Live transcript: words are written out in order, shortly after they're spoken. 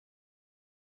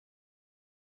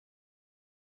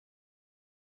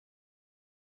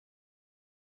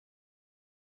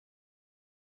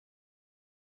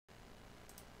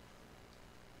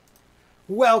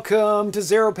Welcome to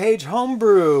ZeroPage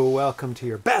Homebrew. Welcome to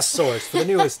your best source for the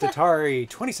newest Atari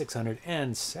 2600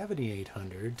 and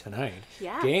 7800 tonight.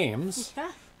 Yeah. Games.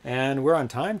 Yeah. And we're on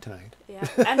time tonight. Yeah.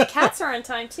 And the cats are on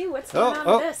time too. What's going on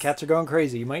with this? Cats are going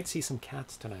crazy. You might see some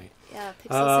cats tonight. Yeah,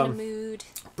 Pixel's in a mood.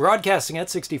 Broadcasting at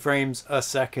 60 frames a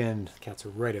second. Cats are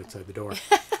right outside the door.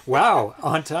 Wow,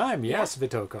 on time. Yes, yeah.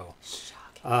 Vitoko.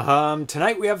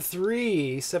 Tonight we have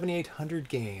 3 7800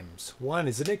 games. One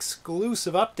is an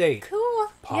exclusive update. Cool.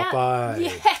 Popeye.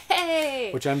 Yeah.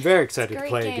 Yay! Which I'm very excited to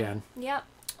play game. again. Yep.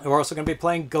 And we're also going to be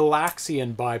playing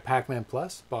Galaxian by Pac-Man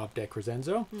Plus, Bob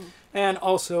DeCrescenzo. And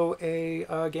also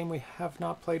a game we have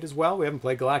not played as well. We haven't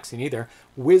played Galaxian either.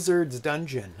 Wizard's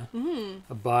Dungeon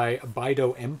by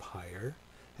BydoEmpire.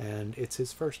 And it's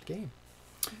his first game.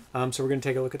 So we're going to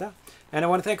take a look at that. And I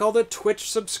want to thank all the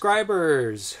Twitch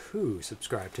subscribers who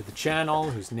subscribe to the channel,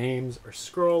 whose names are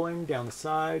scrolling down the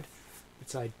side.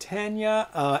 Beside Tanya,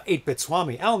 8-Bit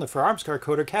Swami, Alan the Fur, Armscar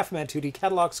Coder, Caffeman 2D,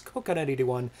 Catalogs, Coconut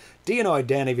 81, Dianoid,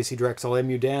 Dan, AVC Drexel,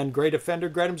 MU Dan, Great Offender,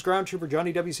 Gradham's Ground Trooper,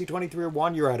 Johnny WC23,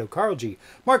 Juan Urado, Carl G,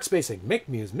 Mark Spacing, Mick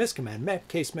Muse, Miss Command, Matt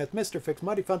K. Smith, Mr. Fix,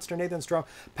 Muddy Funster, Nathan Strong,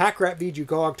 Packrat VG,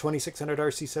 Goog 2600,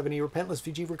 RC70, Repentless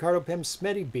VG, Ricardo Pim,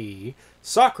 Smitty B,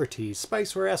 Socrates,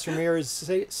 Spiceware, S.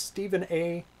 Ramirez, Stephen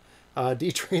A,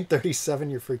 D-Train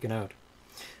 37, you're freaking out.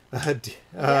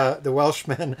 The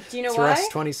Welshman, Do you know Thrust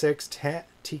why? 26,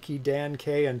 Tiki Dan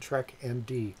K, and Trek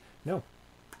MD. No.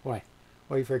 Why?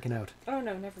 Why are you freaking out? Oh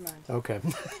no, never mind. Okay.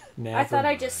 I thought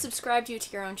I just subscribed you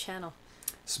to your own channel.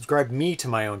 Subscribe me to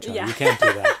my own channel. Yeah. You can't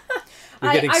do that.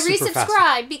 You're getting I super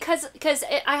resubscribed because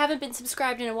I haven't been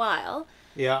subscribed in a while.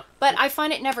 Yeah. But I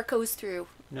find it never goes through.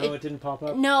 No, it didn't pop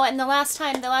up? No, and the last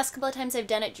couple of times I've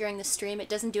done it during the stream, it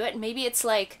doesn't do it. And maybe it's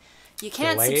like you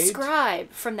can't Delayed? subscribe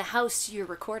from the house you're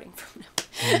recording from.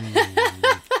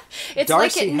 It's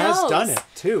Darcy like it knows. has done it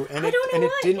too, and it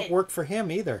why. didn't work for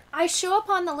him either. I show up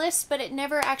on the list, but it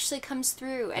never actually comes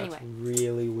through. Anyway, That's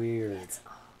really weird. it's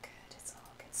all good. It's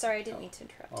all good. Sorry, I didn't mean to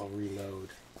interrupt. I'll reload.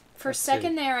 For a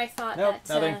second there, I thought Nope,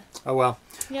 that. nothing. Oh well.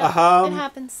 Yeah, it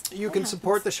happens. You can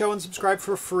support the show and subscribe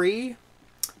for free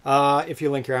if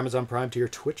you link your Amazon Prime to your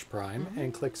Twitch Prime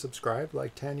and click subscribe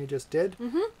like Tanya just did.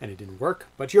 And it didn't work,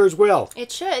 but yours will.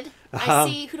 It should. I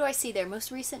see. Who do I see there? Most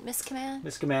recent Miss Command.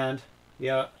 Miss Command.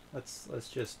 Yeah, let's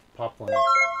just pop one up.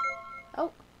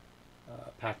 Oh.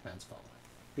 Pac-Man's following.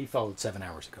 He followed 7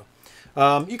 hours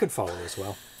ago. You can follow as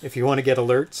well if you want to get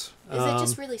alerts. Is it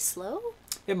just really slow?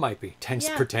 It might be. Thanks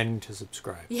Yeah. pretending to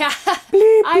subscribe. Yeah.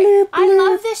 Bleep, bleep, I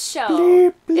love this show.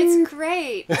 bleep, bleep. It's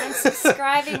great. I'm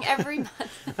subscribing every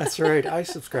month. That's right. I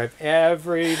subscribe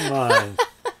every month.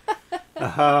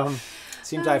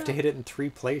 Seems I have to hit it in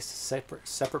 3 places,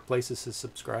 separate places to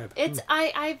subscribe. It's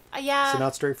yeah. So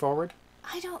not straightforward?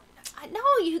 No,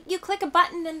 you click a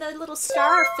button and the little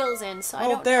star fills in. So I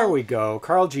don't. There know. we go.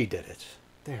 Carl G did it.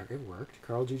 There, it worked.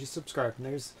 Carl G just subscribed.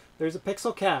 And there's a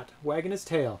pixel cat wagging his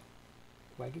tail.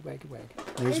 Waggy, waggy, wag.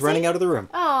 And he's running out of the room.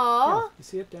 Aww. Yeah, you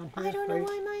see it down here? I don't know right,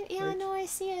 why mine. Yeah, right no, I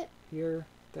see it. Here,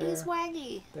 there. It is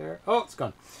waggy. There. Oh, it's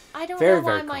gone. I don't Very, know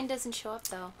why very mine cool. doesn't show up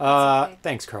though. That's okay.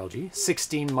 Thanks, Carl G.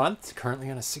 16 months. Currently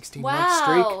on a 16-month Wow.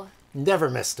 streak. Never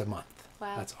missed a month.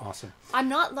 Wow. That's awesome. I'm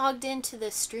not logged into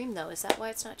the stream though. Is that why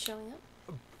it's not showing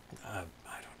up?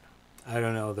 I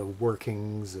don't know the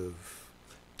workings of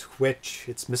Twitch.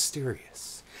 It's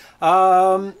mysterious.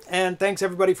 And thanks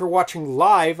everybody for watching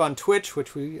live on Twitch,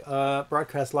 which we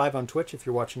broadcast live on Twitch if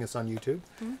you're watching us on YouTube.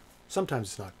 Sometimes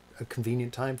it's not a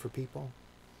convenient time for people,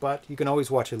 but you can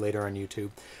always watch it later on YouTube.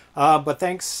 But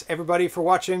thanks everybody for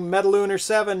watching Metalunar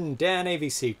 7, Dan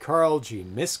AVC, Carl G,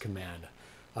 Miss Command,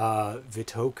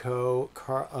 Vitoko,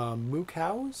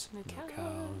 Moocows,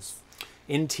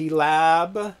 Inti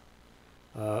Lab,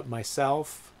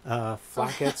 myself,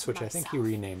 Flackets, which I think you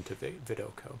renamed to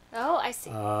Vidoko. Oh, I see.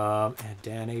 And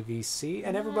Dan AVC,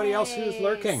 and everybody else who's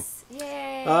lurking.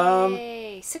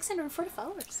 Yay! 640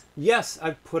 followers. Yes,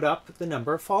 I've put up the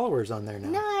number of followers on there now.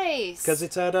 Nice. Because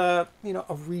it's at a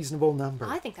reasonable number.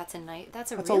 I think that's a nice.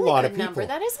 That's a That's really a lot good of people. number.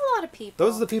 That is a lot of people.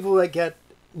 Those are the people that get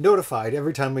notified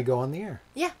every time we go on the air.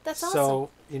 Yeah, that's awesome.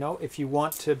 So, if you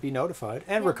want to be notified,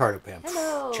 and Ricardo Pam.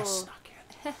 Hello. Just snuck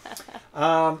in.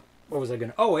 What was I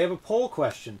going to... Oh, we have a poll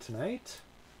question tonight.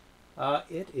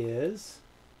 It is...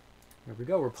 Here we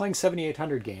go. We're playing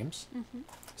 7800 games.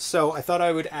 So I thought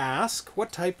I would ask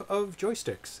what type of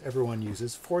joysticks everyone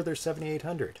uses for their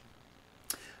 7800.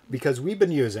 Because we've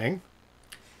been using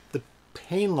the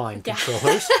Painline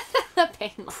controllers. The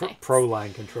Painline.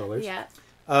 Pro-line controllers. Yeah.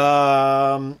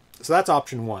 So that's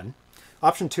option 1.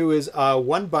 Option 2 is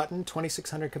 1 button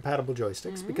 2600 compatible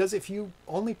joysticks, because if you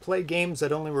only play games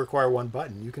that only require 1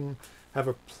 button, you can have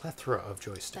a plethora of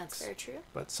joysticks. That's very true.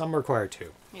 But some require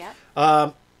two.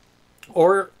 Yeah.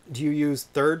 Or do you use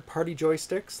third-party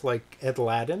joysticks like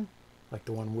Aladdin, like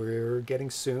the one we're getting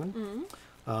soon?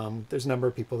 There's a number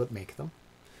of people that make them.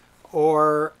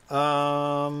 Or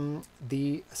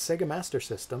the Sega Master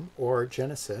System, or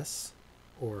Genesis,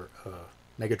 or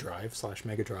Mega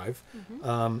Drive/Mega Drive,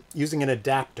 using an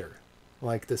adapter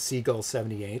like the Seagull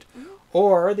 78,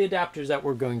 or the adapters that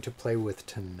we're going to play with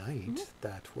tonight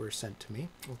that were sent to me.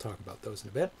 We'll talk about those in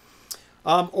a bit.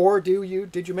 Or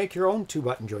did you make your own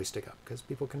 2-button joystick up? Because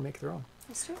people can make their own.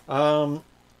 That's true.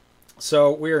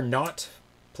 So we're not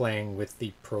playing with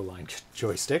the Proline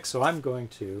joystick, so I'm going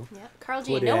to Carl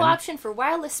G, no option for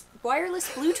wireless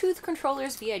Bluetooth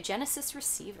controllers via Genesis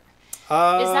receiver. Is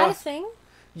that a thing?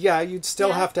 Yeah, you'd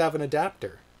still have to have an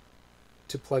adapter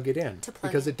to plug it in.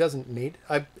 Because it doesn't need...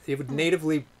 it would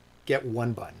natively get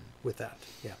one button with that.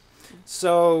 Yeah.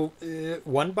 So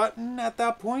one button at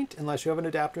that point, unless you have an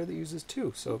adapter that uses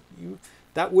two. So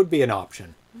that would be an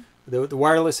option. The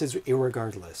wireless is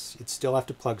irregardless. You'd still have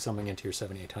to plug something into your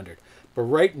 7800. But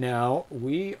right now,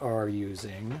 we are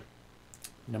using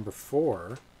number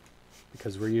 4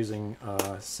 because we're using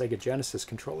Sega Genesis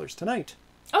controllers tonight.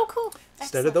 Oh, cool.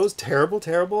 Instead of those terrible,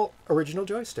 terrible original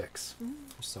joysticks.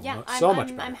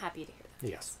 I'm happy to hear that.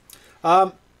 Yes.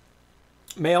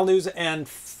 Mail, news, and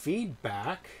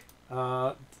feedback.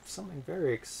 Something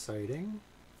very exciting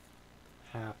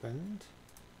happened.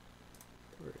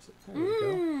 Where is it? There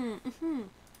we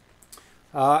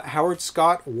go. Howard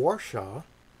Scott Warshaw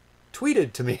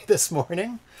tweeted to me this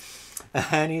morning,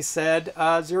 and he said,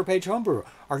 ZeroPage Homebrew,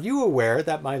 are you aware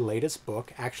that my latest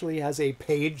book actually has a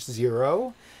page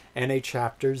 0 and a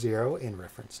chapter 0 in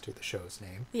reference to the show's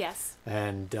name? Yes.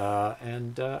 And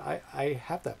I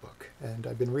have that book, and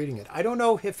I've been reading it. I don't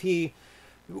know if he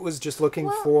was just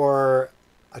looking for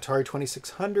Atari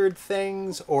 2600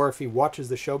 things, or if he watches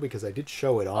the show, because I did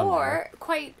show it on there. Or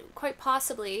quite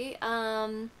possibly,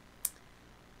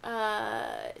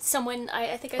 someone,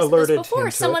 I think I said alerted this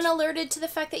before, someone it. alerted to the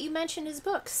fact that you mentioned his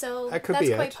book, so that could that's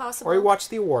be quite it. possible. Or he watched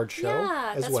the award show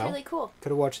as that's well. really cool. Could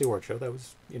have watched the award show. That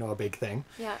was, a big thing.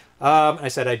 Yeah. I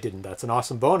said I didn't. That's an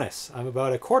awesome bonus. I'm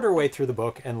about a quarter way through the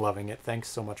book and loving it. Thanks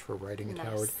so much for writing it,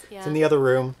 Howard. Yeah. It's in the other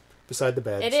room beside the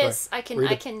bed. It is. I can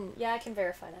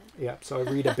verify that. Yeah, so I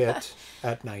read a bit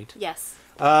at night. Yes.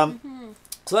 So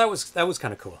that was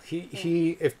kind of cool.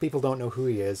 He if people don't know who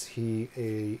he is, he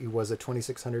was a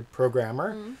 2600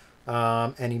 programmer,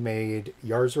 and he made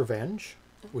Yar's Revenge,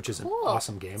 which is an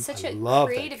awesome game. Such I a love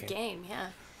creative that game. yeah.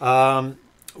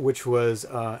 Which was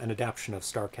an adaptation of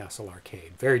Star Castle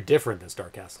Arcade. Very different than Star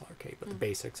Castle Arcade, but the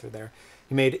basics are there.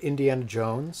 He made Indiana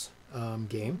Jones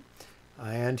game,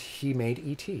 and he made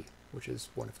E.T., which is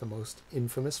one of the most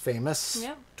famous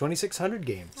 2600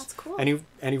 games. That's cool. And he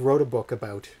wrote a book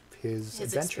about his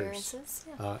adventures experiences,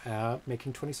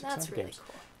 making 2600 That's really games.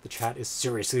 cool. The chat is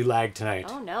seriously lagged tonight.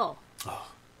 Oh no.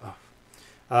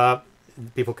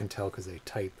 People can tell because they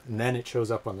type, and then it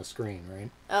shows up on the screen,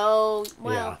 right? Oh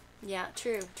well. Yeah.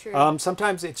 True.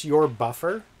 Sometimes it's your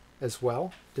buffer as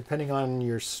well, depending on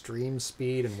your stream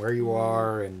speed and where you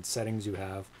are and settings you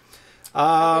have.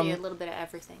 Probably a little bit of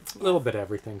everything. A little bit of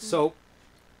everything. So,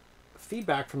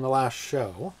 feedback from the last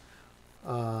show,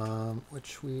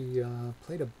 which we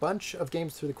played a bunch of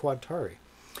games through the Quadtari.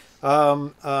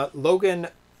 Logan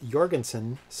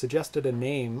Jorgensen suggested a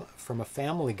name from a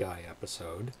Family Guy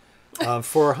episode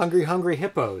for Hungry Hungry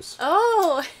Hippos.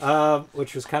 Oh!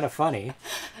 Which was kind of funny.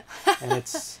 And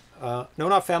it's... no,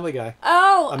 not Family Guy.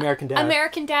 Oh! American Dad.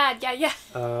 American Dad, yeah.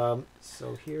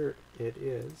 So here it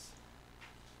is.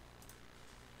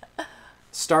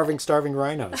 Starving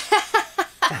Rhinos.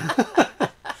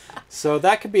 So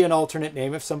that could be an alternate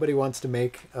name if somebody wants to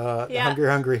make the Hungry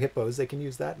Hungry Hippos. They can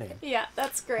use that name. Yeah,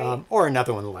 that's great. Or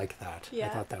another one like that. Yeah. I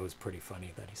thought that was pretty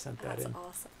funny that he sent that in.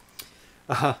 That's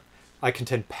awesome. I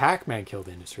contend Pac-Man killed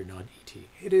the industry, not E.T.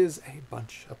 It is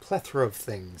a plethora of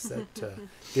things that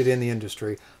did in the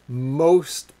industry.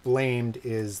 Most blamed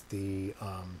is the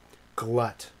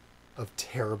glut of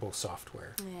terrible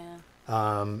software. Yeah.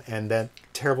 And that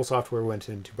terrible software went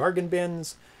into bargain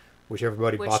bins, which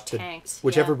everybody bought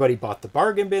everybody bought the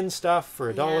bargain bin stuff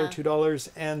for $1, $2,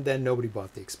 and then nobody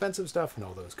bought the expensive stuff, and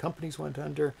all those companies went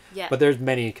under. Yeah. But there's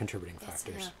many contributing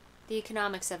factors. Yeah. The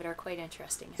economics of it are quite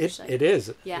interesting, actually. It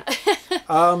is. Yeah.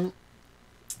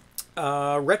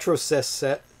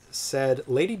 Retrocess said,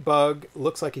 Ladybug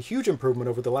looks like a huge improvement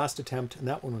over the last attempt, and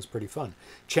that one was pretty fun.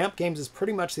 Champ Games is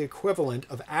pretty much the equivalent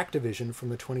of Activision from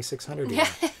the 2600 era.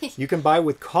 You can buy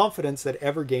with confidence that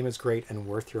every game is great and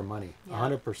worth your money.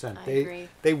 100%. I agree.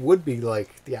 They would be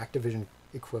like the Activision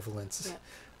equivalents.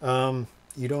 Yeah.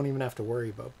 you don't even have to worry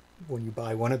about when you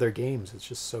buy one of their games. It's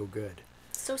just so good.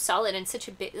 So solid and such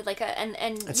a big and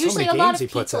And usually so a many lot games of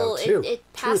he puts people out, too. it 2 or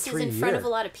passes 3 in a front of year.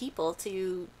 a lot of people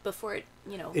before it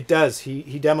It does.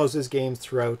 He demos his games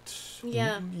throughout.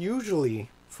 Yeah. Usually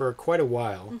for quite a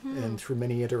while and through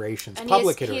many iterations, and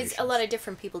public he iterations. has a lot of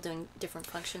different people doing different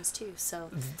functions too. So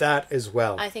that as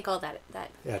well. I think all that Yeah,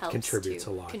 it helps contributes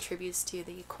a lot. Contributes to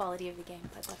the quality of the game,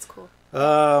 but that's cool.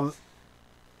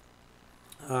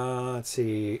 Let's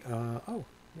see. Oh,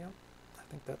 yeah. I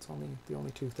think that's the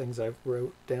only 2 things I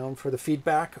wrote down for the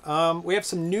feedback. We have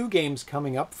some new games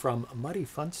coming up from Muddy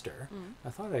Funster. I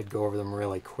thought I'd go over them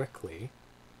really quickly.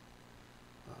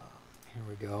 Here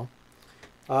we go.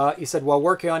 He said, while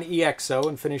working on EXO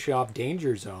and finishing off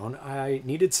Danger Zone, I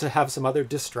needed to have some other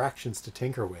distractions to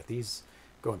tinker with. He's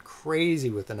going crazy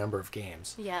with the number of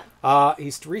games. Yeah.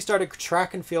 He's restarted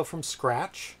Track and Field from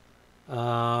scratch,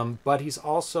 but he's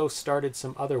also started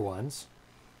some other ones.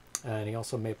 And he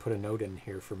also may put a note in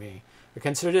here for me. I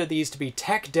consider these to be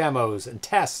tech demos and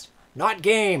tests, not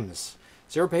games.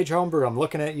 ZeroPage Homebrew, I'm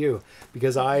looking at you.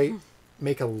 Because I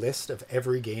make a list of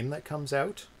every game that comes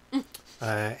out.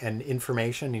 And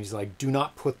information. He's like, do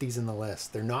not put these in the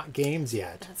list. They're not games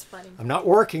yet. That's funny. I'm not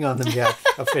working on them yet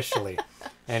officially.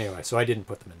 Anyway, so I didn't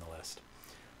put them in the list.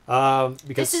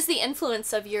 Because this is the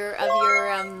influence of your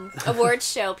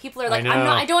awards show. People are like,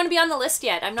 I don't want to be on the list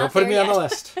yet. I'm not Don't put me there on yet. the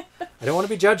list. I don't want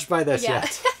to be judged by this Yeah.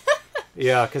 yet.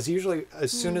 Yeah, because usually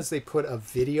as soon as they put a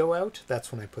video out,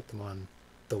 that's when I put them on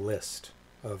the list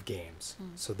of games.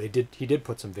 So he did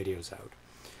put some videos out.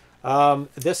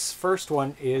 This first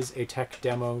one is a tech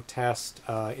demo test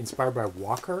inspired by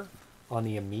Walker on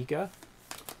the Amiga.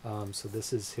 So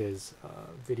this is his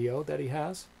video that he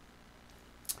has.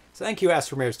 So thank you,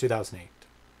 Astromares 2008.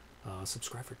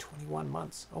 Subscribe for 21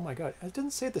 months. Oh my god, it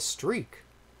didn't say the streak.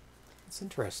 That's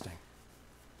interesting.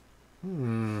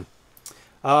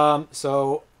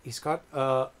 So he's got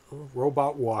a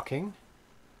robot walking,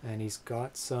 and he's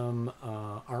got some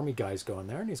army guys going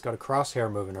there, and he's got a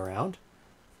crosshair moving around.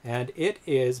 And it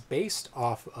is based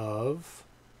off of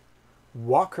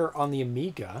Walker on the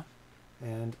Amiga.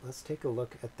 And let's take a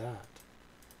look at that.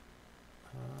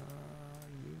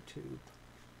 YouTube.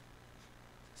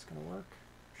 Is this going to work?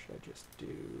 Or should I just do...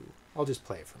 I'll just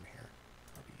play it from here.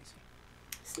 That'll be easy.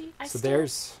 See,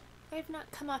 I have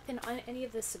not come up on any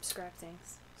of the subscribe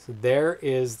things. So there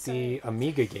is the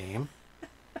Amiga game.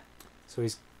 So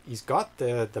he's got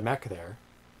the mech there.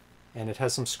 And it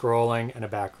has some scrolling and a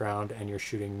background, and you're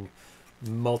shooting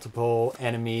multiple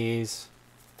enemies.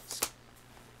 It's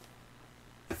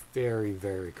very,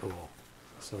 very cool.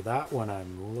 So that one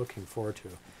I'm looking forward to.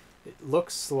 It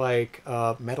looks like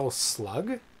Metal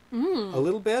Slug a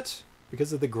little bit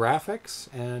because of the graphics,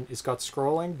 and it's got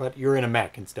scrolling, but you're in a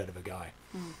mech instead of a guy.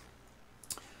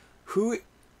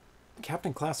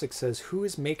 Captain Classic says, who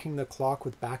is making the clock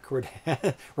with backward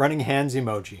running hands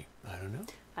emoji? I don't know.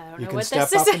 I don't You know can what step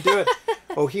this up is. and do it.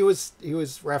 Oh, he was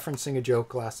referencing a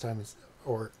joke last time,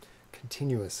 or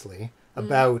continuously,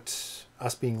 about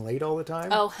us being late all the time.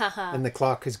 Oh, haha. And the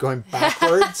clock is going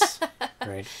backwards.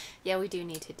 Right. Yeah, we do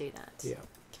need to do that.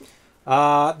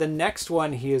 Yeah. The next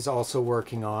one he is also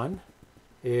working on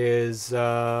is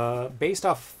based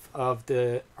off of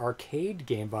the arcade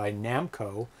game by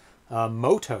Namco,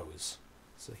 Motos.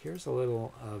 So here's a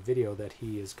little video that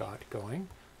he has got going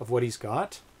of what he's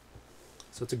got.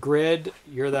 So it's a grid.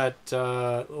 You're that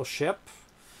little ship,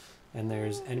 and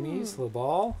there's enemies, little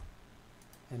ball.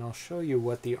 And I'll show you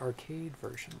what the arcade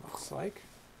version looks like.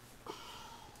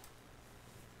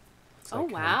 It's Oh,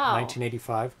 like, wow.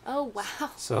 1985. Oh,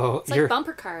 wow. So It's like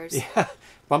bumper cars. Yeah,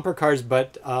 bumper cars,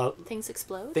 but Things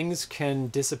explode? things can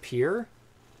disappear,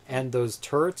 and those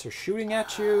turrets are shooting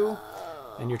at you,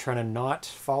 and you're trying to not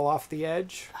fall off the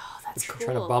edge. Oh, that's but you're cool.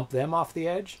 trying to bump them off the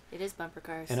edge. It is bumper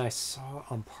cars. And I saw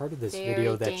on part of this Very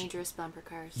video that dangerous bumper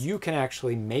cars. you can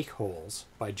actually make holes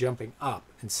by jumping up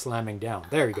and slamming down.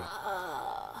 There you go.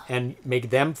 And make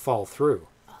them fall through,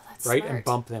 Oh, that's right? smart. And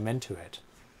bump them into it.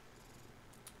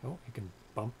 Oh, you can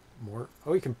bump more.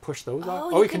 Oh, you can push those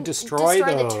off. Oh, you can destroy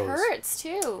those. the turrets,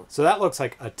 too. So that looks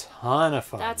like a ton of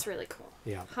fun. That's really cool.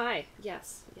 Yeah. Hi.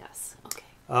 Yes. Yes. Okay.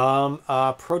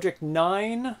 Project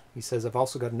 9, he says, I've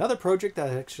also got another project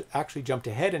that actually jumped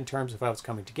ahead in terms of how it's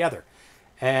coming together.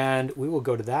 And we will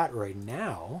go to that right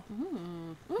now.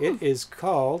 It is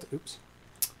called,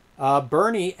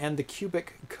 Bernie and the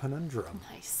Cubic Conundrum.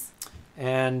 Nice.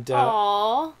 And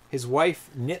Aww. his wife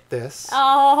knit this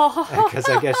Oh. because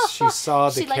I guess she saw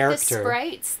the she character. liked the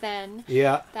sprites then.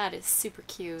 Yeah. That is super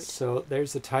cute. So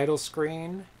there's the title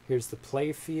screen. Here's the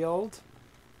play field.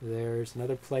 There's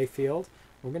another play field.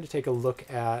 We're going to take a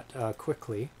look at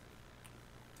quickly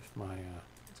my...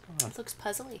 what's going on? It looks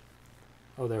puzzly.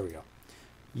 Oh, there we go.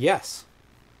 Yes.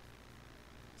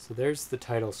 So there's the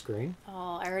title screen.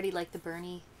 Oh, I already like the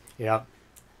Bernie. Yeah.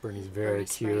 Bernie's very Bernie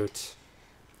cute.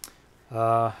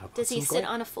 Does he sit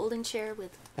on a folding chair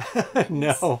with...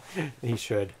 No, he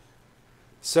should.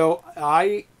 So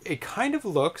it kind of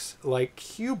looks like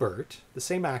Q*bert, the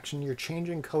same action. You're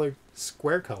changing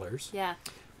square colors. Yeah.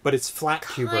 But it's flat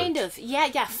Q*bert. Kind of.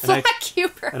 Yeah, flat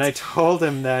Q*bert. And I told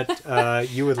him that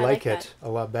you would like like it a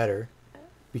lot better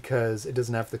because it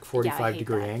doesn't have the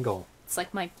 45-degree angle. It's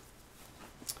like my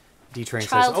D-Train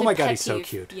says, oh my god, he's so peeve.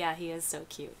 cute. Yeah, he is so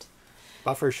cute.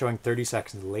 Buffer showing 30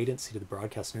 seconds. Latency to the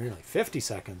broadcast nearly 50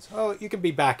 seconds. Oh, you can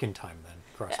be back in time then,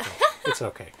 Crossbow. It's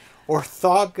okay.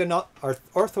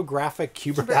 Orthographic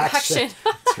Q*bert action.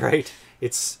 That's right.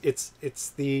 It's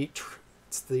the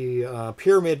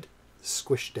pyramid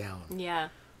squished down. Yeah.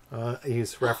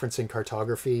 He's referencing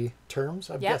cartography terms,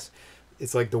 I guess.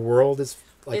 It's like the world is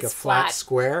like it's a flat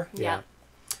square. Yeah.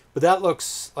 But that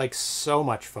looks like so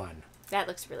much fun. That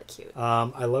looks really cute.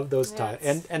 I love those Yeah,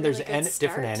 and really there's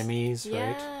different enemies,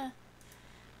 right?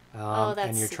 Yeah.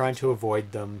 And you're trying to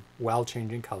avoid them while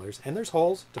changing colors. And there's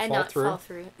holes to fall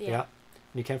through. Yeah. And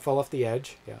you can't fall off the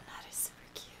edge. Yeah. That is super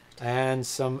cute. And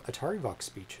some Atari Vox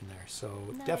speech in there.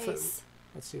 So definitely, Nice.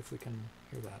 let's see if we can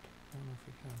hear that. I don't know if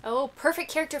we can. Oh, perfect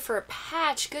character for a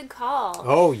patch. Good call.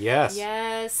 Oh, yes.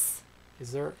 Yes.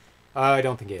 Is there? I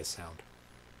don't think he has sound.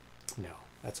 No,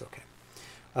 that's okay.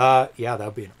 Yeah, that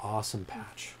would be an awesome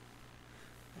patch.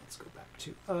 Let's go back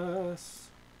to us.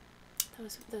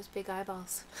 Those big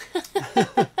eyeballs. They're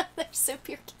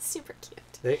super cute.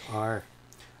 They are.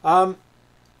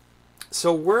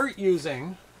 So we're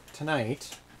using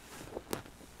tonight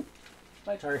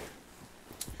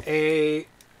a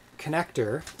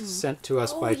connector sent to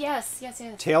us by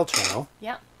Tail Chow.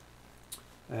 Yeah.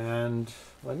 And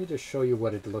let me just show you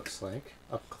what it looks like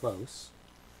up close.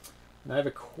 And I have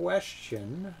a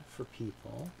question for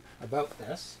people about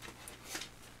this.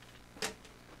 So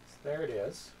there it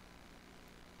is.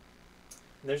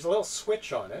 And there's a little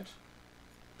switch on it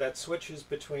that switches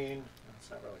between... Oh,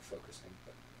 it's not really focusing,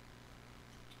 but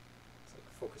it's like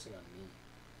focusing on me.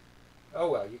 Oh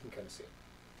well, you can kind of see it.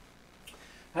 It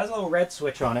has a little red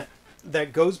switch on it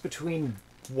that goes between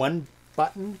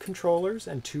 1-button controllers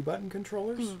and 2-button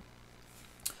controllers.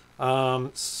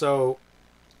 So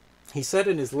he said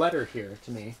in his letter here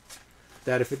to me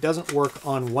that if it doesn't work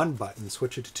on 1 button,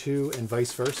 switch it to 2 and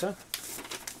vice versa.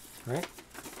 Right?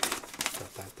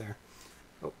 Got that there.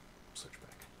 Oh, switch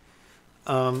back.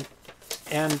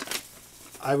 And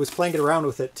I was playing it around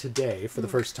with it today for the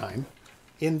first time.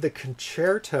 In the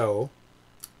concerto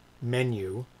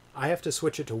menu, I have to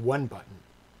switch it to 1 button.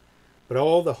 But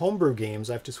all the homebrew games,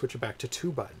 I have to switch it back to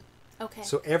 2 button. Okay.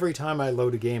 So every time I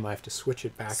load a game, I have to switch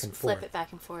it back and forth. Flip it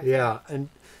back and forth. Yeah, and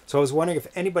so I was wondering if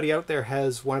anybody out there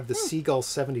has one of the Seagull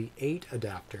 78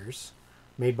 adapters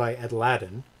made by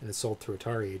Aladdin, and it's sold through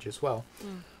Atari Age as well,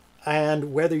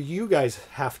 and whether you guys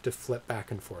have to flip back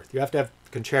and forth. You have to have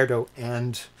Concerto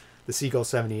and the Seagull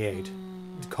 78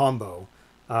 combo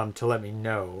to let me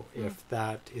know if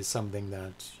that is something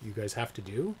that you guys have to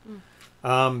do.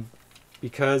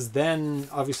 Because then,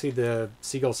 obviously, the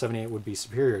Seagull 78 would be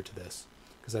superior to this,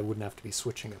 because I wouldn't have to be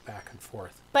switching it back and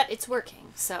forth. But it's working,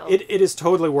 so... It is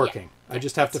totally working. Yeah. I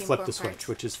just have to That's the flip the important switch, part.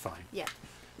 which is fine. Yeah.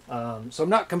 So I'm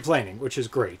not complaining, which is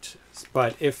great.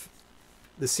 But if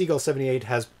the Seagull 78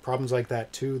 has problems like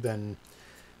that too, then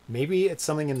maybe it's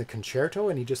something in the Concerto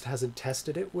and he just hasn't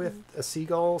tested it with a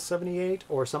Seagull 78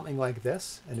 or something like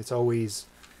this, and it's always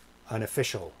an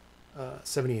official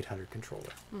 7800 controller.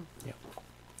 Yeah.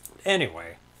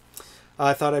 Anyway,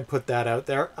 I thought I'd put that out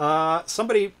there. Some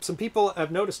people have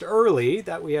noticed early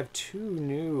that we have 2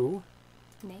 new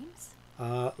Names?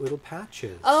 little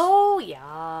patches. Oh,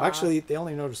 yeah. Actually, they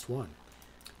only noticed 1.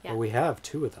 Yeah. But we have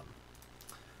 2 of them.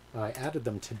 I added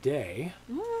them today.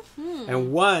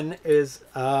 And one is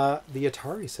the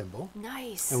Atari symbol.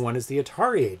 Nice. And one is the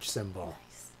Atari Age symbol.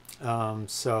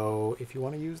 Nice. So if you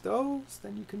want to use those,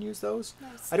 then you can use those.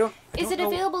 Nice. I don't Is it know.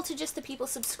 available to just the people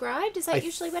subscribed? Is that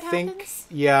usually what happens?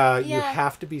 Yeah, you Yeah.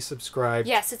 have to be subscribed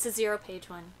Yes, it's a ZeroPage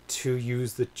one. to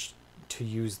use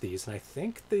these. And I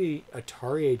think the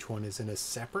Atari Age one is in a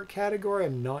separate category.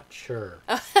 I'm not sure.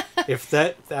 If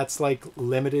that's like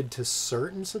limited to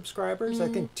certain subscribers. I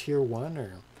think tier 1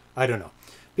 or I don't know.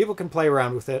 People can play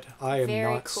around with it. I am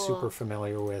Very not cool. super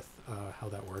familiar with how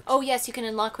that works. Oh, yes, you can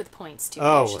unlock with points, too,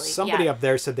 Oh, actually. somebody yeah. up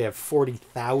there said they have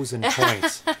 40,000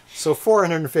 points. So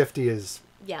 450 is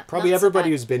Yeah, probably not so everybody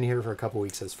bad. who's been here for a couple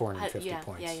weeks has 450 yeah,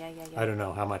 points. yeah. I don't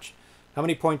know how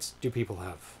many points do people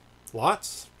have?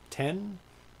 Lots? 10?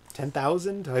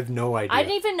 10,000? I have no idea. I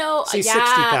didn't even know. See, yeah,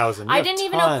 60,000. I didn't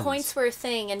even know points were a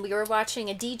thing, and we were watching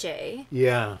a DJ.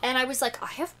 Yeah. And I was like, I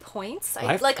have points.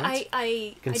 I have points.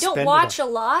 I can don't spend watch it a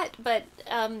lot, but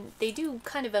they do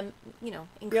kind of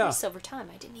increase over time.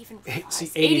 I didn't even realize.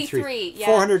 See, 83. Yeah.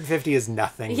 450 is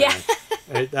nothing. Yeah.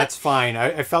 That's fine.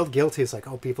 I felt guilty. It's like,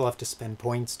 oh, people have to spend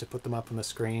points to put them up on the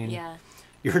screen. Yeah.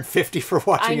 You earn 50 for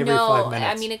watching every 5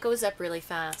 minutes. I mean, it goes up really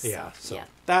fast. Yeah, so yeah.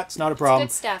 That's not a problem.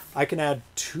 It's good stuff. I can add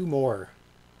 2 more.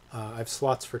 I have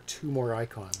slots for 2 more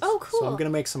icons. Oh, cool. So I'm going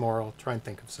to make some more. I'll try and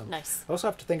think of some. Nice. I also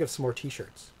have to think of some more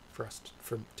T-shirts for us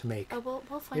to make. Oh,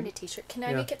 we'll find a T-shirt. Can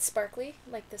I make it sparkly,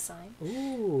 like the sign?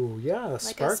 Ooh, yeah, like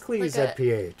sparkly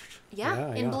ZPH.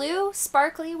 Yeah, in blue,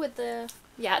 sparkly with the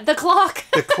clock.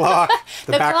 The clock.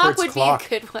 The backwards clock would clock. be a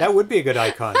good one. That would be a good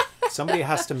icon. Somebody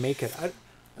has to make it.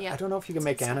 Yeah. I don't know if you can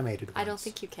make animated ones. I don't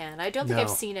think you can. I don't think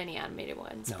I've seen any animated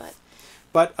ones,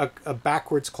 But a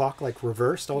backwards clock, like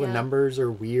reversed, all the numbers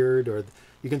are weird, or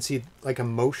you can see like a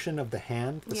motion of the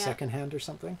hand, the second hand or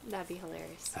something. That'd be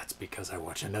hilarious. That's because I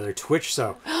watch another Twitch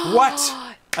show.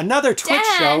 What? Another Twitch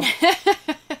show?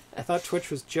 I thought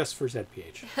Twitch was just for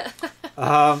ZPH.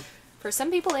 For some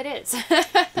people it is. The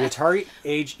Atari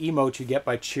Age emote you get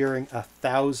by cheering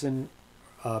 1,000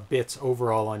 bits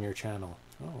overall on your channel.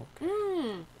 Oh, okay.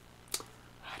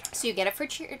 So you get it for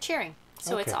cheering.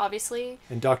 So it's obviously...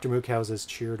 And Dr. Mookhouse's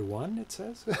cheered 1, it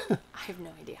says? I have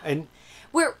no idea. And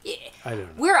I don't know.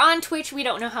 We're on Twitch. We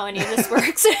don't know how any of this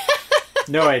works.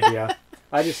 No idea.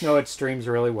 I just know it streams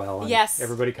really well. And yes.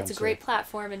 Everybody comes It's a great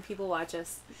platform and people watch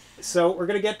us. So we're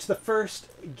going to get to the first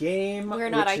game. We're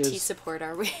not IT support,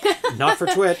 are we? Not for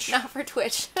Twitch. Not for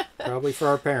Twitch. Probably for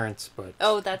our parents, but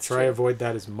that's try true. to avoid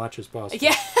that as much as possible.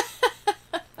 Yeah.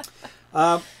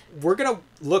 We're going to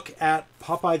look at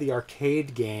Popeye the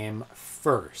arcade game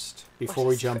first before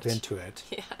we jump into it.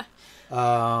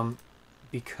 Yeah.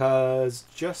 Because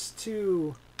just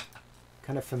to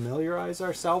kind of familiarize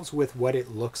ourselves with what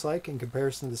it looks like in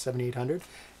comparison to the 7800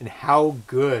 and how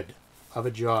good of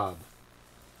a job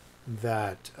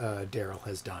that Darryl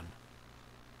has done.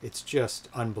 It's just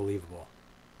unbelievable.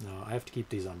 No, I have to keep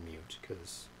these on mute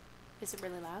because... Is it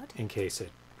really loud? In case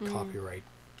it copyright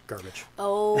garbage.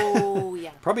 Oh,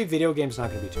 yeah. Probably video game's not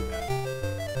going to be too bad.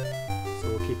 So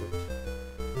we'll keep it.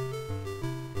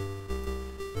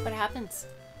 What happens?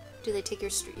 Do they take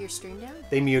your stream down?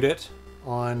 They mute it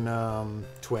on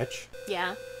Twitch.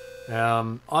 Yeah.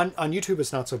 On YouTube,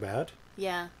 it's not so bad.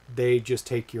 Yeah. They just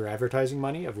take your advertising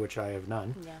money, of which I have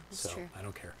none. Yeah, that's true. I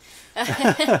don't care.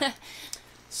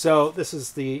 So this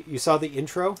is you saw the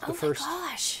intro? The first. Oh my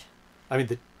gosh. I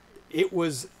mean, it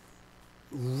was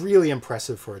really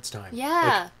impressive for its time.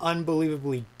 Yeah. Like,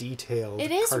 unbelievably detailed.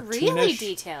 It is really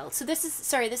detailed. So this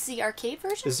is the arcade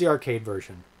version? This is the arcade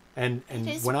version. And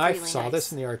when I really saw nice.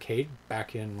 this in the arcade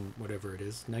back in whatever it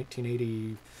is,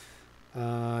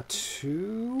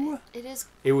 1982,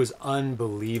 it was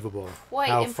unbelievable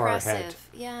how far ahead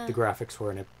the graphics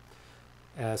were in it.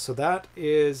 So that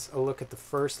is a look at the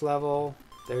first level.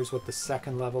 There's what the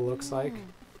second level looks like.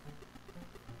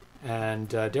 And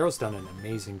Darryl's done an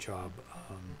amazing job.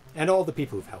 And all the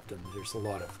people who've helped him. There's a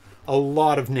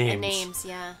lot of names. The names,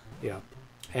 yeah. Yeah.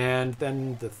 And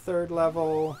then the third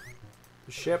level,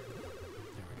 the ship.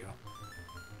 There we go.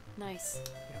 Nice.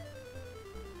 Yeah.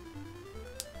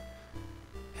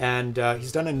 And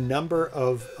he's done a number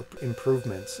of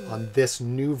improvements on this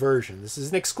new version. This is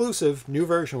an exclusive new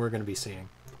version we're going to be seeing.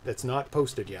 That's not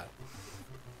posted yet.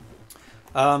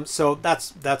 So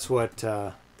that's what the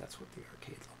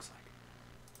arcade looks like.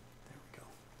 There we go.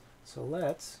 So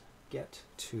let's get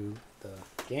to the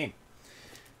game.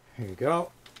 Here you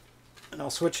go. And I'll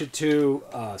switch it to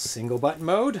single button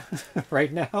mode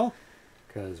right now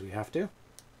because we have to.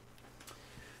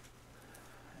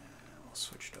 We'll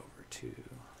switch it over to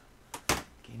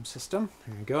game system.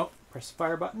 There you go. Press the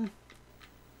fire button.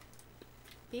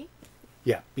 B?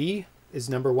 Yeah, B is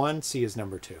number 1, C is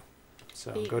number 2.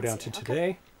 So B go down to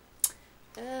today.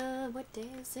 What day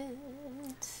is it?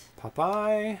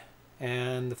 Popeye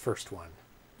and the first one.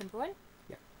 Number 1?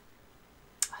 Yeah.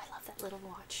 Oh, I love that little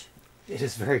watch. It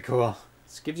is very cool.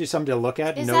 This gives you something to look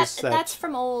at. Is knows that that's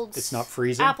from old it's not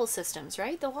freezing. Apple systems,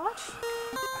 right? The watch?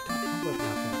 I don't know about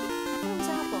Apple. It was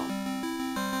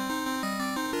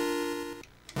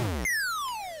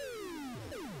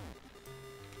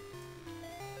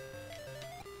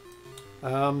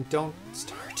Apple. Don't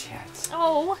start yet.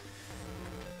 Oh!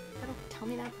 Don't tell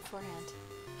me that beforehand.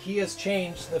 He has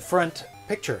changed the front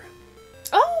picture.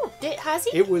 Oh! Has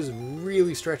he? It was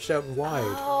really stretched out and wide.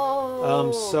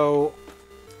 Oh!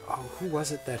 Who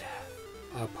was it that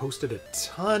posted a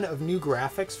ton of new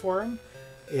graphics for him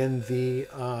in the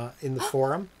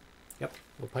forum? Yep,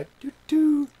 little pipe. Doo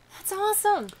doo. That's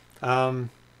awesome. Let's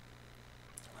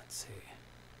see.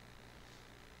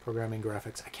 Programming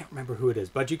graphics. I can't remember who it is,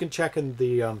 but you can check in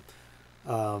the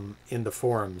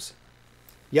forums.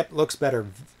 Yep, looks better.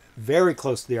 Very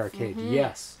close to the arcade.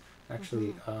 Yes.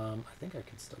 Actually, I think I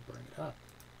can still bring it up.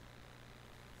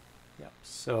 Yep.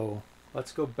 So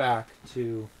let's go back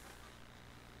to.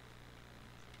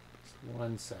 Just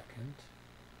 1 second.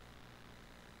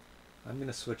 I'm going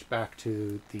to switch back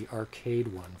to the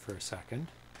arcade one for a second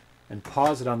and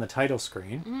pause it on the title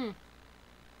screen.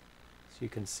 So you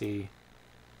can see.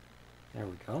 There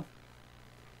we go.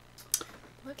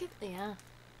 Look at, yeah.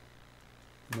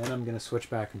 And then I'm going to switch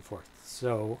back and forth.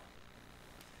 So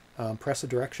press a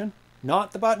direction,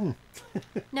 not the button.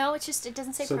 No, it's just, it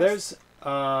doesn't say so press. There's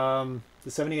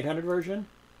the 7800 version.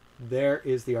 There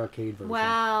is the arcade version.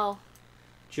 Wow.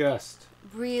 Just.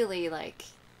 Really, like,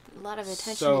 a lot of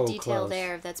attention so to detail close.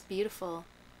 there. That's beautiful.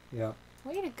 Yeah.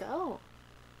 Way to go.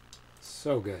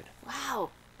 So good. Wow.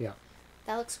 Yeah.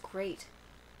 That looks great.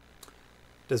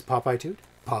 Does Popeye toot?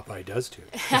 Popeye does toot.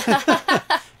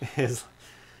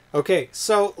 Okay,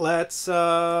 so let's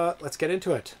get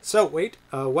into it. So wait,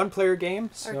 one player game.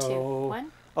 So, Or two.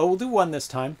 One? Oh, we'll do one this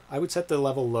time. I would set the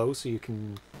level low so you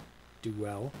can do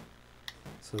well.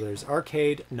 So there's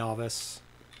arcade, novice.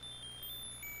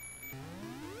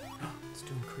 It's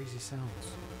doing crazy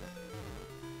sounds.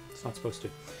 It's not supposed to.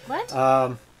 What?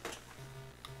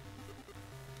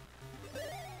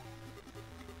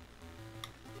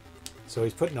 So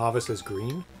he's put novice as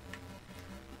green.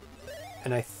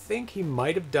 And I think he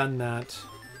might have done that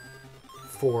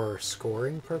for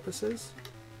scoring purposes.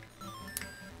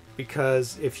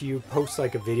 Because if you post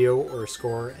like a video or a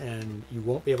score and you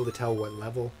won't be able to tell what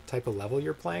type of level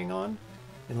you're playing on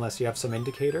unless you have some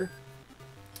indicator.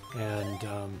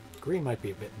 And green might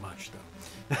be a bit much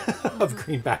though of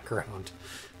green background.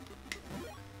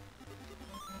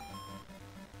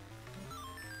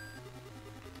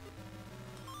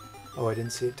 Oh, I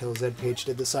didn't see it till ZeroPage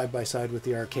did the side-by-side with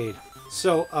the arcade.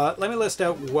 So let me list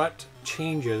out what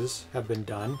changes have been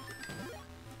done.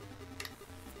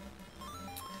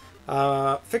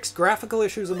 Fixed graphical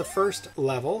issues in the first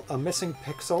level, a missing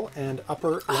pixel, and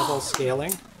upper level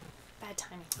scaling. Bad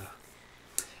timing.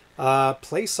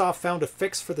 PlaySoft found a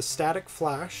fix for the static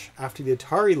flash after the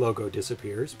Atari logo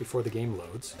disappears before the game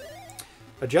loads.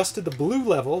 Adjusted the blue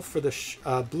level for the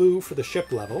blue for the ship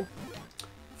level.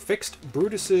 Fixed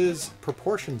Brutus's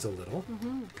proportions a little.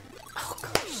 Oh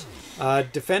gosh.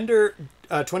 Defender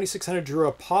 2600 drew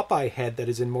a Popeye head that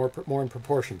is in more in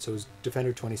proportion. So it was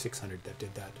Defender 2600 that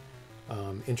did that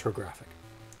intro graphic.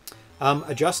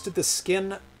 Adjusted the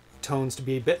skin tones to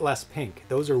be a bit less pink.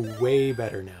 Those are way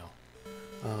better now.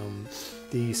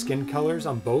 The skin colors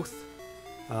on both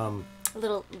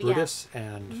Brutus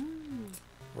and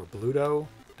or Bluto. Don't know.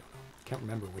 Can't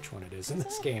remember which one it is in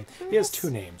this game. He has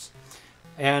two names.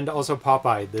 And also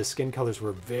Popeye. The skin colors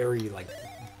were very like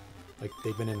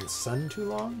they've been in the sun too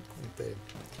long. Like they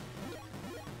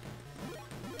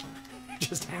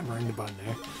just hammering the button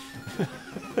there.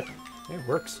 It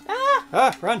works.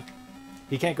 Ah, run!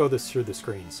 He can't go through the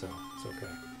screen, so it's okay.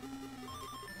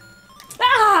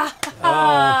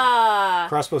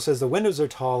 Crossbow says the windows are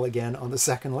tall again on the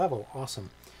second level.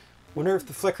 Awesome. Wonder if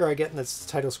the flicker I get in this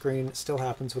title screen still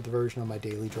happens with the version on my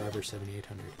daily driver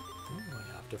 7800. Oh,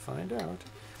 I have to find out.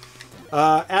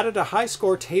 Added a high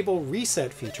score table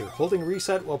reset feature. Holding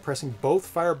reset while pressing both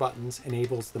fire buttons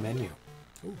enables the menu.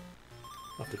 Ooh,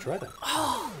 I'll have to try that.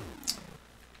 Oh.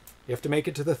 You have to make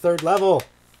it to the third level.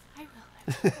 I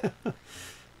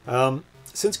will.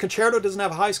 Since Concerto doesn't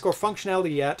have high score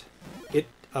functionality yet, it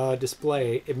may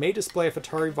display if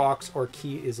Atari Vox or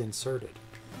key is inserted.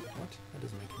 What? That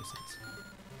doesn't make any sense.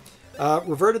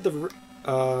 Reverted the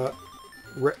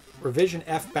Revision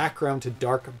F background to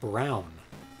dark brown.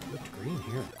 Looked green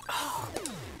here.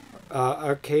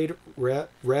 Arcade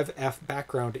Rev F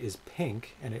background is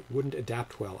pink, and it wouldn't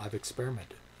adapt well. I've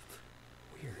experimented.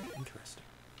 Weird. Interesting.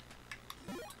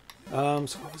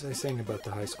 So what was I saying about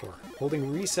the high score?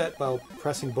 Holding reset while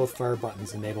pressing both fire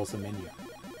buttons enables the menu.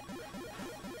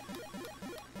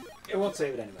 It won't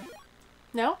save it anyway.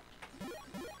 No?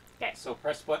 Okay. So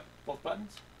press both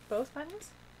buttons? Both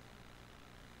buttons?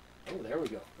 Oh, there we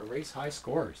go. Erase high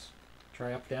scores.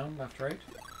 Try up, down, left, right.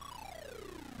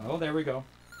 Oh, there we go.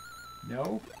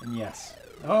 No and yes.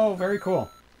 Oh, very cool.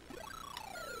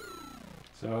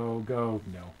 So go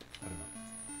no. I don't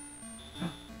know.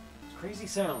 Crazy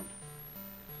sound.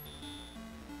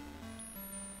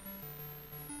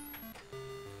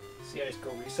 See, I just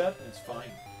go reset and it's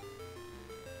fine.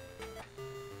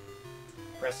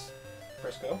 Press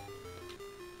go.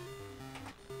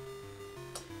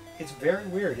 It's very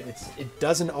weird. It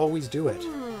doesn't always do it.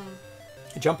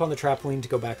 Jump on the trampoline to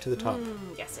go back to the top.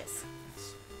 Yes, yes.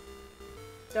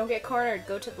 Don't get cornered.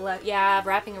 Go to the left. Yeah,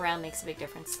 wrapping around makes a big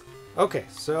difference. Okay,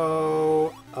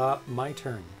 so my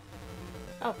turn.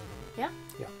 Oh, yeah?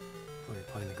 Yeah. We're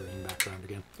playing the green background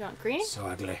again. You want green? So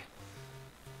ugly.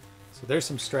 So there's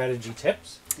some strategy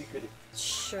tips. You could...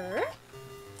 Sure.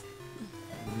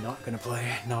 I'm not going to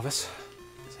play novice,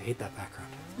 because I hate that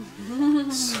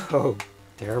background. So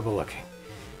terrible looking.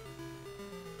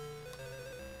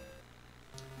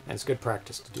 And it's good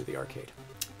practice to do the arcade.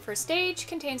 First stage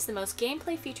contains the most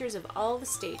gameplay features of all the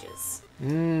stages.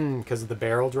 Because of the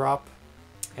barrel drop.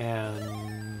 And,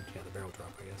 yeah, the barrel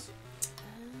drop, I guess.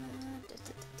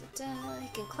 He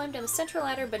can climb down the central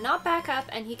ladder, but not back up,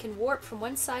 and he can warp from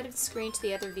one side of the screen to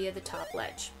the other via the top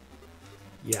ledge.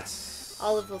 Yes.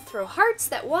 Olive will throw hearts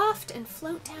that waft and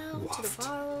float down to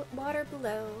the water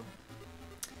below.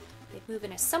 They move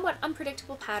in a somewhat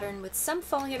unpredictable pattern, with some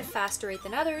falling at a faster rate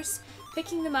than others.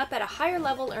 Picking them up at a higher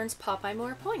level earns Popeye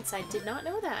more points. I did not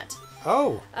know that.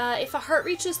 Oh. If a heart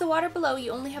reaches the water below,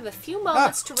 you only have a few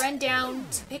moments to run down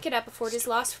to pick it up before it is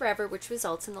lost forever, which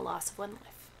results in the loss of one life.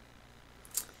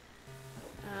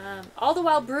 All the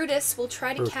while, Brutus will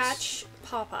try to catch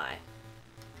Popeye.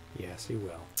 Yes, he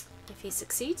will. If he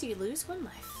succeeds, you lose one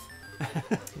life.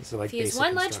 Like if he is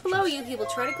one ledge below you, he will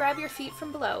try to grab your feet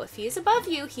from below. If he is above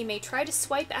you, he may try to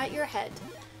swipe at your head.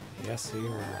 Yes, he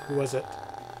will. Who was it?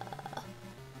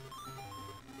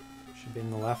 Should be in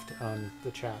the left on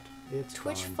the chat. It's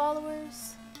Twitch gone.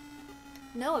 followers?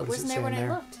 No, it wasn't there when I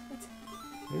looked.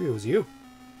 Maybe it was you.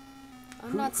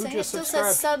 I'm not saying. It still subscribed?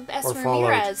 says sub S Or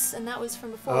Ramirez, and that was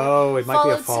from before. Oh, it might be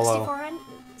a follow.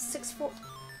 64.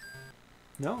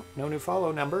 No new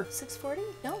follow number. 640?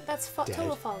 No, that's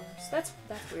total followers. That's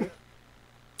weird.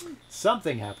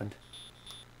 Something happened.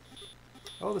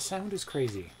 Oh, the sound is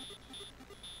crazy.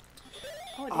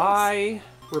 Oh, it is. I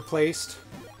replaced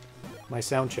my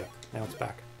sound chip. Now it's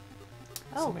back.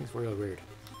 Oh. Something's real weird.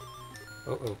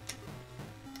 Uh-oh.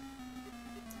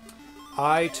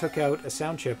 I took out a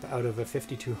sound chip out of a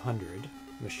 5200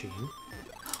 machine.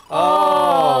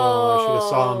 Oh! I should have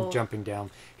saw him jumping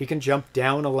down. He can jump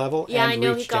down a level and I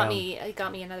know reach he got down. me. He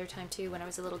got me another time too when I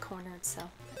was a little cornered. So.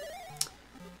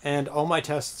 And all my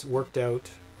tests worked out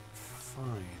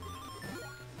fine.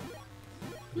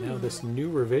 Now this new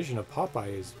revision of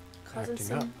Popeye is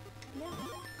acting up. Yeah.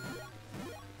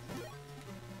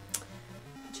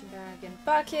 Punching bag and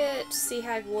bucket. Sea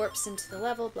Hag warps into the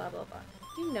level. Blah blah blah.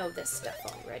 You know this stuff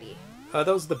already.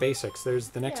 Those are the basics. There's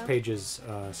the next page's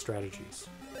strategies.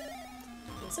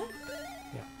 Is it?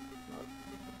 Yeah. Well,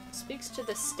 speaks to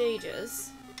the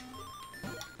stages.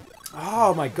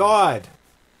 Oh my god!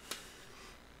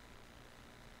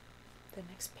 The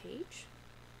next page?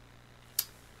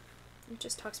 It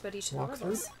just talks about each of the Walk through?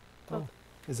 levels. Oh.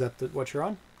 Is that what you're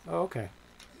on? Oh, okay.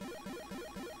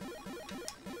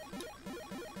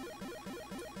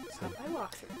 Popeye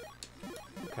walkthrough.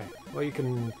 Okay. Well, you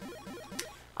can...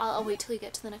 I'll wait till you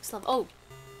get to the next level. Oh,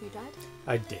 you died?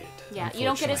 I did. Yeah, you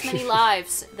don't get as many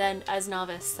lives than as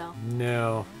novice, so.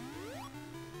 No.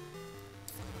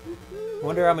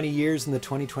 Wonder how many years in the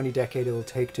 2020 decade it will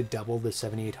take to double the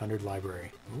 7800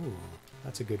 library. Ooh,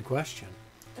 that's a good question.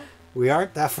 We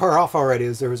aren't that far off already,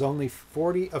 as there was only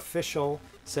 40 official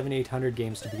 7800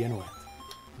 games to begin with.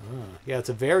 Yeah, it's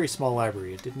a very small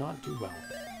library. It did not do well.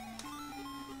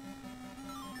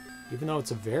 Even though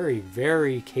it's a very,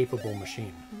 very capable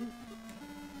machine,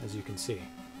 as you can see.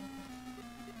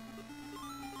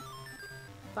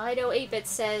 Bido 8-bit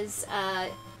says,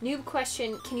 noob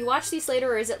question, can you watch these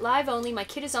later or is it live only? My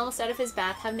kid is almost out of his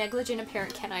bath. How negligent a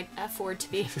parent can I afford to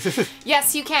be?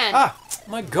 Yes, you can. Ah,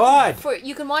 my god!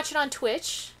 You can watch it on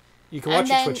Twitch. You can watch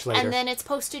it Twitch later. And then it's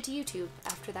posted to YouTube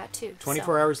after that too.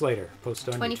 24 hours later,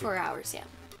 posted on 24 YouTube. hours, yeah.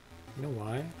 You know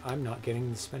why? I'm not getting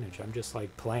the spinach. I'm just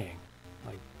like playing.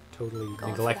 Like totally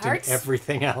Going neglecting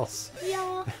everything else.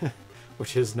 Yeah.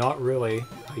 Which is not really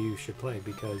how you should play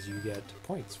because you get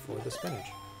points for the spinach.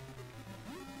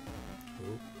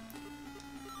 Ooh.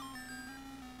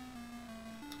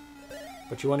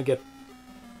 But you want to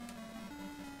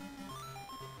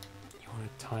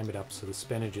time it up so the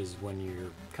spinach is when you're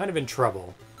kind of in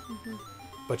trouble,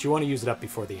 but you want to use it up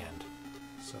before the end.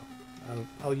 So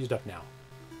I'll use it up now.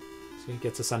 So he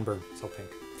gets a sunburn. It's all pink.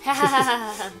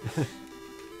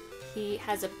 He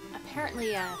has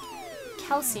apparently a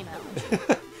calcium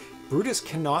allergy. Brutus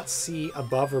cannot see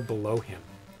above or below him.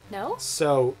 No?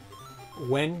 So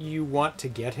when you want to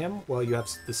get him while you have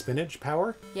the spinach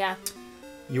power,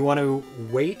 you want to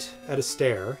wait at a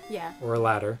stair or a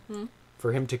ladder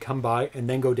for him to come by and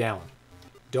then go down.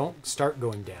 Don't start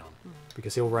going down.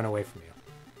 because he'll run away from you.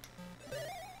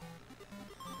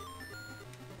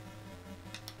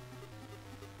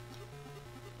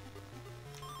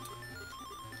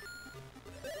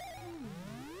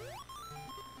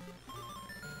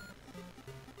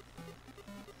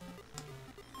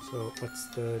 So what's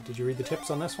the... Did you read the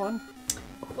tips on this one?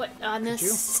 What, on this you?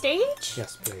 stage?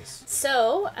 Yes, please.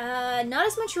 So, not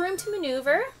as much room to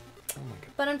maneuver, Oh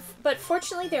my god. but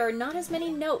fortunately there are not as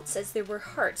many notes as there were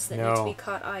hearts that need to be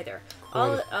caught either.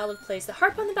 Olive plays the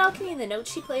harp on the balcony, and the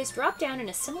notes she plays drop down in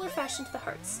a similar fashion to the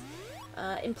hearts.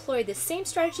 Employ the same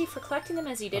strategy for collecting them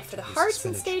as you did for the hearts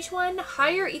in stage 1.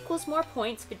 Higher equals more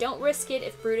points, but don't risk it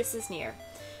if Brutus is near.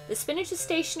 The spinach is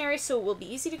stationary, so it will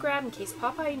be easy to grab in case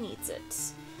Popeye needs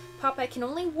it. Popeye can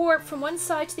only warp from one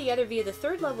side to the other via the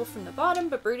 3rd level from the bottom,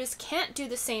 but Brutus can't do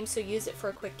the same, so use it for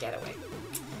a quick getaway.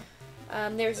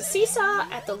 There's a seesaw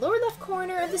at the lower left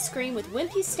corner of the screen with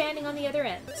Wimpy standing on the other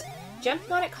end.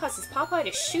 Jumping on it causes Popeye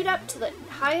to shoot up to the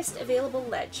highest available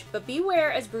ledge, but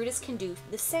beware as Brutus can do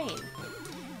the same.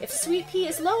 If Sweet Pea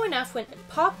is low enough, when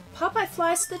Popeye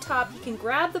flies to the top, he can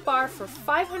grab the bar for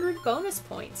 500 bonus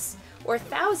points, or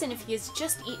 1,000 if he has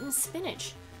just eaten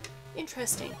spinach.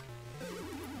 Interesting.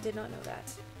 Did not know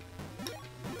that.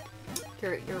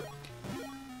 You're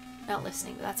not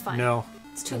listening, but that's fine. No.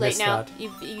 It's too late now.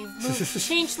 You've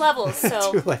changed levels,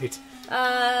 so... Too late.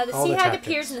 The sea hag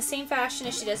appears in the same fashion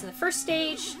as she does in the first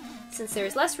stage. Since there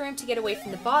is less room to get away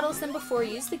from the bottles than before,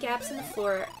 use the gaps in the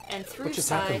floor and through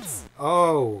sides.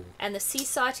 Oh. And the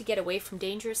seesaw to get away from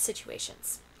dangerous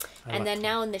situations. And then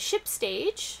now in the ship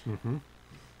stage... Mm-hmm.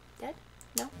 Dead?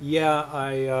 No? Yeah,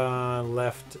 I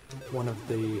left one of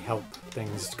the help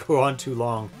things to go on too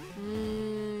long.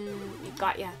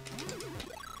 Got ya.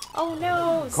 Oh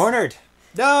no! Cornered!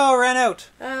 No, ran out!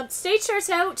 Stage starts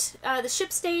out, the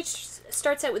ship stage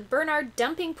starts out with Bernard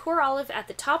dumping poor Olive at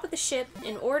the top of the ship.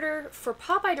 In order for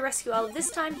Popeye to rescue Olive this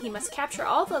time, he must capture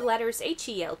all the letters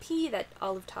H-E-L-P that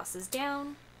Olive tosses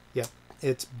down. Yep,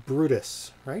 it's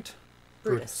Brutus, right?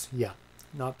 Brutus. Yeah,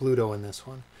 not Bluto in this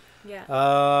one.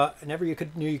 Yeah. Never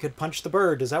knew you could punch the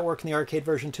bird. Does that work in the arcade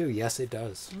version too? Yes, it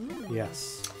does.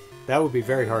 Yes. That would be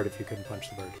very hard if you couldn't punch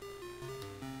the bird.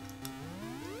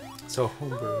 So,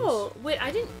 homebrews. Oh, wait,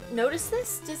 I didn't notice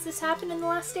this. Does this happen in the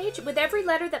last stage? With every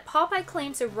letter that Popeye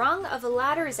claims, a rung of a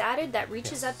ladder is added that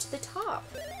reaches up to the top.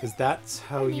 Because that's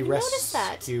how you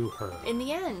rescue her. In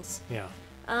the end. Yeah.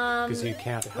 Because you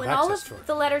can't have when access to her. When all of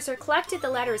the letters are collected, the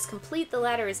ladder is complete. The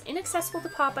ladder is inaccessible to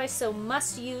Popeye, so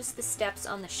must use the steps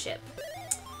on the ship.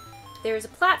 There is a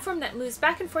platform that moves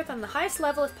back and forth on the highest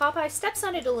level. If Popeye steps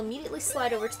on it, it'll immediately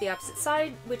slide over to the opposite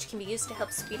side, which can be used to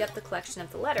help speed up the collection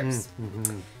of the letters.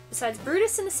 Besides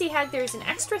Brutus and the Sea Hag, there is an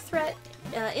extra threat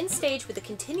in stage with the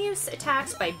continuous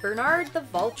attacks by Bernard the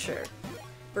Vulture.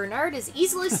 Bernard is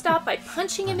easily stopped by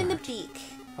punching him in the beak.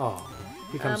 Oh,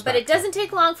 he comes but back. it doesn't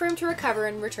take long for him to recover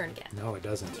and return again. No, it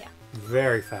doesn't. Yeah.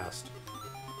 Very fast.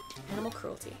 Animal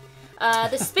cruelty.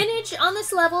 The spinach on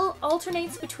this level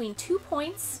alternates between 2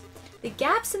 points. The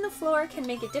gaps in the floor can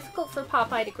make it difficult for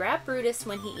Popeye to grab Brutus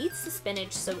when he eats the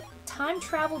spinach, so time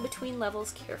travel between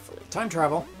levels carefully. Time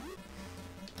travel.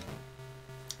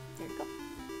 There you go.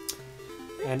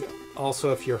 And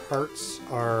also, if your hearts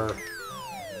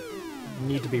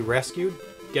need to be rescued,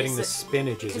 getting the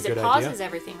spinach is a good idea. Because it pauses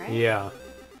everything, right? Yeah.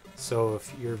 So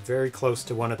if you're very close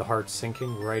to one of the hearts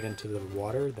sinking right into the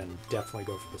water, then definitely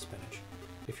go for the spinach.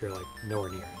 If you're like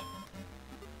nowhere near it.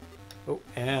 Oh,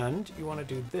 and you want to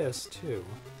do this too.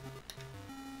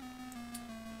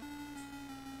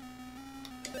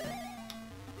 For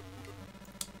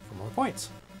more points.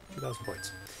 2,000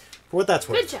 points. For what that's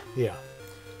worth. Good job. Yeah.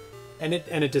 And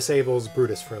it disables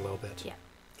Brutus for a little bit. Yeah.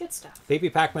 Good stuff.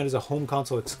 Baby Pac-Man is a home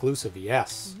console exclusive,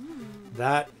 yes.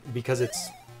 That, because it's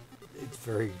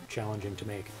very challenging to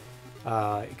make.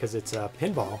 Because it's a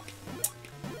pinball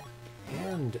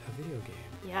and a video game.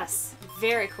 Yes.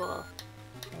 Very cool.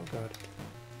 Oh god.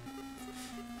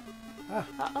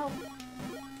 Uh-oh.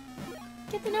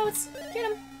 Get the notes. Get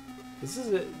them.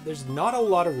 There's not a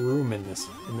lot of room in this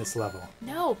level.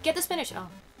 No. Get the spinach. Oh.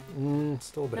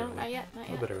 Still a bit early. No, not yet. Not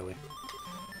yet. A bit early.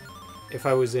 If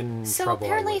I was in so trouble.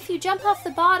 apparently if you jump off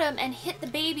the bottom and hit the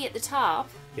baby at the top.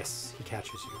 Yes, he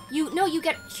catches you. You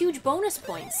get huge bonus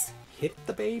points. Hit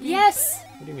the baby? Yes.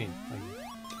 What do you mean?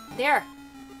 There.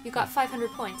 You got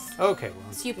 500 points. Okay,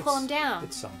 well. So you pull him down.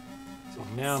 It's some. So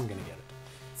now I'm gonna get it.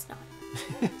 It's not.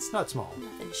 It's not small.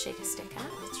 Nothing to shake a stick at.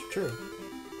 It's true.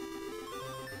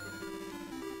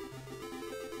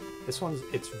 This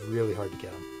it's really hard to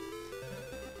get him.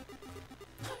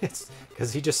 It's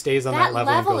because he just stays on that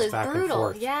level and goes back brutal. and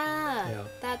forth. Yeah.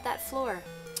 That floor.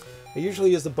 I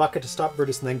usually use the bucket to stop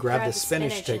Brutus and then grab the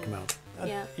spinach to take him out.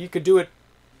 Yeah. You could do it.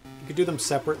 You could do them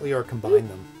separately or combine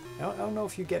them. I don't know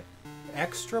if you get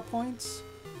extra points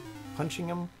punching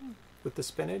him with the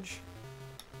spinach.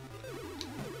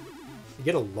 You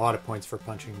get a lot of points for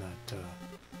punching that.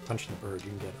 Punching the bird,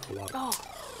 you can get a lot.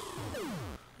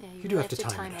 Yeah, you do have to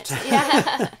time it.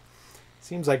 Yeah.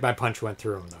 Seems like my punch went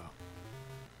through him though.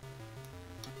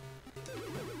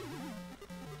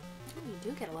 You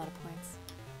do get a lot of points.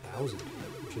 1,000,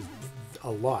 which is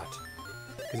a lot,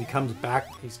 because he comes back.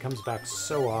 He comes back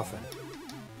so often.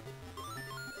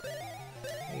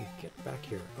 Hey, get back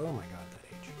here! Oh my God, that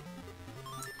H.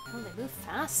 Oh, they move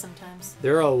fast sometimes.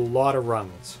 There are a lot of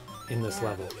rungs in this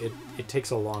level. It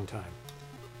takes a long time.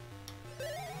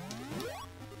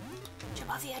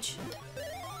 Jump off the edge.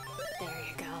 There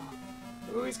you go.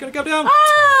 Oh, he's gonna go down. Ah,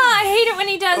 I hate it when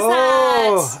he does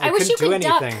that. I wish you couldn't could do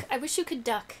duck. anything. I wish you could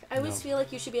duck. I always feel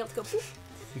like you should be able to go. Poof.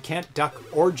 You can't duck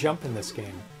or jump in this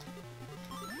game.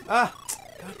 Ah,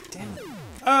 God damn it.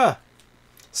 Ah,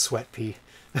 sweat pea.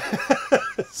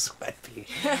 Sweat pea.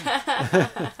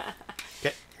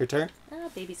 Okay, your turn. Oh,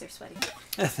 babies are sweaty.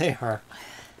 They are.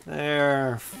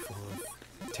 They're full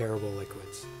of terrible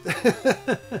liquids.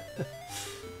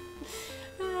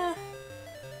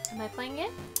 Am I playing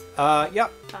it?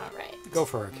 Yep. All right. Go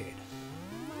for arcade.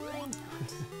 Why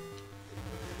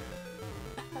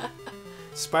not?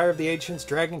 Spire of the Ancients,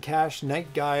 Dragon Cash,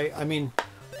 Night Guy. I mean,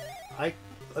 let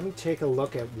me take a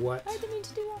look at what. I didn't mean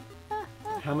to do that.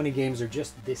 How many games are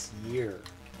just this year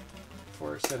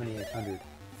for 7800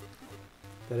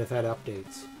 that have had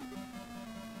updates?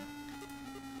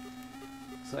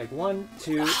 It's like 1,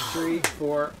 2, 3,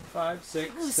 4, 5,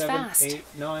 6, 7, fast. 8,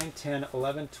 9, 10,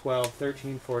 11, 12,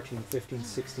 13, 14, 15,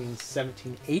 16,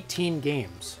 17, 18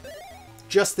 games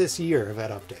just this year have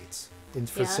had updates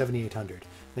for 7800.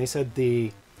 They said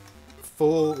the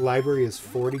full library is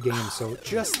 40 games, so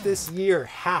just this year,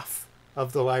 half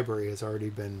of the library has already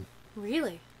been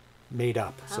made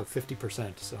up, so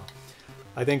 50%. So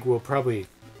I think we'll probably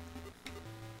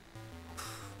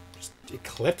just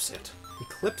eclipse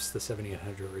the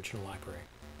 7800 original library.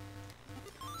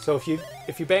 So if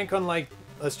you bank on, like,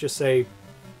 let's just say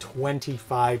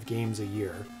 25 games a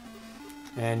year,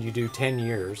 and you do 10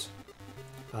 years,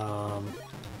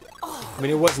 I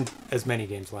mean, it wasn't as many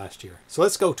games last year. So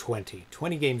let's go 20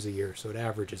 games a year, so it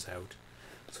averages out.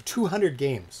 So 200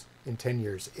 games in 10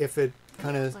 years, if it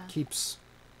kind of keeps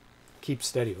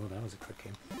steady. Oh, that was a quick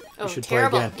game. Oh, should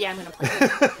terrible. play again. Yeah, I'm going to play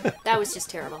it. That was just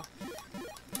terrible.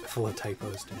 Full of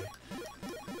typos today.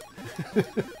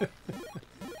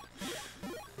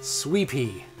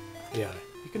 Sweepy. Yeah,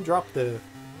 you can drop the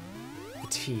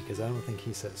T, because I don't think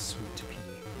he says sweet pea.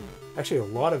 Actually, a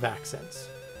lot of accents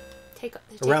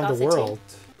around the world,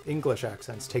 English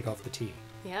accents, take off the T.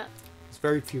 Yeah. There's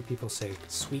very few people say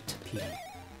sweet pea,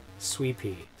 sweet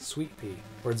pea, sweet pea.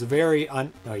 Or it's very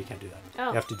no, you can't do that. Oh.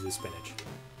 You have to do the spinach.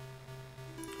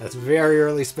 That's very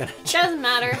early spinach. Doesn't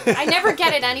matter. I never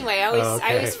get it anyway.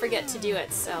 I always forget to do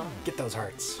it, so. Get those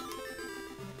hearts.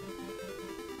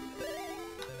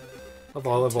 Love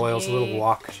Olive Oil's little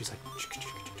walk. She's like,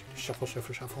 shuffle,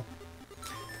 shuffle, shuffle.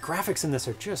 The graphics in this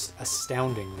are just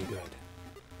astoundingly good.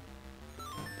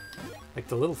 Like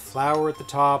the little flower at the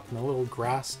top and the little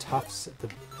grass tufts at the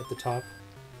top.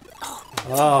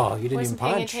 Oh, you didn't even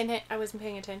punch. I wasn't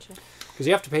paying attention. Because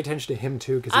you have to pay attention to him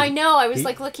too. I know. I was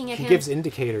like looking at him. He gives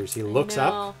indicators. He looks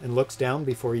up and looks down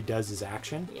before he does his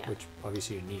action, which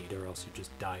obviously you need, or else you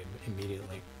just die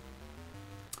immediately.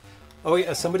 Oh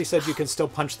yeah, somebody said you can still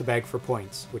punch the bag for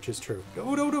points, which is true. I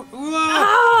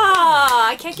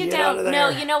can't get down. Out of there. No,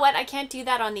 you know what? I can't do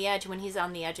that on the edge when he's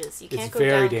on the edges. You can't go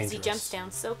down because he jumps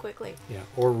down so quickly. Yeah,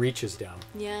 or reaches down.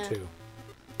 Yeah. Too.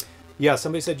 Yeah,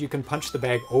 somebody said you can punch the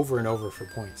bag over and over for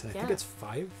points. And I think it's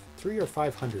 3 or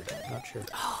 500. I'm not sure.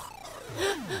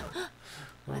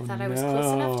 I thought I was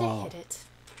close enough to hit it.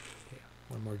 Yeah,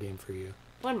 one more game for you.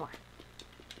 One more.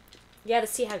 Yeah, the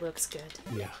sea hag looks good.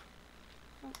 Yeah.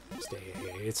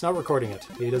 It's not recording it.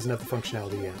 He doesn't have the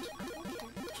functionality yet.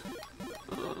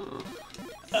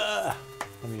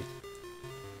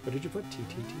 What did you put?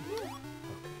 TTT? Okay.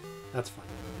 That's fine.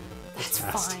 That's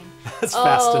fine. That's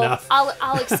fast enough.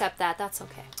 I'll accept that. That's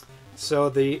okay. So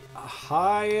the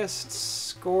highest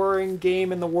scoring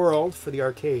game in the world for the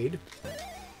arcade,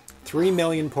 3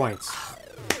 million points.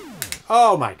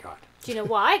 Oh my god. Do you know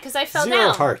why? Because I fell 0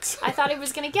 down. hearts. I thought I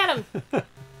was going to get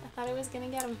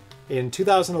him. In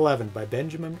 2011 by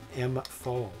Benjamin M.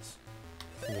 Falls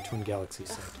from the Twin Galaxy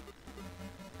set.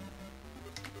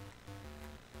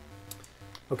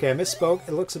 Okay, I misspoke.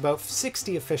 It looks about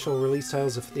 60 official release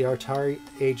titles if the Atari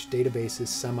Age database is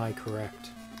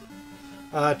semi-correct.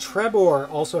 Trebor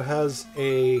also has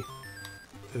a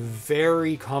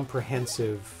very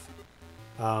comprehensive,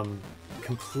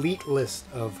 complete list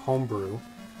of homebrew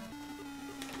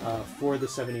for the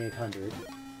 7800.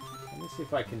 Let me see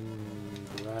if I can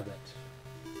grab it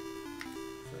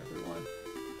for everyone.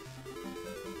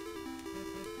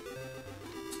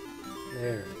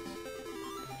 There it is.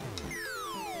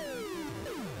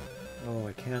 Oh,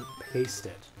 I can't paste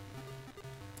it.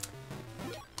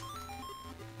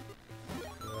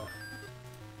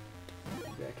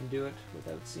 Maybe I can do it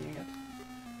without seeing it.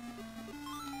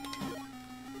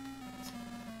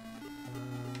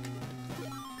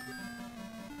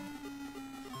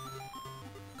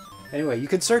 Anyway, you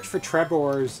can search for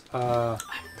Trebor's. I'm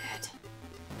dead.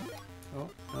 Oh,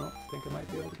 no, I think I might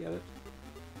be able to get it.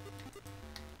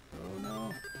 Oh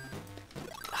no.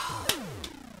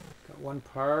 Got one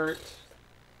part.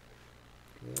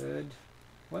 Good.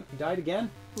 What? You died again?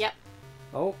 Yep.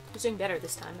 Oh. I was doing better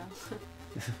this time, though.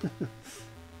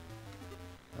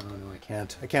 Oh no, I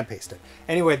can't. I can't paste it.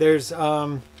 Anyway, there's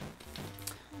a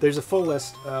full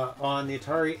list on the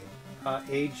Atari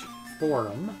Age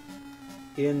forum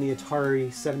in the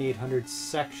Atari 7800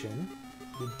 section.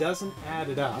 He doesn't add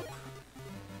it up,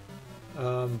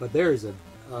 but there's a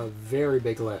very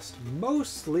big list.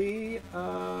 Mostly,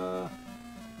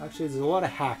 actually, there's a lot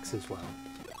of hacks as well.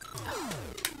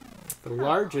 The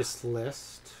largest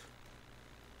list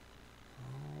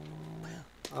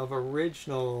of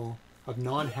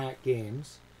non-hack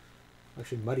games.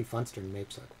 Actually, Muddy Funster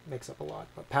makes up a lot,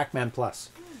 but Pac-Man Plus.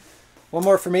 One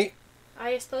more for me.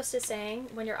 I was supposed to saying,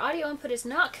 when your audio input is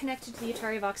not connected to the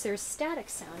Atari Vox, there is static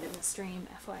sound in the stream,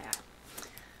 FYI.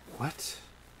 What?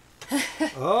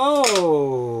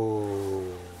 Oh!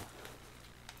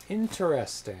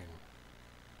 Interesting.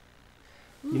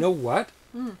 You know what?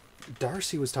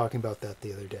 Darcy was talking about that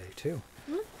the other day, too.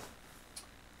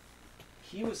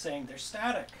 He was saying they're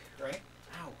static, right?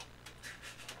 Ow.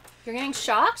 You're getting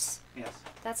shocked? Yes.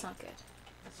 That's not good.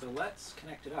 So let's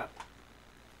connect it up.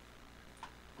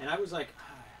 And I was like,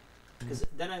 because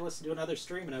then I listened to another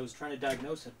stream and I was trying to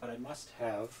diagnose it, but I must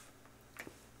have.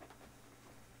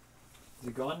 Is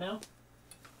it gone now?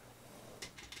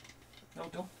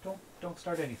 No, don't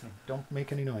start anything. Don't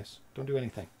make any noise. Don't do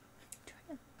anything.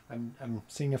 I'm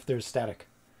seeing if there's static.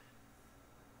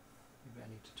 Maybe I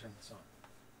need to turn this on.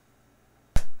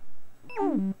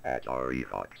 Atari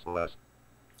Vox Plus.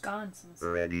 Gone since.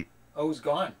 Ready. Oh, it's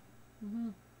gone.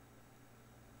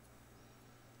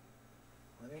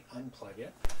 Let me unplug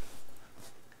it.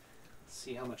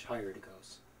 See how much higher it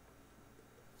goes.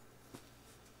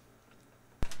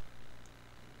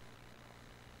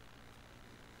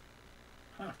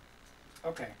 Huh.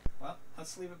 Okay. Well,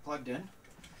 let's leave it plugged in.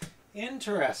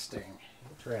 Interesting.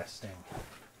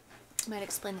 Might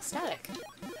explain the static.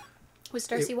 Was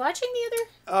Darcy watching the other?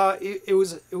 It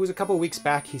was a couple of weeks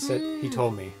back. He said he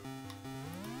told me,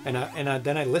 and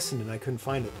then I listened and I couldn't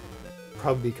find it.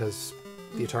 Probably because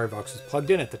the Atari Vox was plugged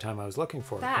in at the time I was looking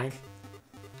for it. Back.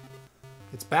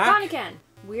 It's back. Gone again.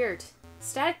 Weird.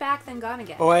 Static back, then gone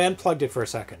again. Oh, I unplugged it for a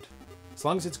second. As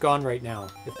long as it's gone right now.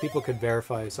 If people could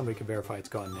verify, somebody could verify it's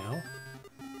gone now.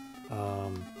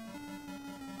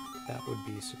 That would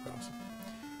be super awesome.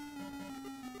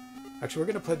 Actually, we're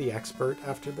going to play the expert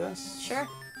after this. Sure.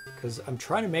 Because I'm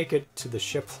trying to make it to the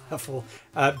ship level,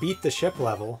 beat the ship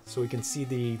level, so we can see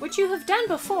the... Which you have done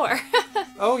before.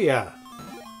 Oh, yeah.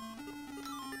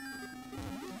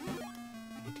 I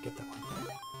need to get that one.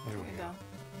 There we go.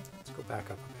 Let's go back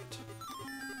up a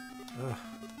bit.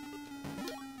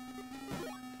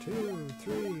 2,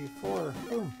 3, 4,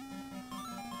 boom.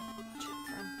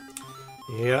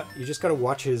 Yeah, you just gotta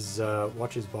watch his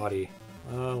body.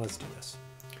 Let's do this.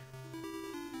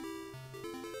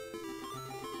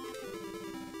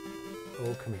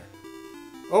 Oh, come here.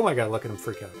 Oh my god, look at him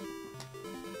freak out.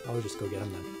 I'll just go get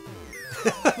him then.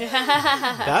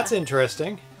 That's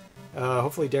interesting.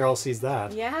 Hopefully Darryl sees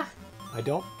that. Yeah. I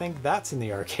don't think that's in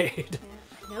the arcade.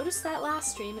 Yeah. I noticed that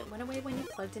last stream. It went away when you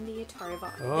plugged in the Atari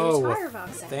Vox. Oh, the well, Atari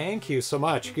Vox. thank you so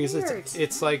much. Because Weird.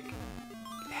 it's like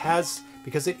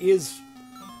because it is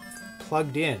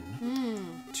plugged in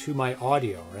to my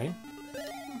audio, right?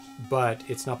 But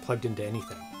it's not plugged into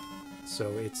anything. So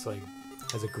it's like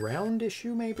has a ground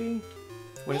issue maybe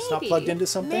when it's not plugged into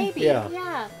something. Maybe.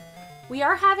 Yeah. We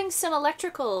are having some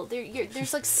electrical.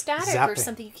 There's like static or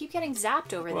something. You keep getting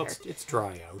zapped over Well, there. it's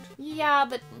dry out. Yeah,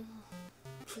 but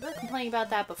we were complaining about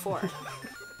that before.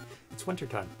 It's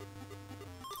wintertime.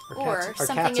 Our cats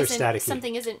are staticky.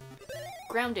 Something isn't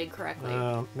grounded correctly.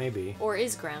 Maybe. Or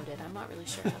is grounded. I'm not really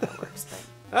sure how that works,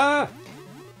 but.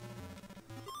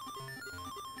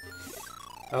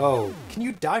 Oh. Oh, can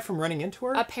you die from running into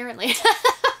her? Apparently.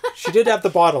 She did have the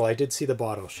bottle. I did see the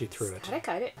bottle. She threw it. Static?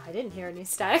 I didn't hear any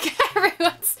static.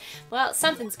 Everyone's... Well,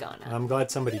 something's going on. I'm glad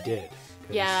somebody did.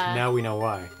 'Cause Yeah. now we know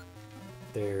why.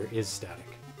 There is static.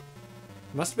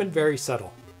 It must have been very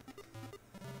subtle.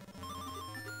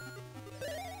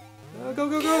 Go,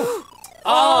 go, go!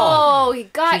 Oh, he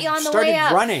got He you on the started way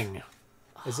up. running.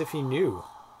 As if he knew.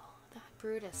 That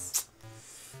Brutus.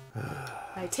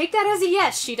 I take that as a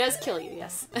yes. She does kill you,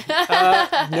 yes.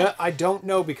 No, I don't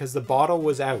know because the bottle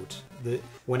was out.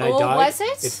 When I died, was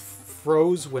it? It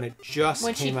froze when it just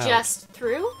When came she out. just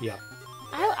threw? Yeah.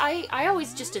 I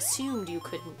always just assumed you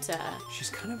couldn't... She's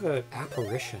kind of an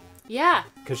apparition. Yeah.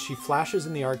 Because she flashes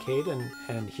in the arcade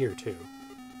and here too.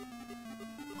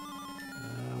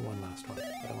 One last one.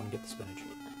 But I want to get the spinach.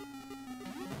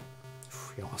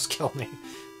 He almost killed me.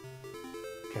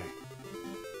 Okay.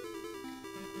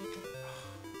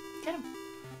 Get him.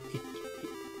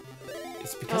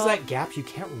 It's because of that gap you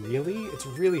can't really... It's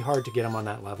really hard to get him on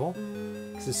that level.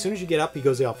 Because as soon as you get up, he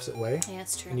goes the opposite way. Yeah,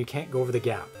 that's true. And you can't go over the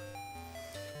gap.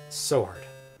 It's so hard.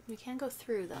 You can go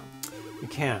through, though. You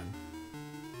can.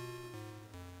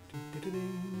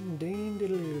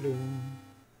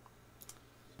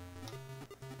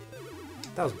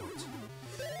 1,000 points.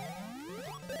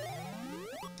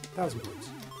 1,000 points.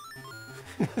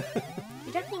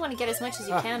 You definitely want to get as much as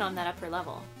you can on that upper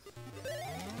level.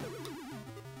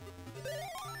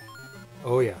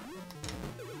 Oh yeah.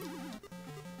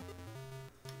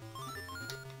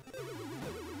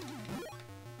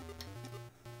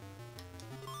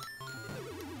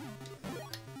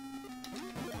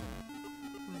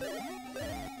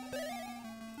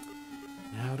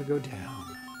 Now to go down.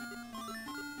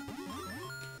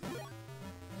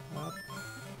 Up,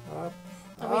 up,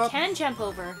 Oh, we up. can jump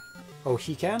over. Oh,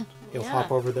 he can? He'll Yeah.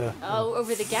 hop over the... Oh,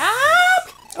 over the gap?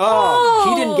 Oh,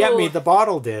 he didn't get me. The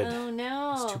bottle did. Oh,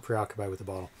 no. He's too preoccupied with the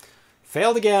bottle.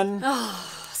 Failed again. Oh,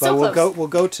 But so we'll close.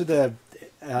 go to the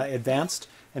advanced,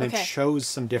 and Okay. it shows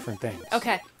some different things.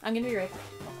 Okay, I'm gonna be right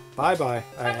Bye bye,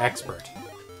 expert.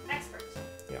 Expert.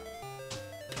 Yeah.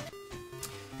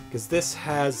 Because this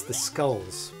has the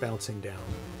skulls bouncing down.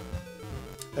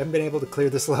 I haven't been able to clear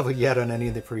this level yet on any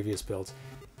of the previous builds.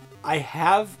 I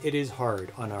have. It is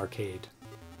hard on arcade,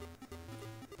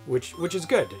 which is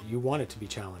good. You want it to be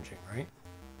challenging, right?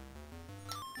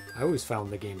 I always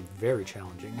found the game very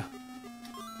challenging,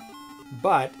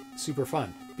 but super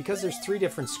fun because there's 3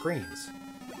 different screens,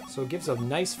 so it gives a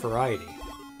nice variety.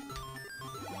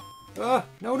 Ah,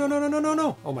 no, no, no, no, no, no,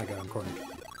 no! Oh my god, I'm cornered.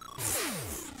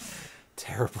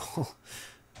 Terrible.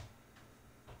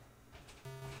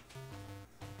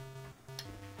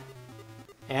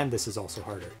 And this is also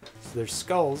harder. So there's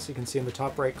skulls, you can see in the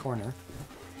top right corner.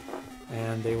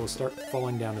 And they will start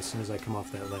falling down as soon as I come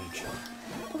off that ledge.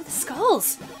 Oh, the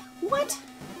skulls! What?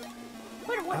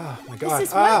 What? Oh my god. This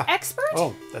is what? Expert?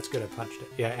 Oh, that's good, I punched it.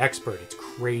 Yeah, expert. It's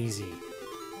crazy.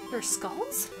 There's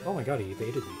skulls? Oh my god, he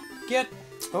evaded me. Get...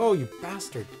 Oh, you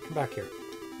bastard. Come back here.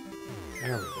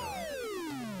 There we go.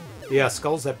 Yeah,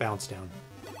 skulls that bounce down.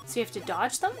 So you have to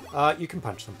dodge them? You can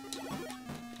punch them.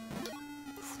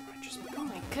 Oh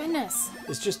my goodness.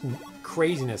 It's just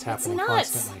craziness happening nuts.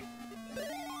 constantly.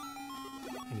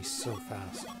 And he's so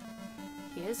fast.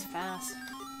 He is fast.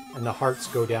 And the hearts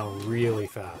go down really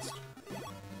fast.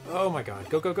 Oh my god.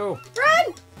 Go, go, go.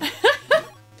 Run!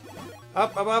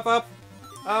 Up, up, up, up.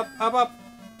 Up, up, up.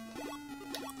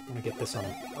 I want to get this on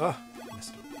him. Oh,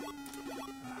 missed it.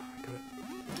 I got it.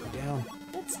 Go down.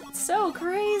 That's so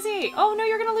crazy. Oh no,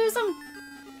 you're gonna lose him.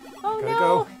 Oh Gotta no.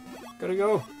 go. Gotta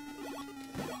go.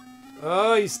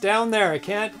 Oh, he's down there. I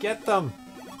can't get them.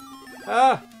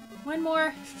 Ah. One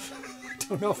more. I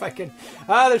don't know if I can.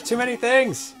 Ah, there's too many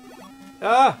things.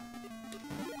 Ah.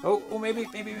 Oh, maybe.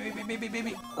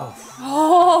 Oh.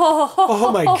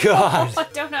 Oh my god. I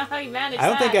don't know how you managed I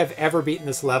don't think that. I've ever beaten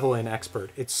this level in Expert.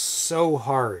 It's so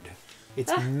hard.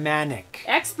 It's manic.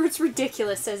 Expert's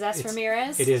ridiculous, says S.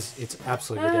 Ramirez. It is. It's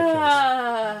absolutely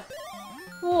ridiculous.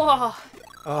 Whoa. Oh,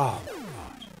 God.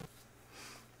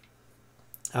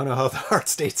 I don't know how the heart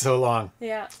stayed so long.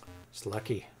 Yeah. Just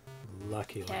lucky.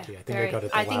 Lucky. Okay. I think I got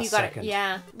it the I think last you got second. it.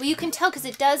 Yeah. Well, you can tell because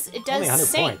it does Only 100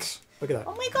 sink. points. Look at that.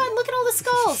 Oh my god, look at all the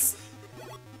skulls.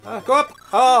 Go up.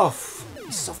 Oh,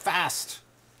 he's so fast.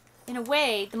 In a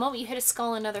way, the moment you hit a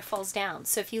skull, another falls down.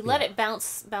 So if you let Yeah. it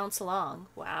bounce along,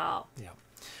 wow. Yeah.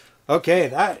 Okay,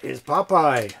 that is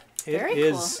Popeye. Very It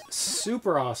is cool.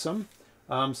 super awesome.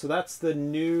 So that's the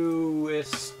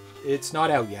newest. It's not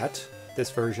out yet,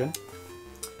 this version.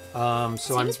 So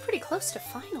Seems pretty close to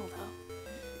final,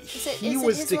 though. Is it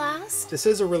his last? This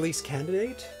is a release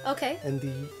candidate. Okay. And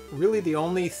the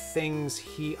only things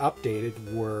he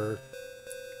updated were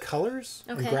colors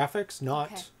and graphics,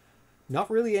 not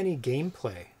really any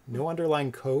gameplay. No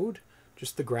underlying code,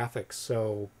 just the graphics.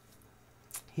 So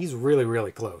he's really,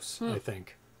 really close, I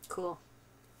think. Cool.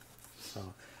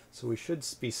 So we should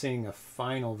be seeing a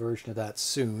final version of that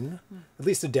soon. At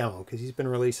least a demo, because he's been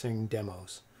releasing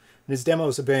demos. And his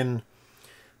demos have been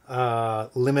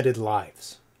limited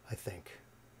lives, I think.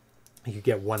 You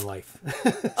get one life.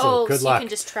 So good luck. You can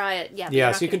just try it. Yeah,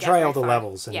 yeah, so you can try all the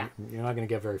levels, and you're not going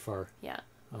to get very far. Yeah,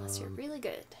 unless you're really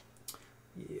good.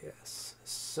 Yes.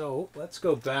 So let's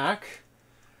go back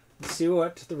and see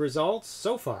what the results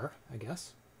so far, I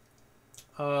guess,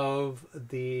 of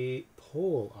the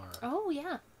poll are. Oh,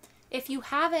 yeah. If you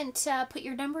haven't put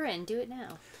your number in, do it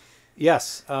now.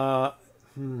 Yes. Well,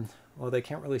 they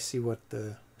can't really see what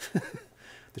the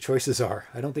the choices are.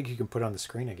 I don't think you can put it on the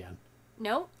screen again.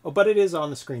 No? Oh, but it is on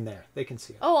the screen there. They can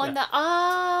see it. Oh, on the...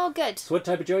 Oh, good. So what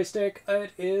type of joystick?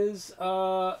 It is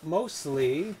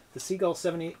mostly the Seagull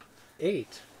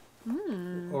 78.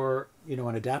 Or,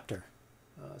 an adapter.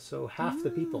 So half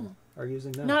the people are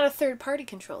using that. Not a third-party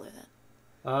controller,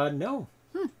 then? No.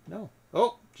 No.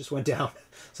 Oh, just went down.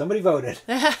 Somebody voted.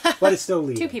 But it's still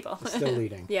leading. 2 people. It's still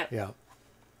leading. Yeah.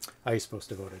 How are you supposed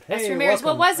to vote it? Hey, Ramirez,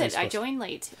 what was it? I joined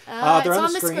late. It's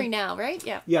on the screen now, right?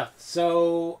 Yeah. Yeah.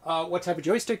 So what type of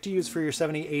joystick do you use for your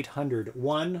 7800?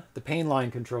 1, the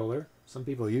Painline controller. Some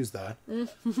people use that.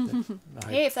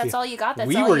 Hey, if that's all you got, that's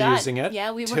all you got. We were using it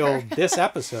till this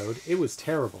episode. It was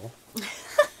terrible.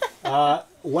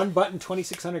 1 button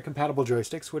 2600 compatible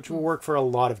joysticks, which will work for a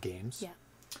lot of games.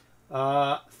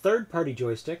 Yeah. Third-party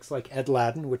joysticks like Ed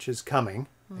Ladden, which is coming.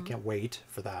 I can't wait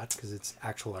for that because it's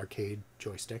actual arcade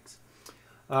joysticks.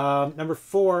 Number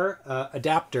 4,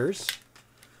 adapters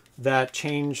that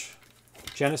change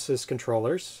Genesis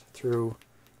controllers through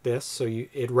this, so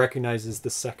it recognizes the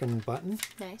second button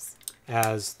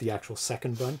as the actual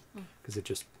second button because it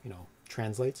just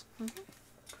translates.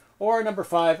 Or number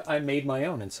 5, I made my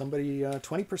own, and somebody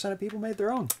 20% of people made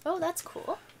their own. Oh, that's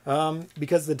cool.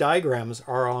 Because the diagrams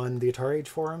are on the Atari Age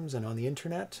forums and on the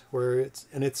internet, where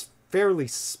it's fairly,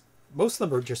 most of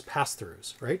them are just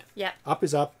pass-throughs, right? Yeah. Up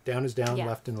is up, down is down,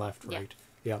 left and left, right?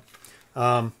 Yeah.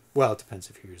 Well, it depends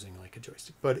if you're using like a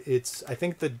joystick, but I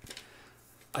think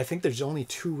there's only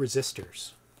 2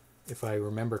 resistors, if I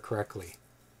remember correctly,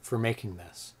 for making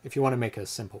this. If you want to make a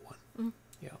simple one,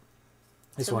 yeah.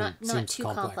 This so one not seems too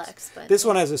complex, but this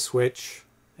one has a switch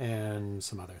and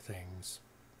some other things.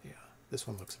 Yeah, this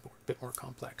one looks a bit more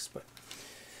complex, but.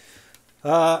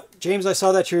 James, I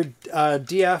saw that your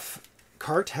DF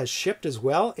cart has shipped as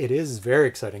well. It is very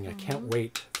exciting. I can't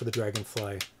wait for the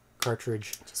Dragonfly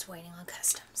cartridge. Just waiting on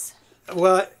customs.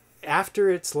 Well,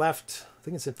 after it's left, I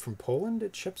think it's from Poland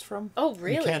it ships from. Oh,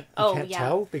 really? You can't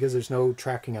tell because there's no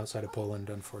tracking outside of Poland,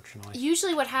 unfortunately.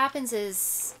 Usually what happens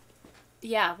is,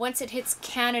 once it hits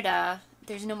Canada,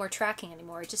 there's no more tracking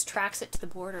anymore. It just tracks it to the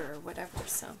border or whatever,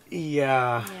 so.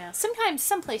 Yeah. Yeah. Sometimes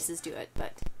some places do it,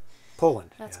 but...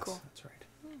 Poland. That's cool. That's right.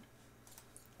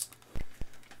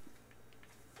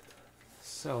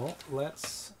 So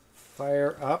let's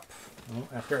fire up,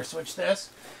 after I switch this,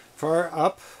 fire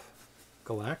up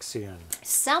Galaxian.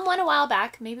 Someone a while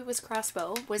back, maybe it was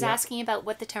Crossbow, was asking about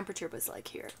what the temperature was like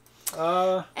here.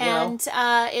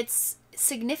 It's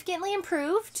significantly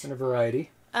improved. In a variety.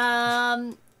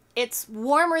 It's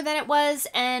warmer than it was,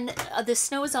 and the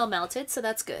snow is all melted, so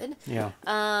that's good. Yeah.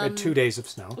 We had 2 days of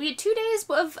snow. We had 2 days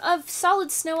of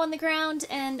solid snow on the ground,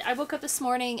 and I woke up this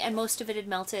morning, and most of it had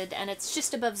melted, and it's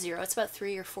just above 0. It's about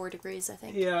 3 or 4 degrees, I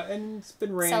think. Yeah, and it's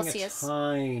been raining Celsius. a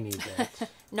tiny bit.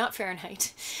 Not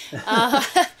Fahrenheit. Not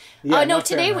today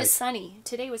Fahrenheit. was sunny.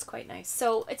 Today was quite nice.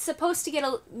 So it's supposed to get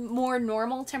a more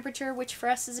normal temperature, which for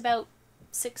us is about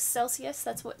 6 Celsius.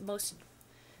 That's what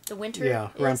the winter is.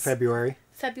 Around February.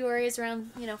 February is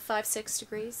around 5-6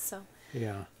 degrees, so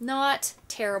not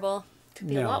terrible. Could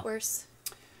be a lot worse.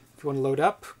 If you want to load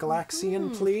up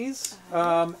Galaxian, please.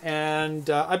 And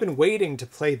I've been waiting to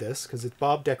play this because it's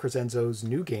Bob DeCrescenzo's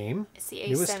new game. It's the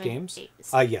newest games.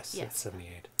 Yes, it's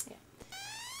 78.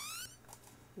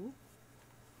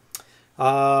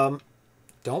 Yeah.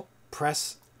 Don't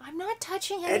press. I'm not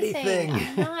touching anything.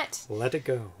 I'm not. Let it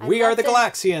go. We are the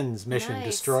Galaxians. Mission: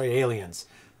 destroy aliens.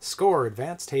 Score,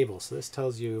 advanced table. So this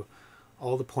tells you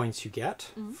all the points you get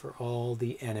for all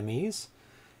the enemies.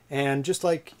 And just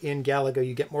like in Galaga,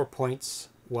 you get more points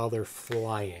while they're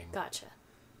flying. Gotcha.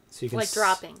 So you can like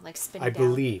dropping, like spinning down.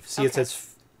 believe. See, it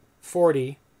says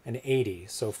 40 and 80.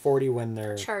 So 40 when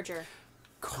they're... Charger.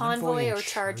 Convoy and or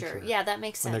charger. Yeah, that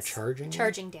makes sense. When they're charging?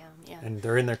 Charging down, yeah. And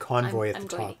they're in their convoy at the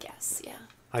top. I'm going to guess, yeah.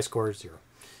 High score is 0.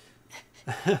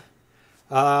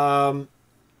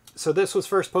 So this was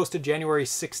first posted January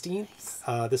 16th.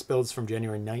 Nice. This build's from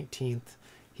January 19th.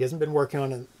 He hasn't been working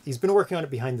on it. He's been working on it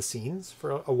behind the scenes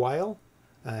for a while.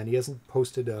 And he hasn't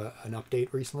posted an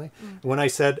update recently. When I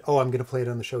said, oh, I'm going to play it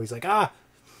on the show, he's like,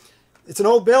 it's an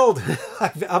old build.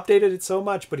 I've updated it so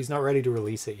much, but he's not ready to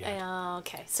release it yet.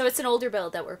 Okay. So it's an older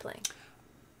build that we're playing.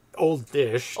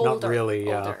 Oldish, not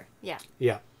really. Older, yeah.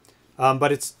 Yeah.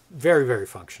 But it's very, very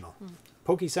functional.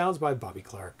 Pokey Sounds by Bobby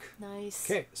Clark. Nice.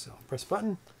 Okay, so press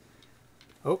button.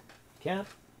 Oh, can't.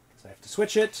 So I have to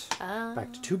switch it.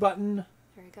 Back to 2 button.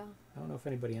 There you go. I don't know if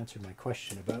anybody answered my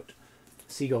question about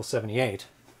Seagull 78.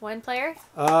 1 player?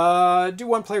 Do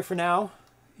 1 player for now.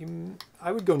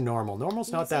 I would go normal.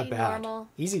 Normal's not that bad. Normal.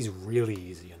 Easy's really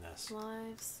easy in this.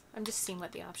 Lives. I'm just seeing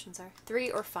what the options are.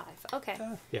 3 or 5. Okay.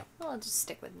 Yeah. Well, I'll just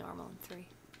stick with normal and 3.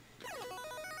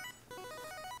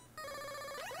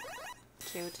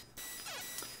 Cute.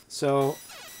 So,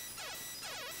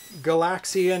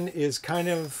 Galaxian is kind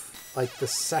of like the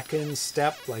second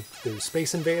step. Like, there's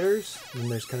Space Invaders, and then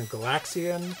there's kind of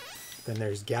Galaxian, then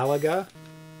there's Galaga.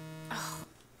 Oh.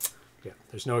 Yeah,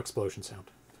 there's no explosion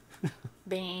sound.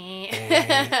 Bing.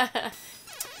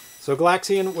 So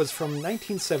Galaxian was from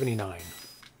 1979.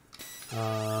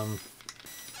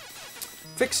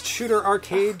 Fixed shooter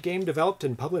arcade game developed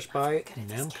and published by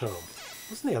Namco.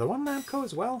 Wasn't the other one Namco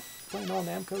as well? Playing all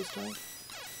Namco's tonight?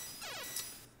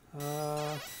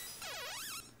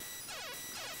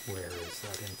 Where is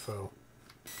that info?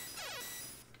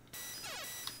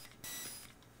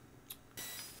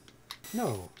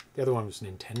 No, the other one was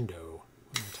Nintendo.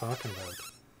 What am I talking about?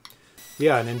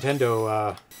 Yeah,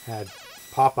 Nintendo had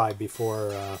Popeye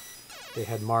before they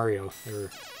had Mario.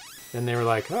 Then they were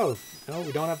like, oh, no,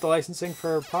 we don't have the licensing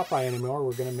for Popeye anymore.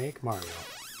 We're going to make Mario.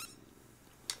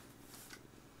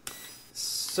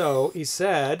 So he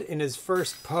said in his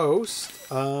first post,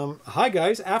 hi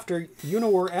guys, after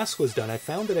Unowar S was done, I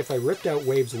found that if I ripped out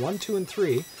waves 1, 2, and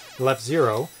 3 and left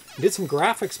 0, and did some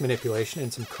graphics manipulation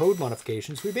and some code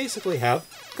modifications, we basically have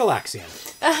Galaxian.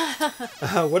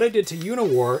 What I did to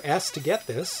Unowar S to get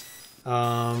this,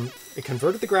 it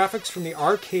converted the graphics from the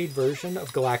arcade version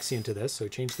of Galaxian to this, so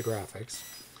it changed the graphics.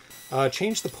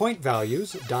 Changed the point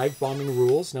values, dive bombing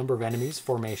rules, number of enemies,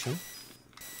 formation.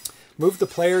 Moved the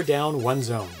player down 1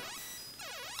 zone.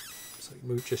 So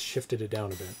just shifted it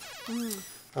down a bit.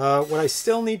 What I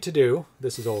still need to do,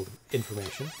 this is old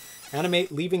information,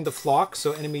 animate leaving the flock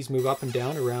so enemies move up and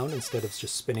down around instead of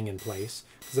just spinning in place.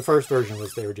 Because the first version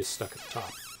was they were just stuck at the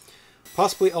top.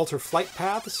 Possibly alter flight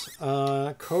paths.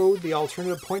 Code the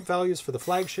alternative point values for the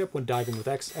flagship when diving with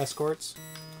escorts.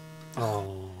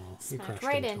 Oh, you crashed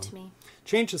right into me.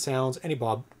 Change the sounds, any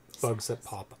bugs that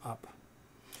pop up.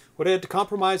 What I had to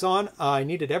compromise on, I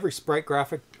needed every sprite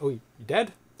graphic. Oh, you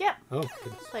dead? Yeah. Oh,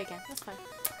 goodness. Play again. That's fine.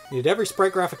 Needed every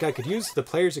sprite graphic I could use. The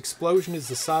player's explosion is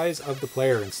the size of the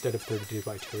player instead of 32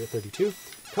 by 32.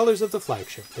 Colors of the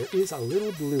flagship. There is a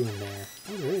little blue in there.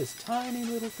 Oh, there is. Tiny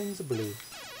little things of blue.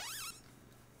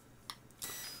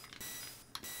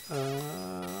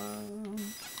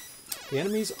 The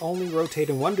enemies only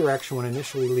rotate in one direction when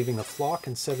initially leaving the flock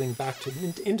and settling back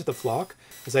into the flock,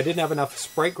 as I didn't have enough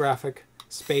sprite graphic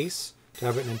space to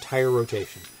have an entire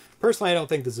rotation. Personally, I don't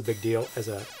think this is a big deal, as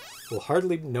I will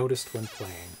hardly be noticed when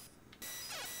playing.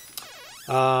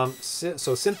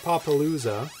 So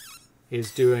Synthpopalooza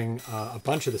is doing a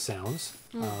bunch of the sounds.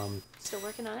 Still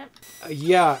working on it?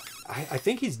 Yeah, I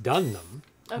think he's done them.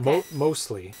 Okay.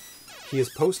 Mostly. He has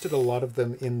posted a lot of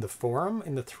them in the forum,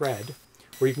 in the thread,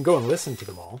 where you can go and listen to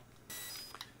them all.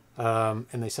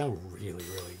 And they sound really,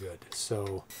 really good.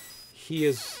 So he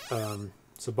is...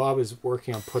 So Bob is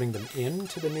working on putting them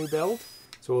into the new build.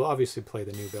 So we'll obviously play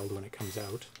the new build when it comes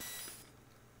out.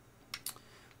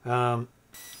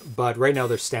 But right now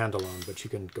they're standalone, but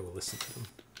you can go listen to them.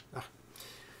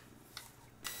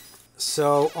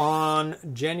 So on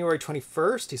January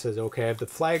 21st, he says, okay, I have the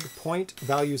flag point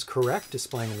values correct,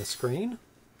 displaying on the screen.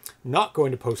 Not going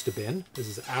to post a bin. This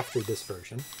is after this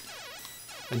version.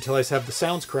 Until I have the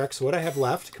sounds correct. So what I have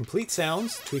left, complete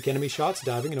sounds, tweak enemy shots,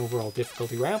 diving, and overall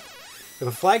difficulty ramp. If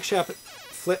a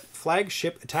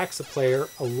flagship attacks the player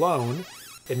alone,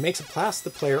 it makes it past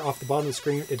the player off the bottom of the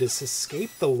screen. It has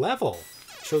escaped the level.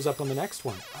 It shows up on the next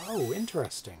one. Oh,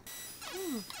 interesting.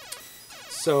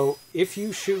 So if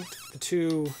you shoot the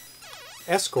 2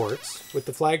 escorts with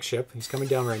the flagship, he's coming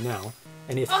down right now,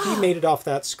 and if he made it off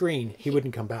that screen, he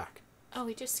wouldn't come back. Oh,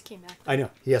 he just came back. I know.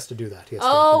 He has to do that. He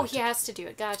has to do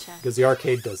it. Gotcha. Because the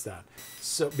arcade does that.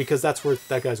 So because that's worth,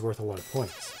 that guy's worth a lot of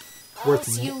points.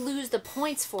 So you lose the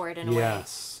points for it in a way.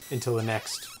 Yes, until the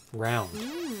next round.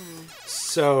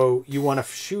 So you want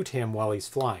to shoot him while he's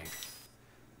flying.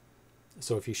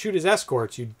 So if you shoot his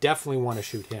escorts, you definitely want to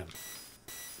shoot him.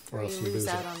 Or else you lose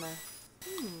out on the...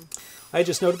 I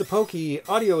just noted the pokey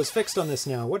audio is fixed on this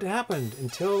now. What happened?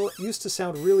 It used to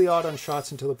sound really odd on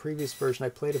shots until the previous version I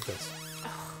played of this.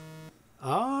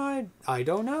 I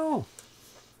don't know.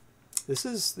 This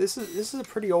is a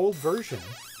pretty old version.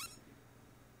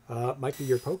 Might be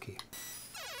your pokey.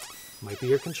 Might be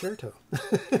your concerto.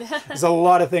 There's a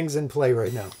lot of things in play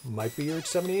right now. Might be your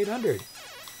 7800.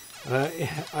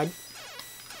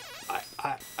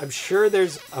 I'm sure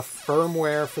there's a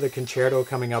firmware for the concerto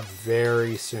coming up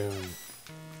very soon.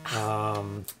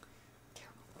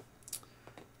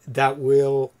 That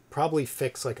will probably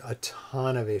fix like a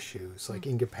ton of issues, like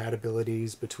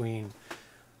incompatibilities between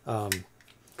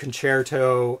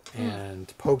concerto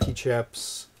and pokey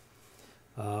chips.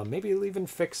 Maybe it'll even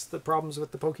fix the problems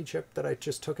with the pokey chip that I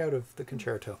just took out of the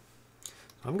concerto.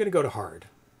 I'm going to go to hard.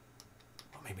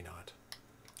 Well, maybe not.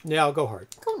 Yeah, I'll go hard.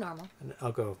 Go normal. And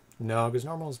I'll go... No, because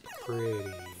normal is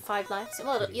pretty... 5 lives?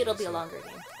 Well, it'll be a longer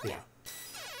game. Yeah.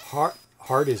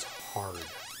 Hard is hard.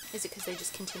 Is it because they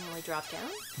just continually drop down?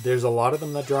 There's a lot of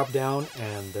them that drop down,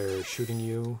 and they're shooting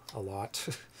you a lot.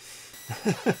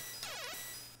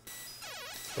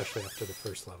 Especially after the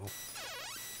first level.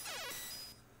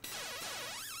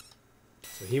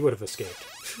 So he would have escaped.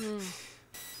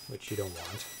 Which you don't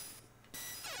want.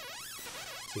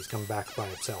 So he's come back by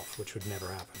himself, which would never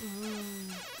happen.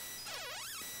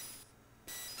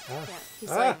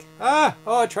 Oh,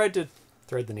 I tried to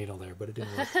thread the needle there, but it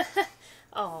didn't work.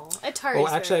 Atari. Oh,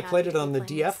 actually, I played it on the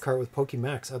DF cart with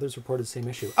PokeMax. Others reported the same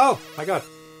issue. Oh, my God.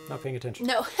 Not paying attention.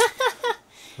 No.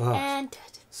 And...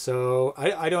 So,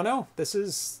 I don't know. This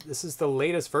is the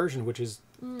latest version, which is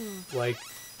like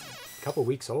a couple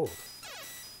weeks old.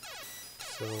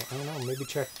 So, I don't know. Maybe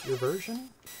check your version?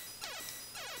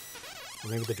 Or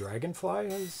maybe the Dragonfly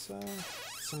has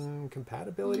some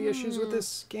compatibility issues with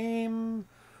this game?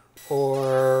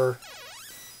 Or...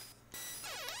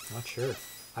 Not sure.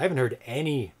 I haven't heard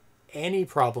any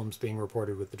problems being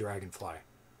reported with the Dragonfly.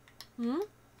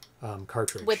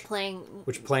 Cartridge. With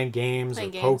playing games or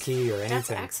pokey or anything.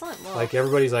 That's excellent. Well, like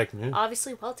everybody's like,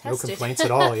 obviously well tested. No complaints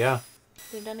at all. Yeah.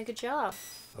 They've done a good job.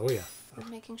 Oh yeah. Of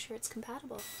making sure it's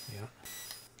compatible. Yeah.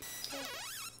 Okay.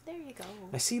 There you go.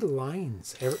 I see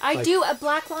lines. I do a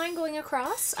black line going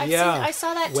across. I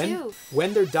saw that too.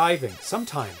 When they're diving,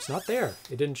 sometimes not there.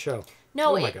 It didn't show.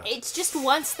 No, it's just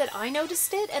once that I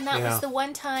noticed it, and that was the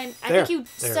one time I think you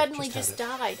suddenly just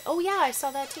died. Oh yeah, I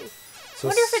saw that too. I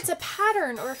wonder if it's a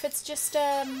pattern or if it's just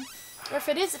or if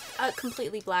it is a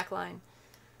completely black line.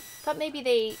 Thought maybe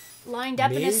they lined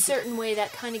up in a certain way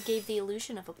that kind of gave the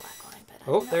illusion of a black line, but I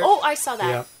don't know. I saw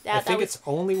that. Yeah. I think it's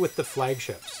only with the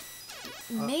flagships.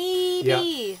 Maybe.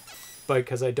 Yeah. But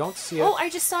because I don't see it. Oh, I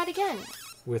just saw it again.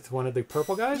 With one of the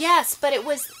purple guys? Yes, but it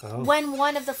was when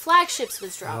one of the flagships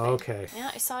was dropping. Okay. Yeah,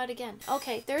 I saw it again.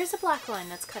 Okay, there is a black line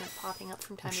that's kind of popping up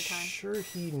from time to time. I'm sure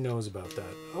he knows about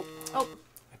that. Oh.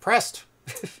 I pressed.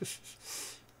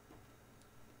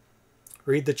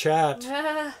 Read the chat.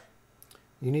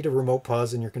 You need a remote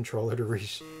pause in your controller to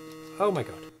reach. Oh my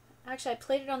God. Actually, I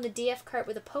played it on the DF cart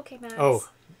with a Pokémax. Oh.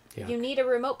 Yeah. You need a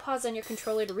remote pause on your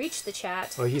controller to reach the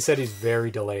chat. Oh, he said he's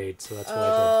very delayed, so that's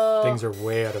why things are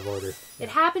way out of order. It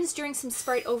happens during some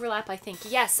sprite overlap, I think.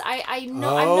 Yes, I'm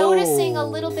noticing a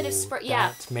little bit of sprite. Yeah.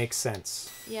 That makes sense.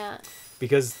 Yeah.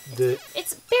 Because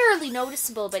it's barely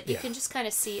noticeable, but you can just kind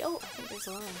of see. Oh, I think there's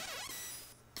a line.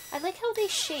 I like how they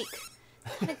shake.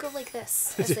 Kind of go like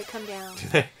this as they come down.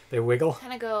 Do they wiggle?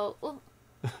 Kind of go. Oh.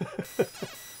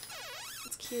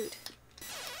 It's cute.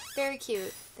 Very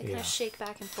cute. They kind of shake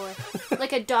back and forth.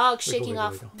 Like a dog shaking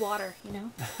off water, you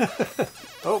know?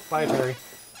 Oh, bye, Terry.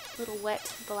 Little wet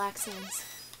Galaxians.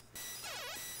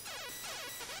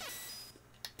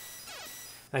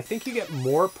 I think you get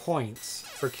more points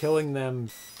for killing them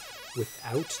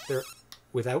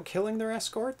without killing their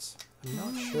escorts. I'm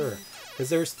not sure. Because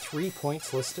there's 3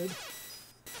 points listed.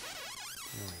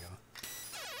 There we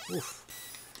go. Oof.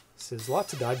 This is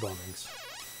lots of dive bombings.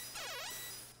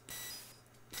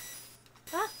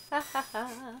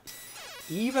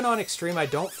 Even on extreme, I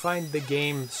don't find the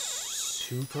game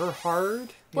super hard.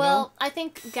 Well, I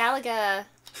think Galaga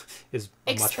is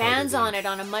expands on it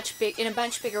on in a much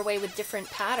bigger way with different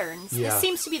patterns. Yeah. This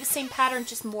seems to be the same pattern,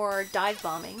 just more dive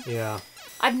bombing. Yeah.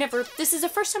 This is the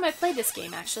first time I played this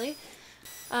game, actually.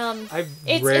 I've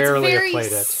rarely played it. It's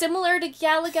very similar to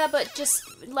Galaga, but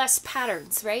just less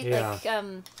patterns, right? Yeah.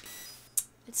 Like,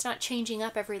 it's not changing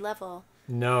up every level.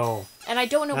 No. And I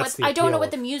don't know That's what the I don't know appeal.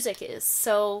 what the music is.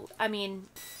 So I mean,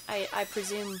 I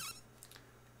presume.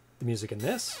 The music in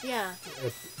this? Yeah.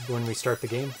 When we start the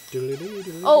game.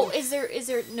 Oh, is there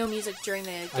no music during the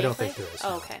gameplay? I don't think there is. Oh,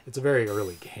 no. okay. It's a very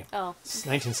early game. Oh. It's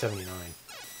 1979.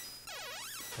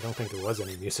 I don't think there was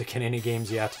any music in any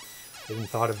games yet. They even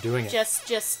thought of doing it. I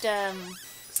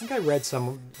think I read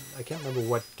I can't remember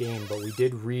what game, but we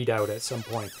did read out at some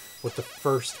point what the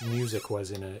first music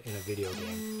was in a video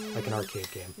game, like an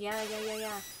arcade game. Yeah.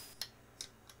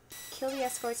 Kill the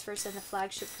escorts first and the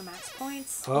flagship for max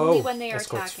points. Oh, only when they are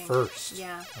escorts attacking. first.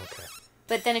 Yeah. Okay.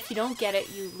 But then if you don't get it,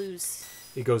 you lose.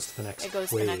 It goes to the next It goes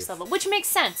to wave. the next level, which makes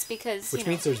sense because Which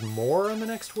means there's more on the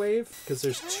next wave? Because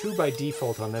there's 2 by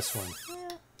default on this one. Yeah,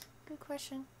 good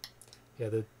question. Yeah,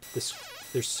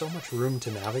 there's so much room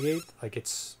to navigate. Like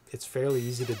it's fairly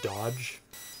easy to dodge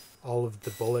all of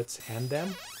the bullets and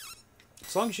them.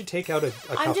 As long as you take out a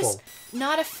couple. I'm just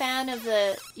not a fan of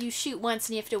you shoot once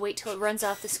and you have to wait till it runs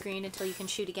off the screen until you can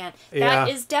shoot again. Yeah.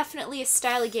 That is definitely a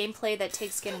style of gameplay that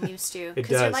takes getting used to. It Because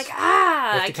does. you're like,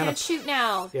 I kinda can't shoot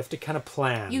now. You have to kind of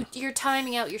plan. You're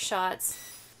timing out your shots.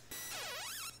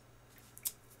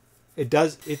 It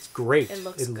does. It's great. It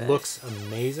looks good. Looks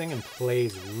amazing and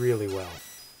plays really well.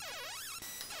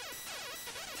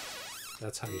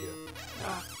 That's how you do it.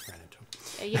 Ah, ran into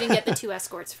him. You didn't get the 2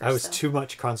 escorts first. I was though. too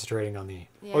much concentrating on the...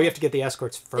 Yeah. Oh, you have to get the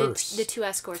escorts first. The 2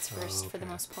 escorts first for the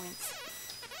okay. most points.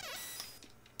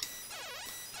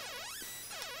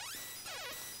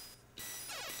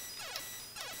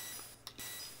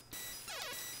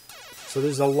 So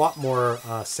there's a lot more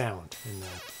sound in the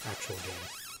actual game.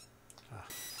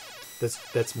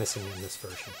 That's missing in this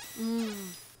version.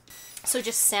 So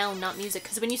just sound, not music.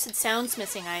 Because when you said sound's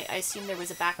missing, I assumed there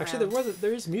was a background. Actually,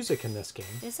 there is music in this game.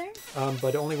 Is there?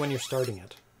 But only when you're starting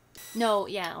it. No,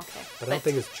 yeah, okay. But I don't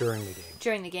think it's during the game.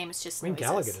 During the game, it's just I mean, noises.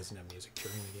 Galaga doesn't have music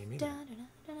during the game either.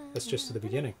 That's just at the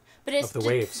beginning But it's of the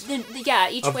waves. Yeah,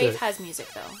 each Of wave the- has music,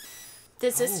 though.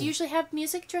 Does this Oh. usually have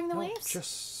music during the No, waves?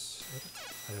 just...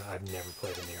 I've never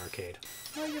played in the arcade.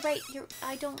 No, you're right.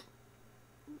 I don't...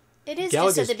 It is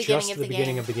Galaga's just at the beginning just of the the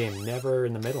beginning game. of the game, never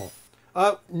in the middle.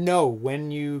 No,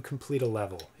 when you complete a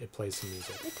level, it plays some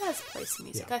music. It does play some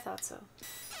music. Yeah. I thought so.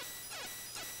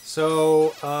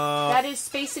 So, That is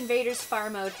Space Invaders fire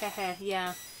mode. Heh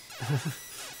yeah.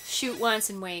 Shoot once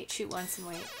and wait. Shoot once and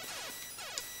wait.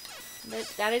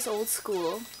 That is old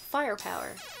school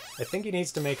firepower. I think he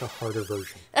needs to make a harder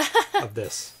version of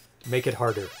this. Make it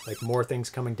harder. Like, more things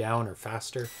coming down or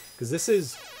faster. Because this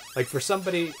is, like, for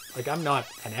somebody... Like, I'm not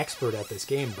an expert at this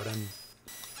game, but I'm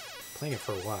playing it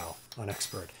for a while on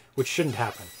expert, which shouldn't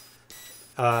happen.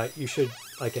 You should...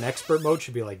 Like, an expert mode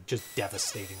should be, like, just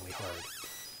devastatingly hard.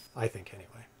 I think, anyway.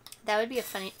 That would be a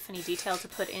funny detail to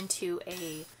put into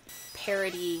a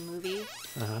parody movie.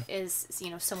 Is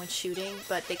someone shooting,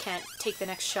 but they can't take the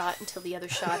next shot until the other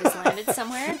shot is landed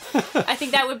somewhere. I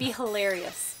think that would be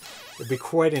hilarious. It'd be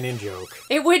quite an in-joke.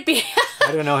 It would be.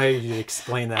 I don't know how you'd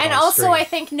explain that And on also, stream. I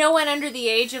think no one under the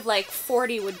age of like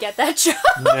 40 would get that joke.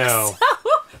 No. So,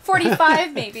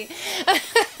 45 maybe.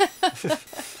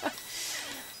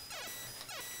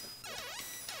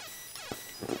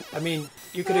 I mean,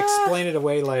 you could explain it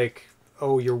away like,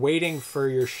 oh, you're waiting for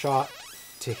your shot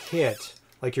to hit,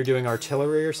 like you're doing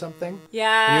artillery or something.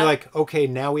 Yeah. And you're like, okay,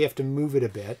 now we have to move it a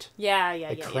bit. Yeah.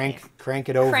 Like crank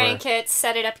it over. Crank it,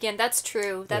 set it up again. That's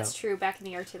true. That's Yeah. true. Back in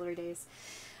the artillery days.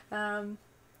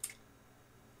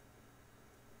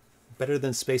 Better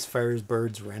than Space Fire's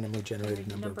birds randomly generated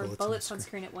number of bullets on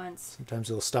screen at once. Sometimes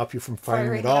it'll stop you from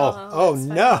firing at at all. all. Oh That's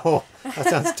no, that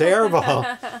sounds terrible.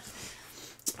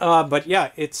 But yeah,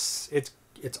 it's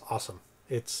awesome.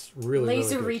 It's really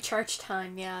Laser really good. recharge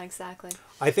time. Yeah, exactly.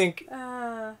 I think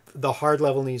the hard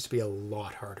level needs to be a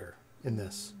lot harder in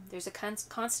this. There's a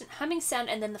constant humming sound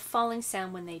and then the falling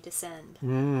sound when they descend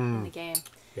in the game.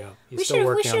 Yeah, We should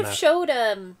have showed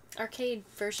arcade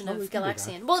version Oh, we of can do that.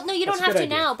 Galaxian. Well, no, you That's don't a have good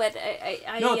to idea. now, but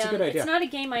No, it's a good idea. It's not a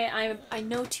game I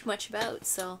know too much about,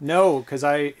 so. No, because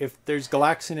if there's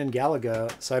Galaxian and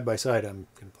Galaga side by side, I'm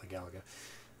gonna play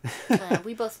Galaga.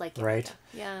 We both like it. Right.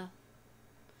 Yeah.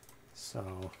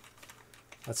 So,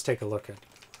 let's take a look at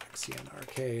Galaxian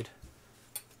Arcade.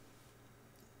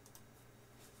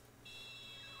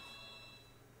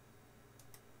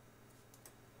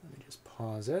 Let me just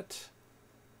pause it.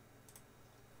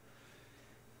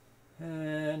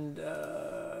 And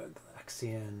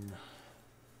Galaxian.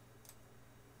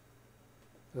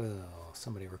 Oh,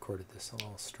 somebody recorded this a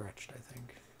little stretched, I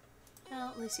think. Well,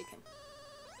 at least you can.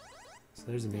 So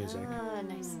there's the music. Ah,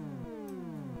 nice.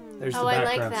 There's Oh, the I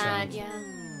background like that. sounds. Yeah.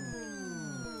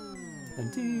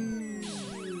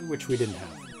 And which we didn't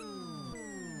have.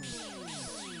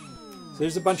 So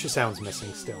there's a bunch of sounds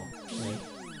missing still, right?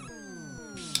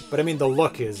 But I mean, the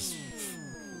look is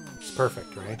it's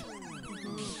perfect, right?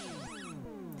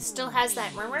 Still has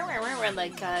that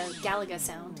like Galaga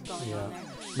sound going on there.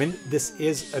 I mean, this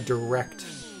is a direct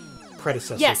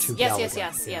predecessor to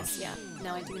Galaga. Yes.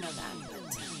 No, I do know that.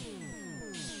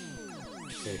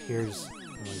 But, okay, here's...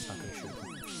 No, he's not going to shoot him.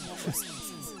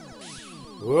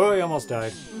 Whoa, he almost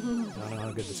died. I don't know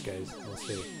how good this guy is. We'll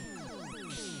see.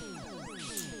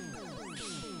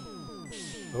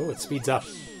 Oh, it speeds up.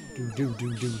 Do.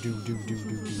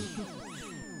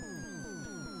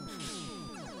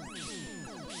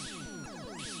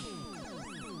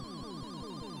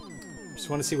 Just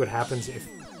want to see what happens if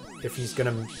he's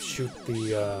gonna shoot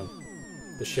the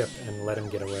ship and let him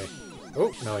get away.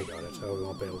 Oh, no, he got it. Oh, we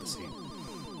won't be able to see him.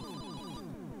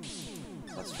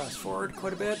 Let's fast forward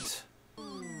quite a bit.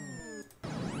 Oh,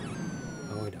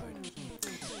 he died.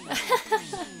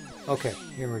 Okay,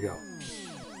 here we go.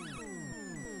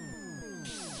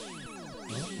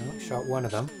 No, shot one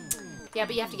of them. yeah,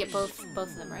 but you have to get both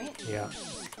of them, right? Yeah.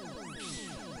 See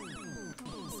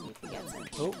if he gets it.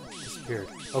 Oh, disappeared.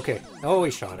 Okay. Oh,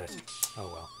 he shot it. Oh,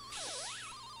 well.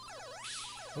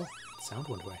 Oh, sound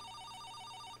went away.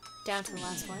 Down to the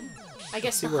last one. I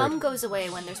guess see the where hum goes away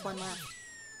when there's one left.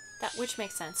 Which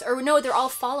makes sense. Or no, they're all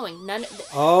following.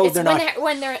 Oh, it's they're when not...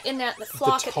 when they're in that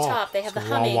flock at the top, they have the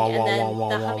humming, and then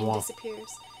the humming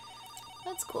disappears.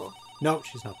 That's cool. No,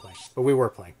 she's not playing. But we were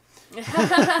playing.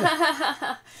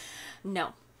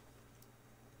 No.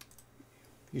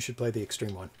 You should play the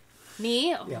extreme one.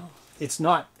 Me? Oh. Yeah. It's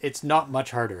not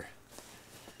much harder.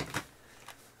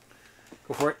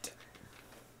 Go for it.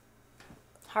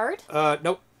 Hard?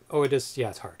 Nope. Oh, it is. Yeah,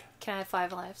 it's hard. Can I have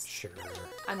 5 lives? Sure.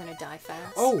 I'm gonna die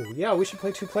fast. Oh, yeah, we should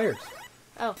play 2 players.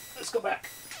 Oh. Let's go back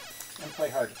and play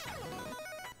hard.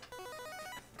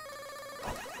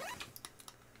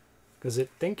 Because I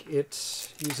think it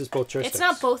uses both joysticks. It's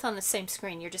not both on the same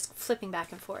screen. You're just flipping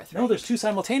back and forth, right? No, there's 2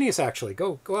 simultaneous, actually.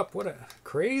 Go up. What a...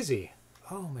 Crazy.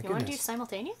 Oh, my goodness. You want to do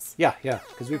simultaneous? Yeah,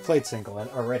 because we played single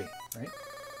already, right?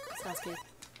 Sounds good.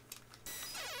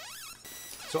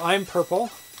 So I'm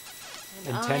purple,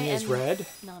 and Tanya's red.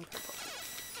 Non-purple.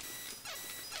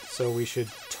 So we should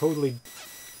totally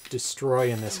destroy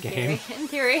in this game. In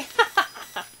theory.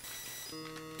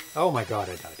 Oh my god,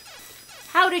 I died.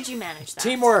 How did you manage that?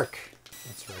 Teamwork!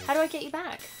 That's right. How do I get you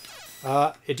back?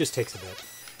 It just takes a bit.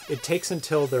 It takes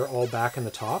until they're all back in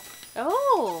the top.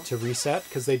 Oh! To reset,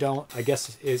 because they don't... I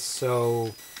guess is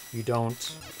so you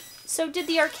don't... So did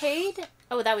the arcade...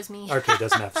 Oh, that was me. Arcade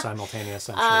doesn't have simultaneous,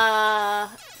 I'm sure.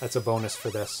 That's a bonus for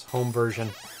this. Home version.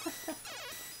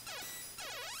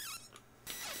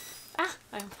 I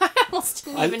almost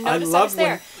didn't even notice I was there.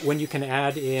 I love when you can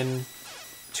add in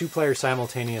 2-player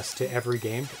simultaneous to every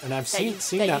game. And I've seen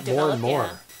that more and more.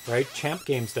 Yeah. Right? Champ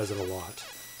Games does it a lot.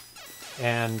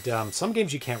 And some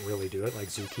games you can't really do it, like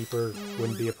Zookeeper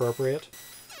wouldn't be appropriate.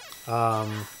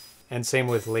 And same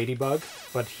with Ladybug,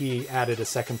 but he added a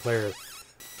 2nd player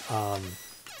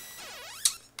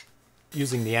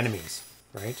using the enemies,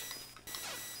 right?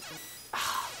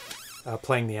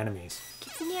 Playing the enemies.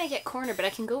 Keep thinking I get cornered, but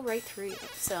I can go right through you,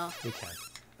 so... You can.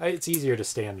 It's easier to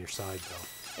stay on your side,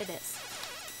 though. It is.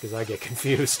 Because I get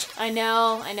confused. I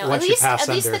know. Once At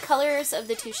least the colors of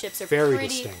the 2 ships are very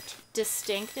pretty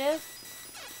distinctive.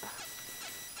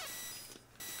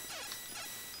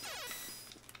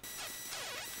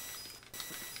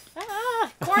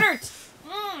 Cornered!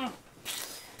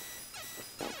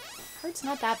 Hard's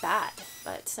not that bad,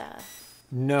 but...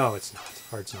 No, it's not.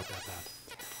 Hard's not that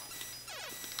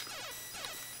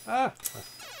bad.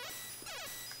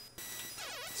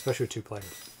 Especially with 2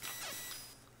 players.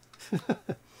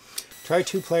 Try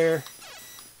 2-player.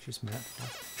 She's mad.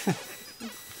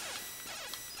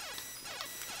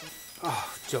 Oh,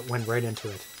 just went right into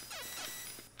it.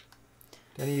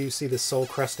 Did any of you see the Soul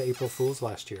Crest April Fools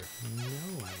last year?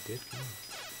 No, I did not.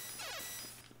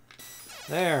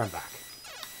 There, I'm back.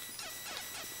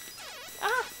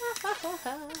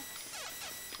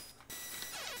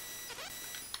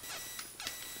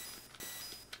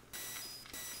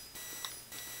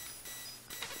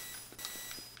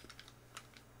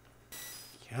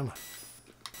 Come on.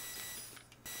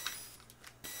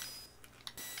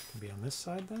 Can be on this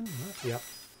side then? Yep.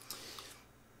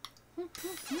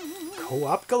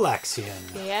 Co-op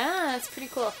Galaxian. Yeah, it's pretty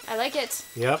cool. I like it.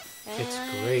 Yep, it's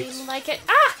great. I like it.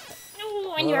 Ah!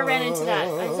 Ooh, I knew I ran into that.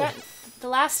 Is that the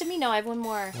last of me? No, I have one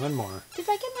more. One more. Did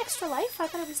I get an extra life? I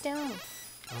thought I was down.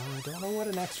 I don't know what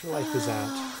an extra life is at.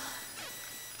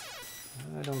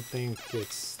 I don't think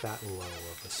it's that low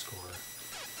of a score.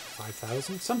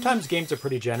 5,000? Sometimes games are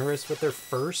pretty generous with their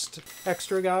first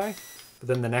extra guy. But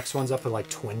then the next one's up to like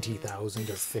 20,000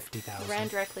 or 50,000. Ran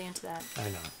directly into that. I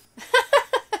know.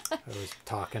 I was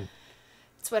talking.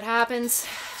 That's what happens.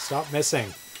 Stop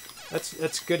missing.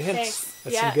 That's good hints. Thanks.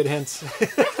 That's Yeah. some good hints.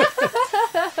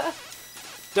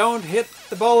 Don't hit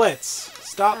the bullets.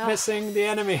 Stop missing the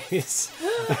enemies.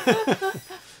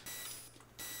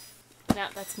 No,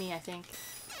 that's me, I think.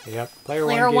 Yep. Player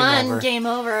Player one, one, game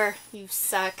over. You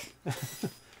suck.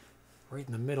 Right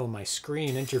in the middle of my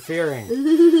screen, interfering.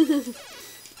 You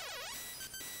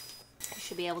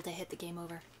should be able to hit the game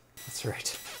over. That's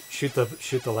right. Shoot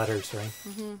the letters, right?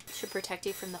 Should protect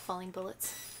you from the falling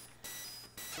bullets.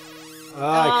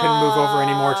 I couldn't move over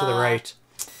any more to the right.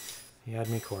 He had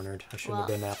me cornered. I shouldn't have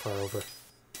been that far over.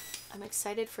 I'm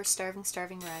excited for Starving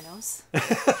Rhinos.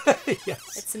 Yes.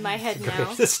 It's in my head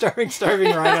now. The starving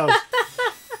rhinos.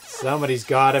 Somebody's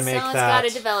got to make Someone's that. got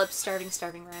to develop Starving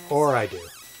Rhinos. Or I do.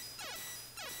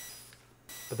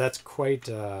 But that's quite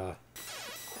a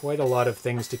lot of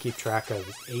things to keep track of.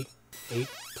 Eight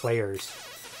players.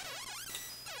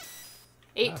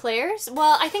 8 players?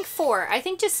 Well, I think 4. I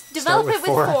think just develop it with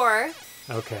 4.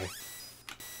 Okay.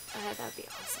 That would be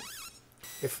awesome.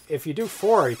 If you do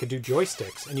 4, you could do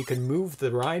joysticks, and you can move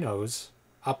the rhinos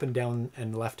up and down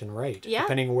and left and right,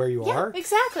 depending on where you are.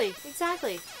 Exactly.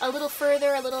 A little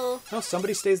further, a little... No,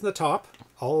 somebody stays in the top,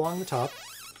 all along the top,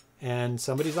 and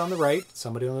somebody's on the right,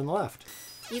 somebody on the left.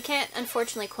 You can't,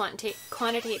 unfortunately,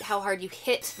 quantitate how hard you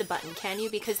hit the button, can you?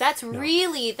 Because that's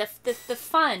really the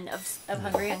fun of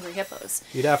Hungry Hippos.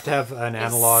 You'd have to have an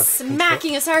analog...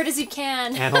 Smacking as hard as you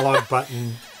can. Analog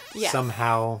button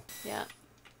somehow. Yeah.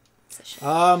 It's a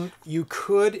shame. You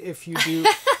could if you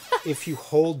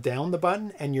hold down the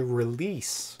button and your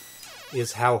release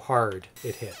is how hard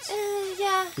it hits.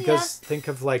 Because think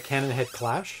of like Cannon Head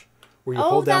Clash, where you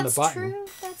hold down the button.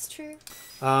 That's true.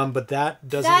 But that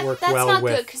doesn't work well with... That's not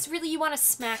good, because really you want to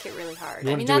smack it really hard.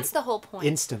 I mean, that's the whole point.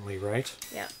 Instantly, right?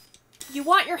 Yeah. You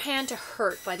want your hand to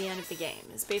hurt by the end of the game,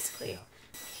 is basically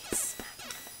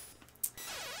smacking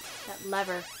that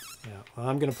lever. Yeah, well,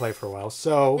 I'm going to play for a while,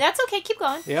 so... That's okay, keep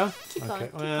going. Yeah? Keep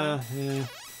going.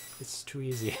 It's too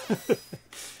easy.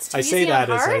 It's too I say easy that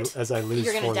on hard? as I lose 4 lives.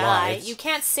 You're going to die. You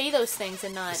can't say those things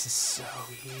and not... This is so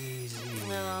easy.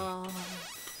 No.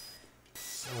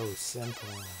 So simple.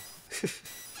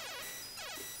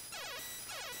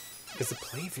 Because the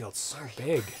playfield's so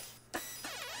big.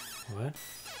 What?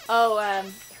 Oh,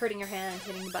 hurting your hand,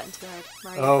 hitting the button too hard.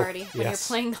 Mario Party. When you're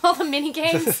playing all the mini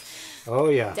games. Oh,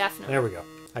 yeah. Definitely. There we go.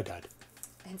 I died.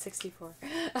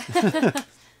 N64.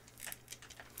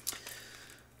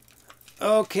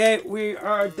 Okay, we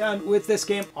are done with this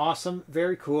game. Awesome.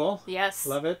 Very cool. Yes.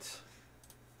 Love it.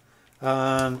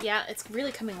 Yeah, it's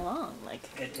really coming along. Like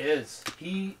it is.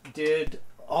 He did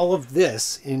all of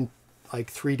this in like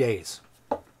 3 days.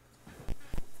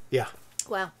 Yeah.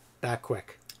 Wow. That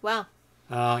quick. Wow.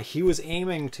 He was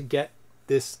aiming to get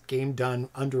this game done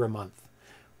under a month,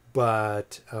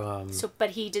 but but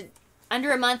he did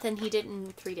under a month, and he did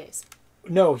in 3 days.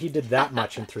 No, he did that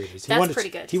much in 3 days. That's pretty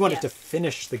good. He wanted to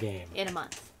finish the game in a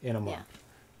month. Yeah.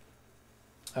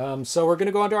 So we're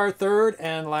gonna go on to our third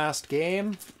and last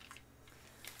game.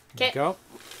 Okay. Go.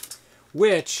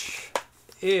 Which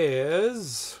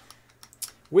is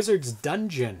Wizard's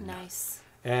Dungeon. Nice.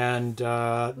 And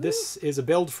this is a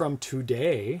build from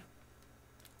today.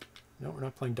 No, we're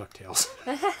not playing DuckTales.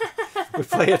 We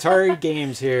play Atari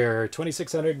games here,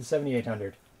 2600 and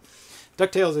 7800.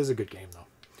 DuckTales is a good game,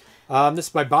 though. This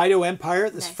is by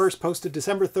BydoEmpire. This first posted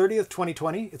December 30th,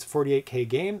 2020. It's a 48K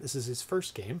game. This is his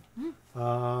first game.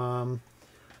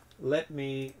 Let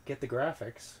me get the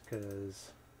graphics,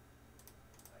 because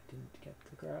I didn't get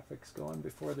the graphics going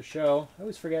before the show. I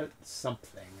always forget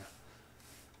something.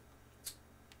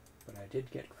 But I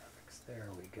did get graphics. There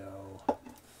we go.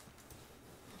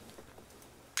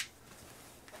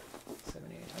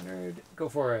 7800. Go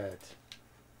for it.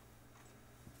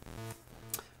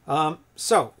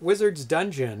 So, Wizard's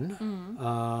Dungeon.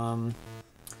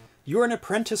 You are an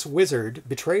apprentice wizard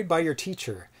betrayed by your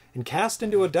teacher and cast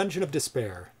into a dungeon of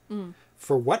despair.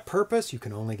 For what purpose, you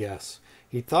can only guess.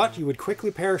 He thought you would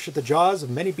quickly perish at the jaws of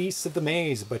many beasts of the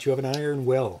maze, but you have an iron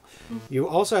will. You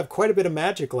also have quite a bit of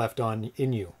magic left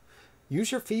in you.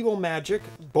 Use your feeble magic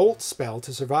bolt spell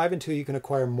to survive until you can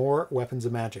acquire more weapons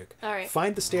of magic. All right.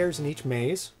 Find the stairs in each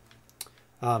maze.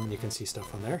 You can see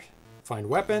stuff on there. Find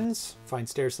weapons. Find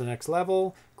stairs to the next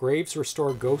level. Graves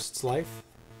restore ghosts' life.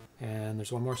 And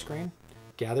there's one more screen.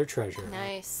 Gather treasure.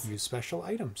 Nice. Use special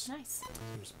items. Nice.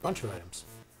 There's a bunch of items.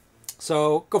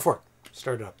 So go for it.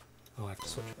 Start it up. Oh, I have to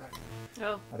switch it back.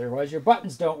 Oh. Otherwise your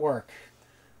buttons don't work.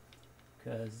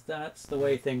 Because that's the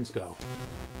way things go.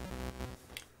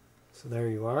 So there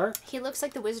you are. He looks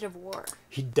like the Wizard of War.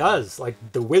 He does, like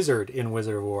the wizard in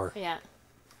Wizard of War. Yeah.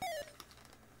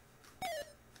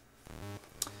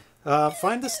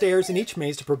 Find the stairs in each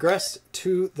maze to progress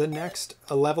to the next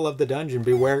level of the dungeon.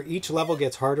 Beware, each level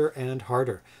gets harder and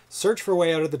harder. Search for a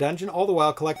way out of the dungeon, all the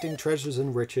while collecting treasures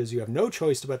and riches. You have no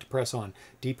choice but to press on.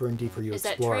 Deeper and deeper you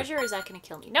explore. Is that treasure or is that going to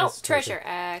kill me? No, treasure.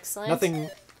 Excellent.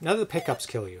 None of the pickups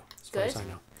kill you, as far as Good. I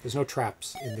know. There's no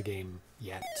traps in the game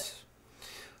yet.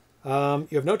 You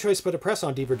have no choice but to press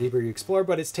on. Deeper you explore,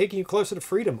 but it's taking you closer to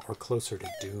freedom or closer to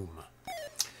doom.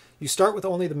 You start with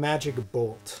only the magic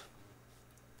bolt.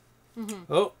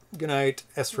 Oh, good night,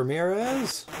 S.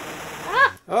 Ramirez.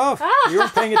 You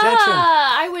weren't paying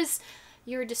attention.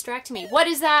 You were distracting me. What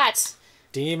is that?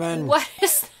 Demon. What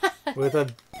is that? With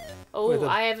a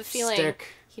I have a feeling stick.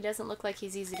 he doesn't look like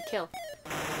he's easy to kill.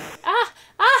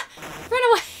 Run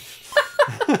away.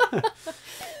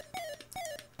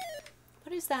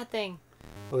 What is that thing?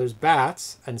 Well, there's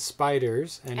bats and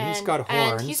spiders, and he's got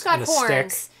horns. And he's got and a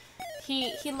horns. stick.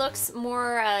 He looks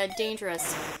more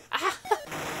dangerous. I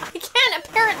can't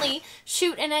apparently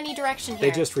shoot in any direction here.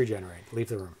 They just regenerate. Leave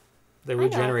the room. They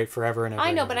regenerate forever and ever.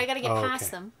 I know, and but ever. I gotta get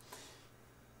past them.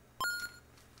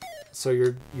 So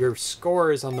your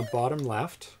score is on the bottom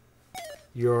left.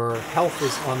 Your health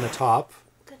is on the top.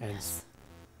 Goodness.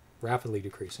 And rapidly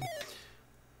decreasing.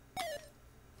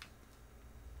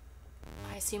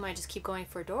 I assume I just keep going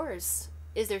for doors.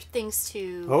 Is there things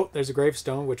to... Oh, there's a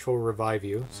gravestone which will revive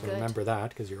you. So Good. remember that,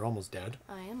 because you're almost dead.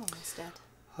 I am almost dead.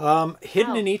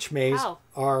 Hidden in each maze Ow.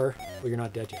 are... Well, you're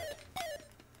not dead yet.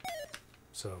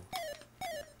 So...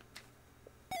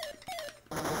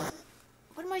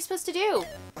 What am I supposed to do?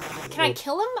 Can I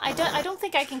kill him? I don't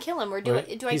think I can kill him, or do I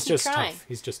keep trying? Tough.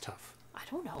 He's just tough. I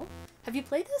don't know. Have you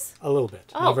played this? A little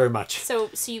bit. Oh, Not very much. So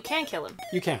you can kill him.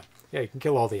 You can. Yeah, you can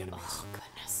kill all the enemies. Oh,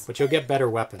 goodness. But you'll get better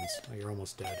weapons. Oh, you're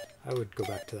almost dead. I would go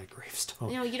back to that gravestone.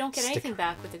 You know, you don't get anything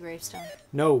back with the gravestone.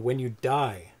 No, when you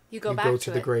die, you go back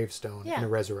to the gravestone and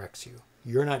it resurrects you.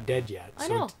 You're not dead yet. I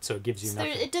know. So it gives you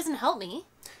nothing. It doesn't help me.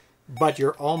 But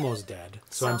you're almost dead.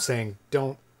 So I'm saying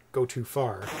don't go too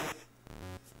far.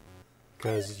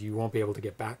 Because you won't be able to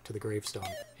get back to the gravestone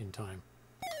in time.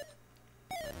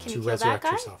 Can to you kill resurrect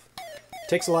that guy? yourself. It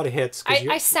takes a lot of hits.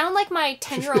 I sound like my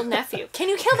 10-year-old nephew. Can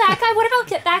you kill that guy? What about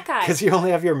get that guy? Because you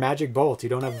only have your magic bolt. You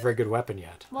don't have a very good weapon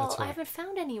yet. Well, I haven't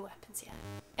found any weapons yet.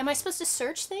 Am I supposed to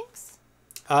search things?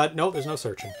 No, there's no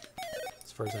searching.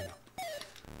 As far as I know.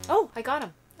 Oh, I got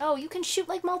him. Oh, you can shoot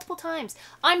like multiple times.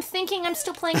 I'm thinking I'm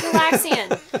still playing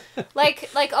Galaxian.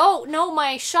 like, oh, no,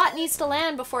 my shot needs to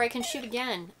land before I can shoot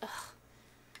again. Ugh.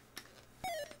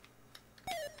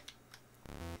 There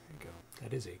you go.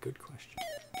 That is a good question.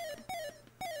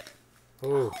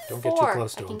 Oh, don't 4. get too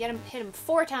close to him. I can hit him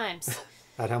 4 times.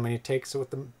 About how many it takes with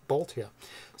the bolt, yeah.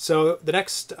 So the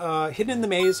next hidden in the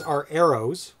maze are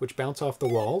arrows, which bounce off the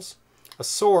walls. A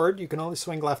sword, you can only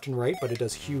swing left and right, but it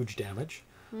does huge damage.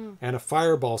 And a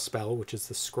fireball spell, which is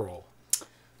the scroll.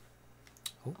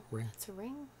 Oh, ring. That's a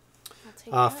ring. I'll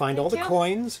take that. Find all the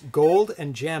coins, gold,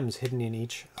 and gems hidden in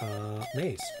each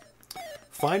maze.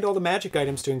 Find all the magic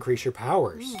items to increase your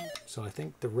powers. So I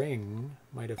think the ring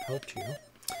might have helped you.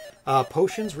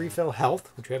 Potions refill health,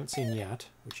 which we haven't seen yet,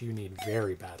 which you need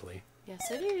very badly.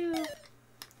 Yes, I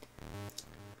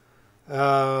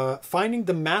do. Finding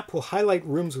the map will highlight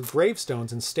rooms with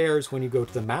gravestones and stairs when you go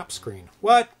to the map screen.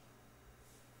 What?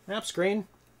 Map screen?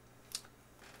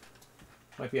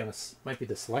 Might be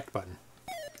the select button.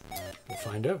 We'll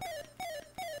find out.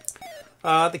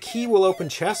 The key will open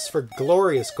chests for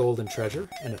glorious golden treasure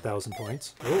and 1,000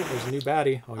 points. Oh, there's a new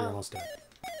baddie. Oh, you're almost dead.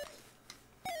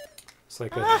 It's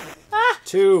like a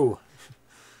 2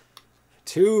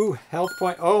 health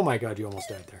point. Oh my god, you almost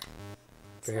died there.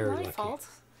 Very lucky. It's not my fault.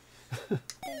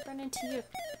 I run into you.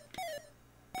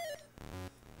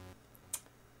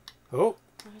 Oh.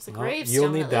 There's a well, gravestone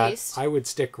you'll need at that. least. I would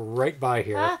stick right by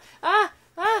here. Ah!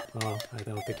 Well, I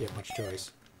don't think you have much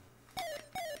choice.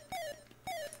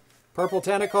 Purple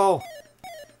tentacle.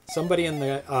 Somebody in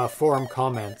the forum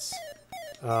comments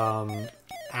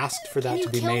asked for that to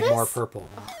be made more purple.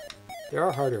 Oh. There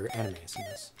are harder enemies in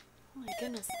this. Oh my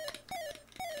goodness.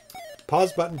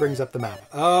 Pause button brings up the map.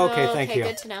 Oh, okay, thank you.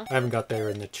 Good to know. I haven't got there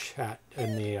in the chat,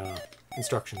 in the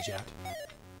instructions yet.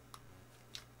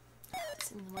 Oh, it's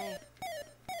in the way.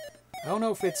 I don't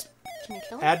know if it's Can you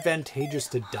kill him? advantageous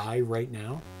to die right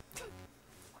now.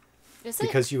 Is it?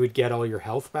 Because you would get all your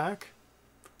health back.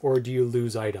 Or do you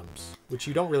lose items? Which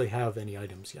you don't really have any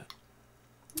items yet.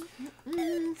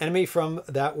 Enemy from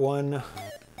that one.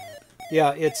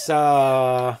 Yeah, it's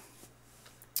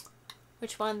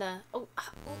Which one? The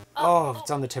oh,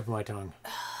 it's on the tip of my tongue.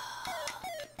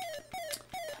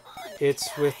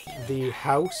 It's with the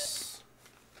house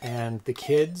and the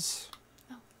kids.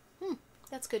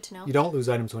 That's good to know. You don't lose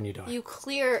items when you die. You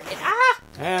clear it. Ah!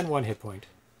 And 1 hit point.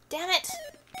 Damn it.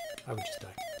 I would just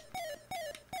die.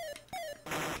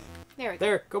 There we go.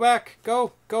 There, go back.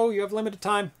 Go. You have limited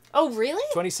time. Oh, really?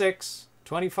 26,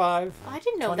 25. Oh, I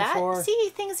didn't know 24. that.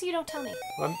 See, things you don't tell me.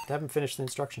 Well, I haven't finished the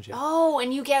instructions yet. Oh,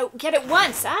 and you get it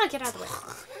once. Ah, get out of the way.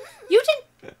 You didn't.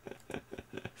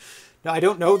 No, I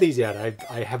don't know these yet.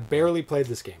 I have barely played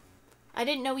this game. I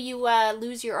didn't know you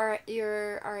lose your R.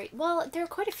 Well, there are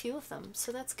quite a few of them,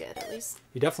 so that's good at least.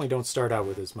 You definitely don't start out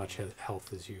with as much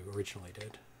health as you originally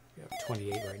did. You have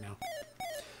 28 right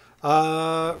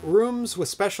now. Rooms with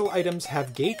special items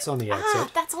have gates on the exit. Ah,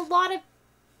 that's a lot of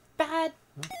bad.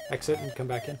 Exit and come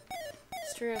back in.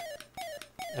 It's true.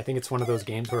 I think it's one of those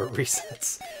games where it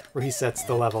resets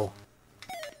the level.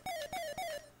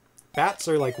 Bats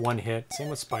are like 1 hit. Same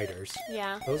with spiders.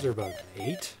 Yeah. Those are about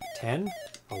 8, 10.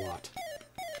 A lot.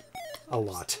 A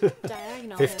lot.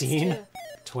 Diagonal 15, hits too.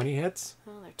 20 hits.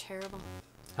 Oh, they're terrible.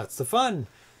 That's the fun.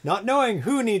 Not knowing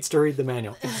who needs to read the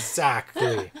manual.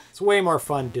 Exactly. It's way more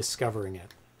fun discovering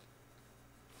it.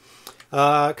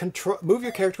 Move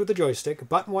your character with the joystick.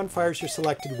 Button 1 fires your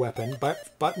selected weapon.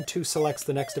 Button 2 selects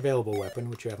the next available weapon,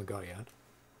 which you haven't got yet.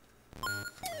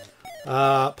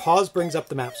 Pause brings up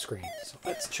the map screen. So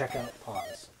let's check out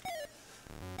pause.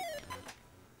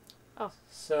 Oh.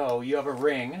 So you have a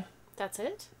ring. That's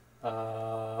it?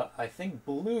 I think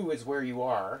blue is where you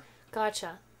are.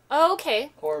 Gotcha. Oh,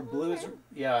 okay. Or blue is,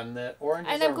 yeah, and the orange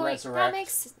is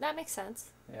resurrect. That makes sense.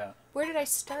 Yeah. Where did I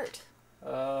start?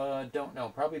 Don't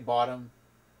know. Probably bottom.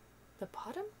 The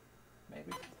bottom? Maybe.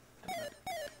 Don't know.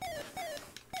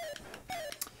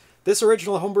 This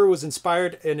original homebrew was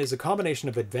inspired and is a combination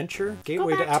of adventure,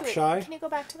 gateway to Apshai. Can you go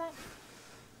back to that?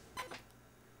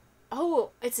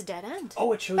 Oh, it's a dead end.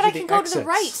 Oh, it shows but you I can the go exits. to the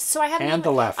right, so I haven't. And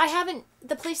the left. I haven't.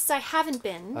 The places I haven't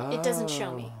been, it doesn't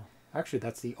show me. Actually,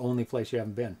 that's the only place you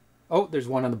haven't been. Oh, there's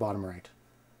one on the bottom right.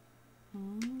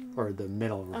 Or the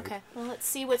middle right. Okay, well, let's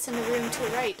see what's in the room to the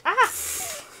right. Ah!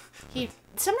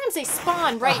 Sometimes they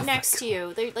spawn right next to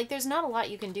you. There's not a lot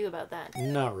you can do about that.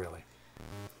 Not really.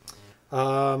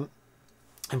 And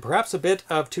perhaps a bit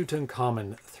of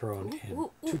Tutankhamun thrown in.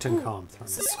 Tutankhamun thrown in.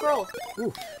 It's a scroll.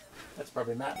 Ooh, that's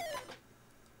probably map.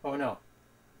 Oh no,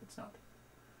 it's not.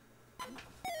 I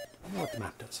don't know what the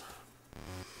map does.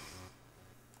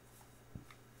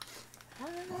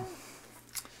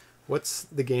 What's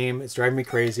the game? It's driving me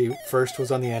crazy. First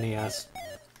was on the NES.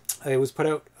 It was put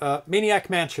out. Maniac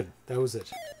Mansion. That was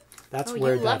it. That's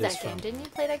where you loved that is that game, from. didn't you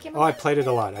play that game? Oh, I played it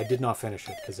a lot. I did not finish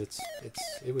it because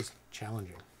it was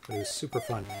challenging, but it was super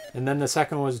fun. And then the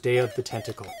second one was Day of the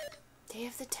Tentacle. Day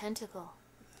of the Tentacle.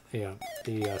 Yeah,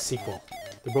 the sequel.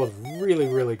 They're both really,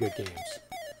 really good games.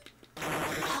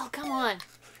 Oh, come on.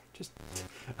 Just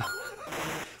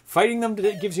fighting them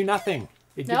gives you nothing.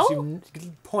 It gives you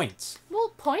points.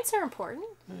 Well, points are important.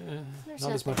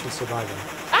 Not as much as surviving.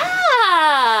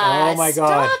 Ah! Oh my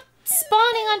god. Stop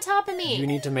spawning on top of me. You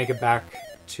need to make it back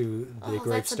to the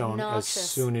gravestone as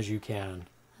obnoxious. soon as you can.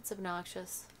 That's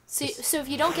obnoxious. So if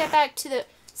you don't get back to the...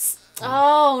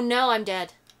 Oh, no, I'm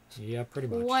dead. Yeah, pretty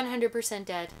much. 100%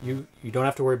 dead. You don't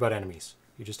have to worry about enemies.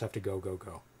 You just have to go, go,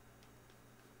 go.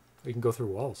 You can go through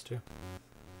walls, too.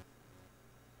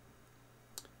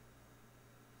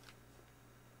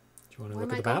 Do you want to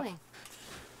look at the map?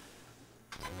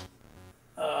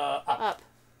 Up.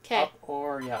 Okay. Up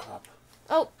or, yeah, up.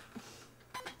 Oh.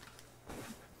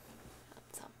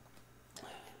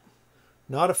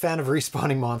 Not a fan of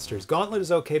respawning monsters. Gauntlet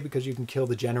is okay because you can kill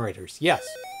the generators. Yes.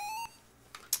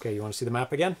 Okay, you want to see the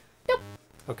map again? Nope.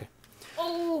 Okay.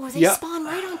 Oh, they spawn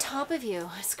right on top of you.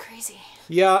 That's crazy.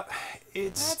 Yeah,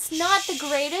 it's... That's not the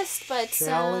greatest, but...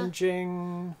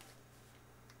 challenging.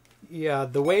 Yeah,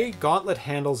 the way Gauntlet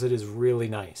handles it is really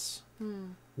nice.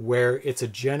 Where it's a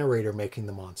generator making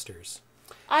the monsters.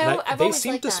 They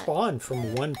seem to spawn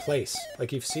from one place.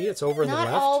 Like you see, it's over in the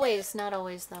left. Not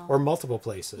always though. Or multiple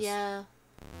places. Yeah.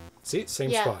 See,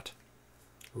 same spot.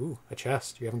 Ooh, a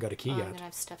chest. You haven't got a key yet. I'm gonna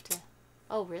have stuff to...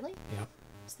 Oh, really? Yeah.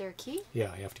 Is there a key?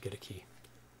 Yeah, you have to get a key.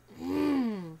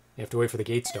 You have to wait for the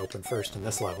gates to open first in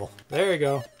this level. There you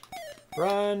go.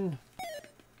 Run.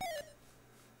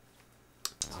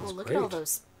 Oh, look at all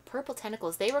those purple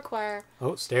tentacles. They require...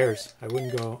 Oh, stairs. I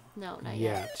wouldn't go not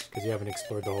yet. Because you haven't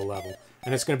explored the whole level.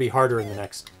 And it's going to be harder in the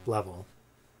next level.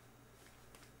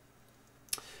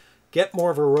 Get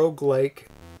more of a roguelike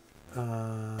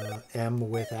M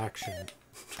with action.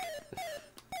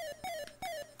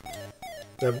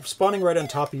 The spawning right on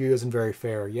top of you isn't very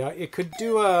fair. Yeah, it could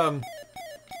do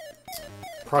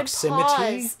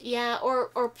proximity. Pause. Yeah,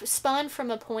 or spawn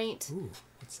from a point. Ooh,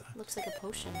 what's that? Looks like a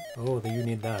potion. Oh, then you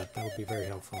need that. That would be very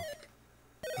helpful.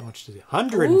 How much does it?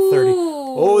 130. Ooh.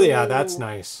 Oh yeah, that's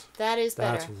nice. That is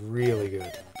better. That's really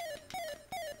good.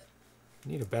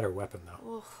 You need a better weapon though.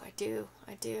 Oh, I do.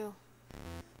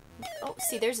 Oh,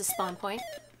 see, there's a spawn point.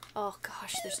 Oh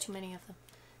gosh, there's too many of them.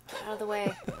 Get out of the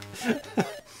way. I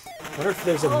wonder if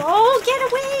there's a... Oh, get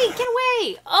away! Get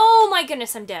away! Oh my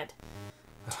goodness, I'm dead.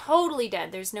 Totally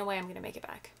dead. There's no way I'm going to make it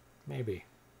back. Maybe.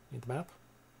 Need the map?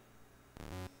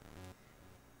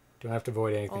 Don't have to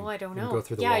avoid anything. Oh, I don't know. Go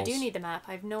through the walls. walls. I do need the map.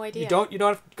 I have no idea. You don't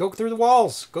have to go through the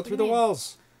walls. Go through the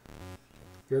walls.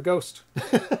 You're a ghost.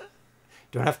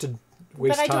 Don't have to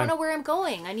waste time. But I don't know where I'm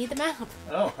going. I need the map.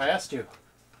 Oh, I asked you.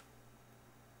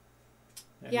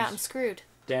 Yeah, I'm screwed.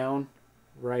 Down,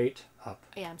 right, up.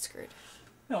 Yeah, I'm screwed.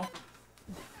 No.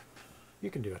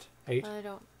 You can do it. 8. I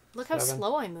don't. Look how 7.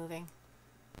 slow I'm moving.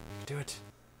 Do it.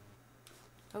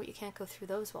 Oh, you can't go through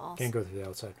those walls. Can't go through the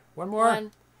outside. One more.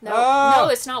 One. No, Ah! no,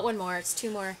 it's not one more. It's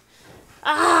 2 more.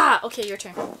 Ah! Okay, your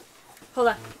turn. Hold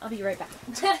on. I'll be right back.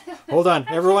 Hold on.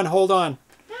 Everyone, hold on.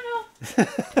 No.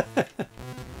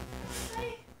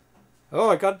 Oh,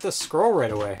 I got the scroll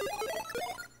right away.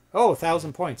 Oh,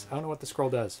 1,000 points. I don't know what the scroll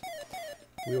does.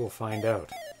 We will find out.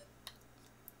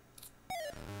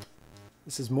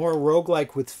 This is more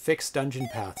roguelike with fixed dungeon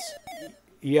paths.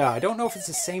 Yeah, I don't know if it's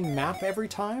the same map every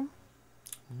time.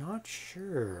 Not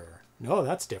sure. No,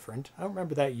 that's different. I don't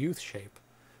remember that youth shape.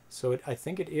 So I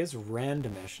think it is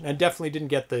randomish. And I definitely didn't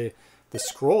get the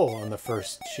scroll on the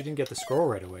first. She didn't get the scroll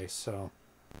right away, so...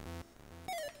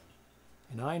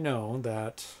 And I know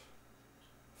that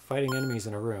fighting enemies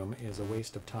in a room is a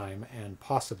waste of time and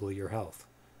possibly your health.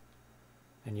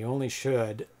 And you only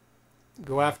should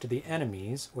go after the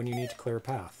enemies when you need to clear a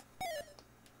path.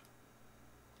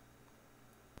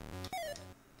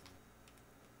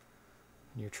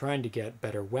 You're trying to get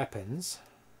better weapons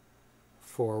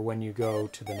for when you go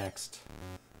to the next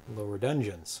lower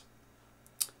dungeons.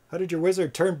 How did your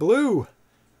wizard turn blue?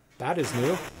 That is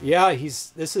new. Yeah,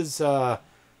 this is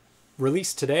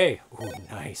released today. Oh,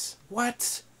 nice.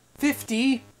 What?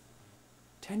 50?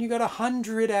 10, you got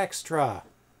 100 extra.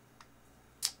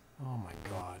 Oh my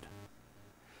god.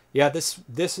 Yeah, this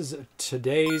is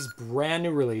today's brand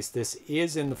new release. This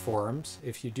is in the forums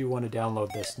if you do want to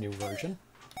download this new version.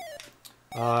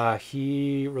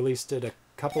 He released it a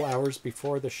couple hours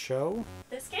before the show.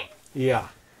 This game? Yeah.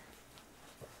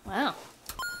 Wow.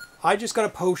 I just got a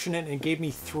potion and it gave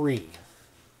me 3.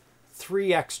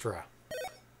 3 extra.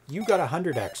 You got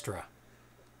 100 extra.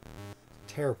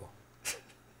 Terrible.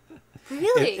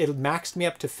 Really? It maxed me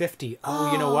up to 50.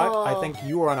 Oh, you know what? I think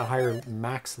you were on a higher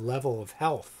max level of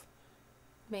health.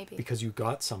 Maybe. Because you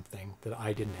got something that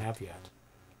I didn't have yet.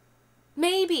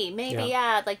 Maybe,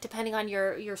 yeah. Like depending on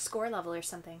your score level or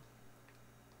something.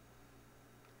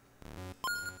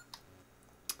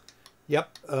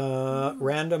 Yep,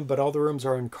 random, but all the rooms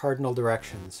are in cardinal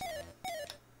directions.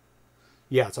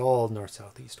 Yeah, it's all north,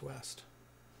 south, east, west.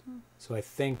 So I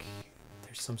think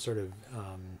there's some sort of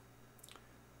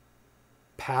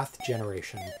path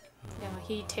generation. Yeah,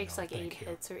 he takes like 8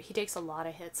 hits, or he takes a lot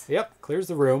of hits. Yep, clears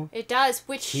the room. It does,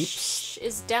 which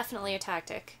is definitely a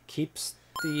tactic. Keeps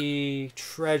the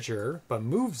treasure, but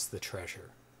moves the treasure.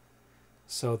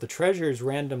 So the treasure is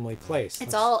randomly placed.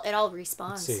 It all respawns.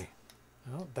 Let's see.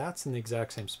 Oh, that's in the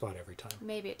exact same spot every time.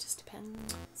 Maybe it just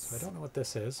depends. So I don't know what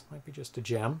this is. Might be just a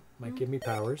gem. Might give me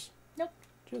powers. Nope.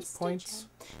 Just points.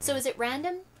 So is it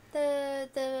random?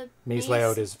 The maze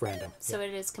layout is random. So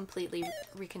it is completely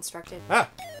reconstructed. Ah!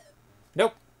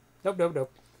 Nope.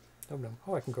 Nope.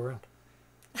 Oh, I can go around.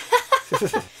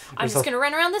 I'm just going to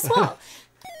run around this wall.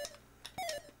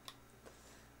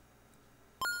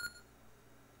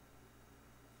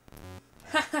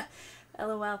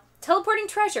 LOL. Teleporting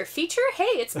treasure. Feature? Hey,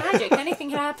 it's magic. Anything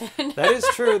can happen. That is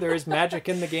true. There is magic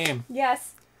in the game.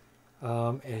 Yes.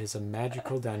 It is a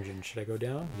magical dungeon. Should I go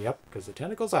down? Yep, because the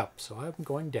tentacle's up, so I'm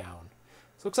going down.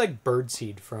 This looks like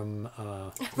birdseed from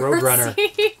Roadrunner.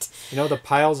 You know the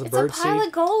piles of birdseed? It's a pile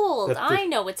of gold. I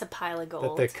know it's a pile of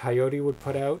gold. That the coyote would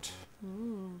put out.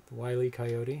 The Wile E.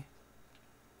 Coyote.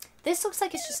 This looks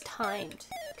like it's just timed.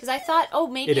 Because I thought, oh,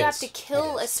 maybe you have to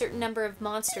kill a certain number of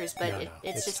monsters, but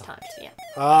it's just timed. Yeah.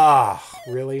 Ah,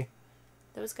 really?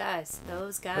 Those guys.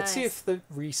 Let's see if the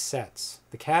resets.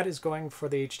 The cat is going for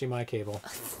the HDMI cable.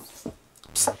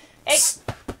 Hey,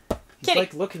 He's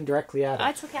like looking directly at it.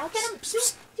 It's okay. I'll get him.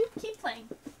 Keep playing.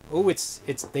 Oh,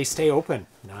 they stay open.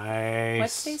 Nice. What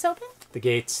stays open? The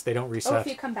gates. They don't reset. Oh, if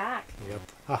you come back. Yep.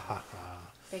 Ha ha ha.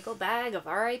 Big ol' bag of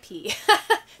R.I.P.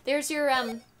 There's your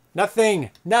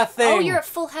Nothing. Nothing. Oh, you're at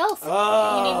full health.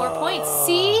 Oh. You need more points.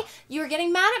 See? You were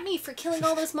getting mad at me for killing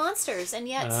all those monsters, and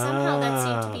yet somehow that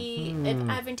seemed to be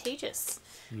advantageous.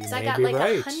 Because I got like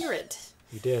 100.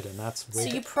 You did, and that's... So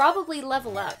you probably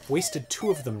level up. Wasted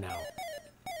 2 of them now.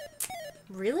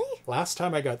 Really? Last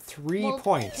time I got 3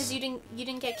 points. Because you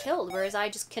didn't get killed, whereas I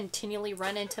just continually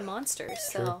run into monsters.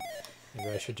 So True. Maybe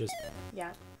I should just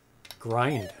yeah,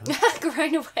 grind. Huh?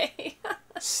 grind away.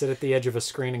 Sit at the edge of a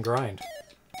screen and grind.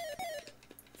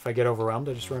 If I get overwhelmed,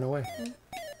 I just run away.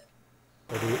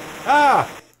 Or do you... Ah!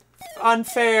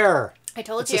 Unfair! I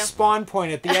told it's you. It's a spawn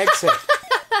point at the exit.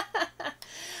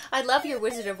 I love your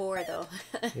Wizard of War, though.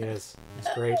 He is. He's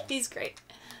great. He's great.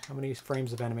 How many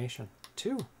frames of animation?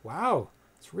 2. Wow.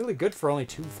 It's really good for only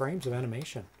 2 frames of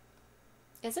animation.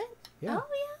 Is it? Yeah. Oh,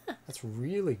 yeah. That's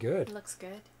really good. It looks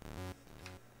good.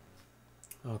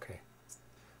 Okay.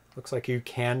 Looks like you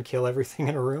can kill everything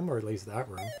in a room, or at least that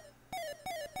room.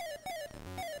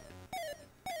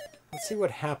 Let's see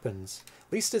what happens.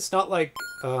 At least it's not like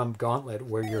Gauntlet,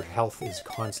 where your health is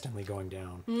constantly going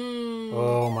down.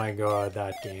 Oh my god,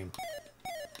 that game.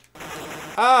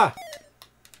 Ah!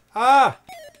 Ah!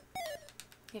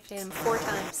 You have to hit him 4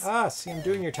 times. Ah, see, I'm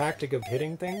doing your tactic of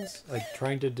hitting things, like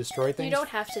trying to destroy things. You don't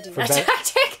have to do that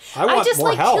tactic. I want just more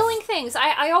like health. killing things.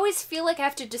 I always feel like I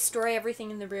have to destroy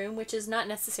everything in the room, which is not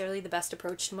necessarily the best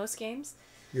approach to most games.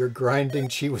 Your grinding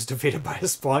chi was defeated by a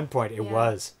spawn point. It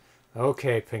was.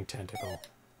 Okay, Pink Tentacle.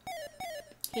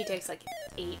 He takes like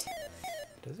 8.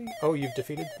 Does he? Oh, you've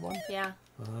defeated one? Yeah.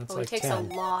 That's Oh, like he takes 10.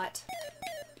 a lot.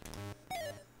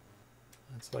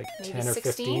 That's like Maybe 10 or 16?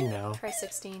 15 now. Try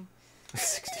 16.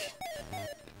 16.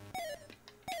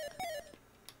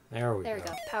 There we go.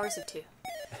 Powers of 2.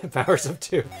 Powers of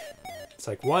 2. It's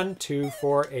like 1, 2,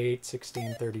 4, 8,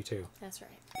 16, 32. That's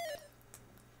right.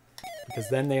 Because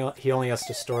then he only has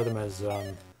to store them as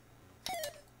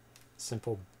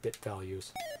simple bit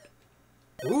values.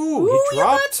 Ooh, he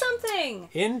dropped you got something!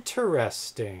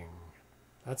 Interesting.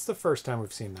 That's the first time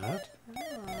we've seen that.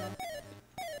 Oh.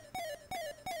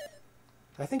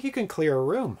 I think you can clear a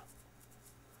room.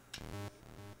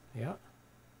 Yeah.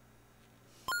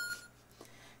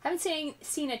 Haven't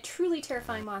seen a truly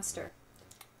terrifying monster.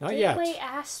 Not yet. Gateway,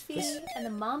 Ashby, and the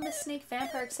Mamba Snake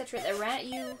Vampire, etc. that ran at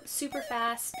you super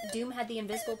fast. Doom had the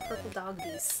invisible purple dog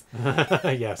beasts.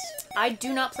 Yes. I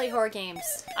do not play horror games.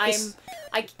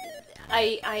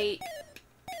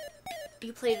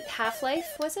 You played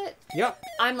Half-Life, was it? Yep.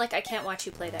 I'm like, I can't watch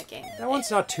you play that game. That one's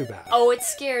not too bad. Oh, it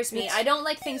scares me. I don't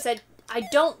like things that... I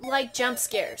don't like jump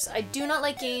scares. I do not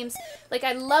like games... Like,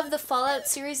 I love the Fallout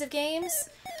series of games,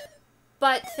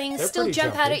 but things They're still pretty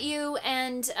jump out jumpy. at you,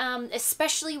 and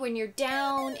especially when you're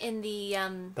down in the...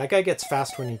 That guy gets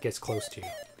fast when he gets close to you.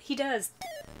 He does.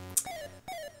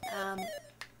 Yeah,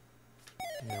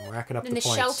 I'm racking up In the the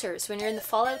points. shelters, when you're in the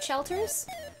Fallout shelters.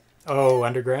 Oh,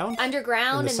 underground?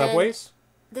 Underground. In the and subways?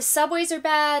 Then the subways are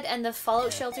bad, and the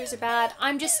Fallout shelters are bad.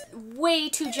 I'm just way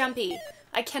too jumpy.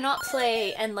 I cannot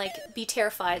play and, like, be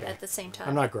terrified at the same time.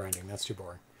 I'm not grinding. That's too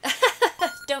boring.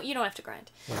 You don't have to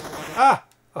grind. Yeah. Ah!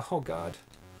 Oh, God.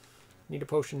 Need a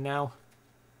potion now.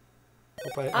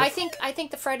 I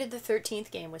think the Friday the 13th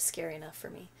game was scary enough for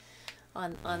me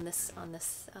on this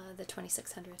the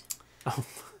 2600. Oh.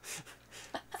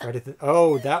 Friday the...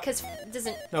 Oh, that... Because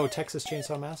doesn't... No, Texas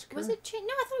Chainsaw Massacre? Was it... No,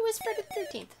 I thought it was Friday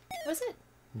the 13th. Was it?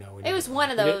 No. It was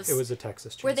one of those. It was a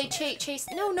Texas Chainsaw where they Massacre. chase...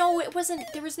 No, it wasn't...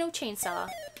 There was no chainsaw.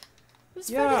 It was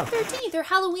Yeah. Friday the 13th or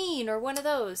Halloween or one of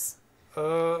those. It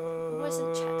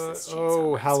wasn't Texas Chainsaw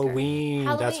Oh, Massacre. Halloween.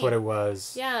 That's what it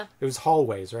was. Yeah. It was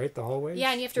hallways, right? The hallways?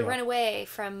 Yeah, and you have to run away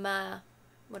from...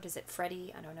 what is it?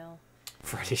 Freddy? I don't know.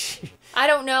 Freddy. I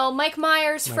don't know. Mike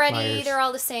Myers, Mike Freddy, Myers. they're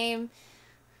all the same.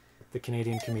 The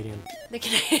Canadian comedian. The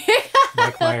Canadian.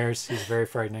 Mike Myers. He's very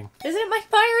frightening. Isn't it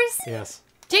Mike Myers? Yes.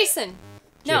 Jason.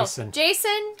 No. Jason.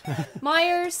 Jason.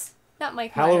 Myers. Not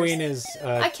Mike Halloween Myers. is...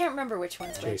 I can't remember which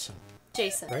one's Jason. which.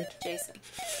 Jason. Right? Jason.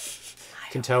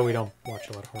 Can tell we don't watch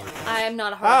a lot of horror films. I am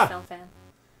not a horror film fan.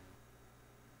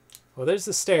 Well, there's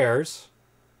the stairs.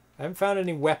 I haven't found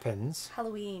any weapons.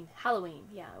 Halloween.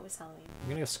 Yeah, it was Halloween. I'm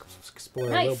going to explore a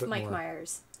little bit Mike more.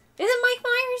 Myers. Is it Mike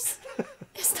Myers?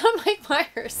 It's not Mike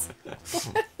Myers.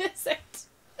 What is it?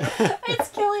 It's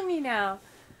killing me now.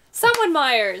 Someone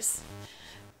Myers.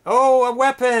 Oh, a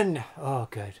weapon! Oh,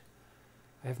 good.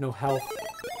 I have no health.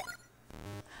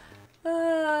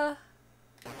 Uh,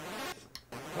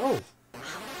 Oh.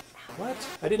 What?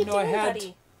 I didn't know I had...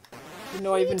 Buddy? Didn't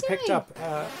know I even picked doing? up...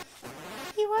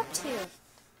 What are you up to?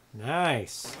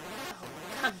 Nice. Oh,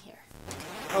 come here.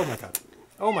 Oh my god.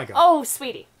 Oh my god. Oh,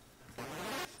 sweetie.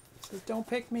 Says, don't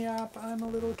pick me up. I'm a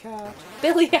little cat.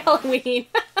 Billy Halloween.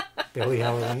 Billy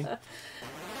Halloween.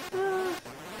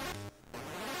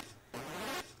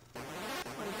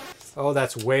 Oh,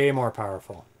 that's way more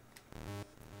powerful.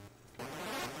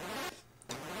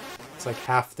 It's like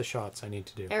half the shots I need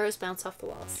to do. Arrows bounce off the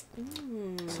walls.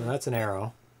 So that's an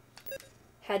arrow.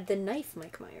 Had the knife,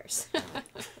 Mike Myers.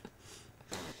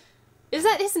 Is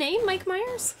that his name, Mike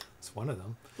Myers? It's one of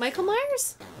them. Michael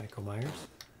Myers? Michael Myers.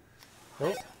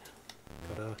 Oh.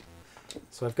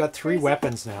 So I've got 3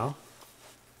 weapons now.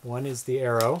 One is the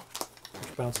arrow,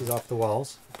 which bounces off the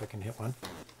walls. If I can hit one.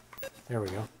 There we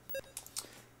go.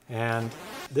 And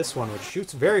this one, which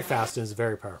shoots very fast and is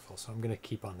very powerful. So I'm going to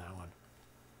keep on that one.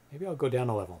 Maybe I'll go down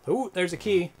a level. Oh, there's a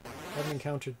key. I haven't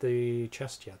encountered the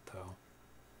chest yet, though.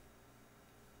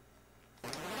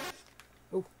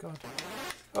 Oh, God.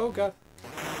 Oh, God.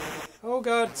 Oh,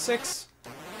 God. 6.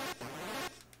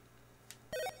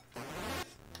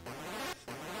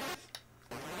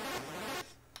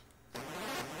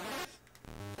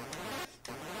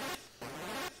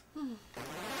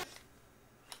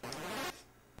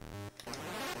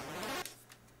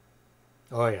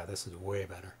 Oh, yeah. This is way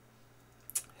better.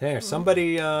 There,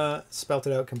 somebody spelt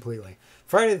it out completely.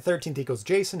 Friday the 13th equals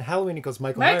Jason. Halloween equals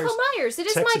Michael Myers. Michael Myers. It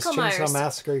is Texas Michael Chainsaw Myers.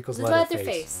 Massacre equals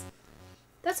Leatherface.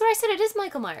 That's what I said. It is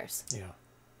Michael Myers. Yeah.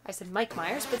 I said Mike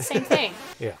Myers, but same thing.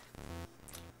 Yeah.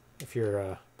 If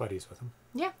you're buddies with him.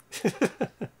 Yeah.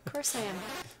 Of course I am.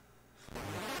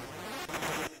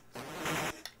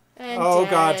 And Oh,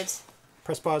 dead. God.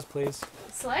 Press pause, please.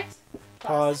 Select.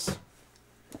 Pause.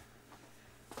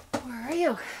 Where are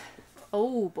you?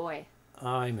 Oh, boy.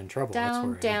 I'm in trouble. Down, That's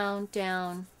where I am. down,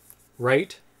 down.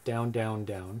 Right, down, down,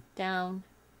 down. Down.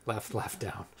 Left, left,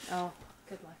 down. Oh,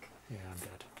 good luck. Yeah, I'm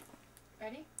dead.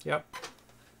 Ready? Yep.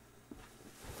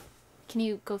 Can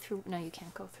you go through? No, you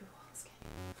can't go through walls. Can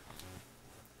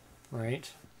you?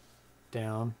 Right,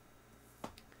 down. Oh,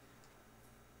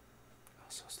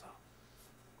 so slow.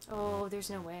 Oh, there's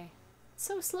no way. It's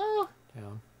so slow.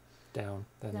 Down, down,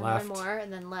 then Then left. one more,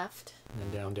 and then left. And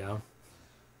then down, down.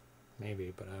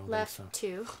 Maybe, but I don't Left think so.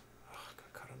 2. Oh,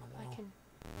 got caught on the wall. I can.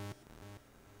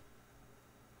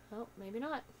 Oh, maybe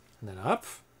not. And then up.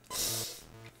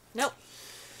 Nope.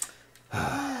 You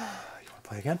want to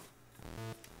play again?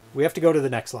 We have to go to the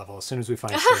next level as soon as we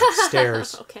find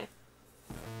stairs. Okay.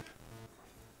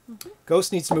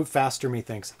 Ghost needs to move faster,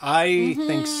 methinks. I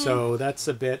think so. That's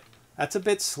a bit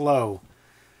slow.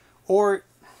 Or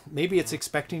maybe it's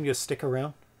expecting you to stick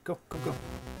around. Go, go, go.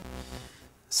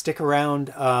 Stick around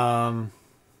and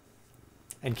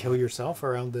kill yourself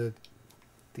around the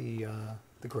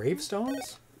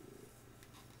gravestones.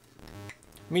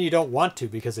 I mean, you don't want to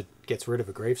because it gets rid of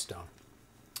a gravestone.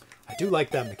 I do like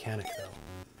that mechanic though,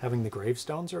 having the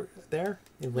gravestones are there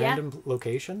in random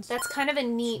locations. That's kind of a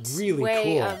neat It's really way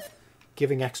cool. of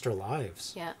Giving extra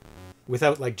lives. Yeah.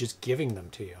 Without like just giving them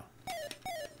to you.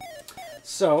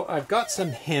 So I've got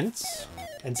some hints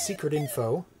and secret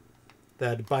info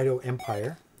that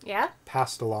BydoEmpire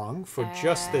passed along for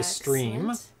just this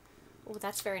stream. Oh,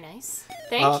 that's very nice.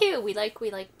 Thank you. We like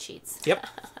cheats. Yep.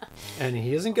 And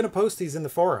he isn't going to post these in the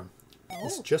forum.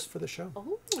 It's just for the show.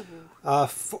 Oh.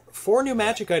 4 new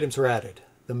magic items were added.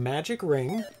 The magic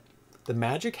ring, the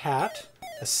magic hat,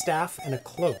 a staff, and a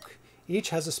cloak. Each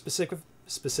has a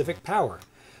specific power.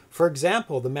 For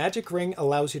example, the magic ring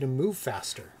allows you to move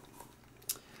faster.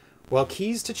 While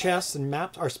keys to chests and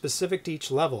maps are specific to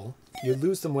each level, you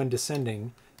lose them when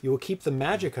descending. You will keep the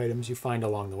magic items you find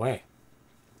along the way.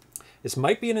 This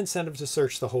might be an incentive to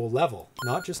search the whole level,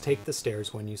 not just take the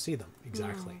stairs when you see them.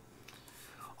 Exactly.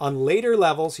 On later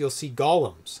levels, you'll see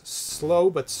golems,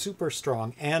 slow but super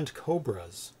strong, and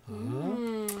cobras.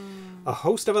 A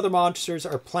host of other monsters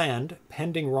are planned,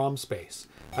 pending ROM space.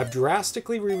 I've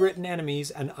drastically rewritten enemies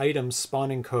and items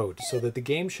spawning code, so that the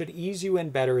game should ease you in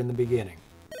better in the beginning,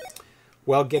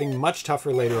 while getting much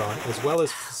tougher later on, as well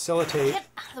as facilitate Get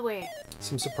out of the way.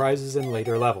 some surprises in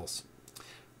later levels.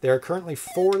 There are currently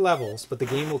 4 levels, but the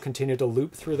game will continue to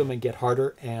loop through them and get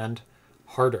harder and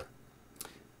harder.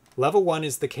 Level 1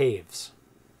 is the caves.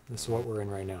 This is what we're in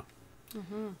right now.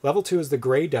 Level 2 is the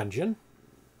Grey Dungeon.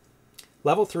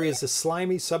 Level 3 is the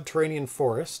slimy subterranean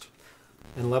forest.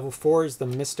 And level 4 is the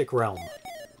Mystic Realm.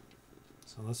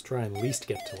 So let's try and at least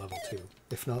get to level 2,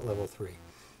 if not level 3.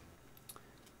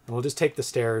 And we'll just take the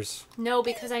stairs. No,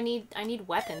 because I need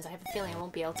weapons. I have a feeling I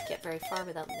won't be able to get very far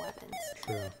without weapons.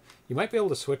 True. You might be able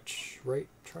to switch, right?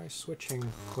 Try switching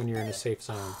when you're in a safe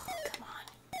zone. Oh, come on.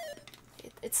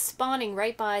 It's spawning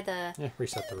right by the... Yeah,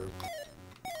 reset the room.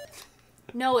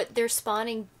 No, they're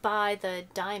spawning by the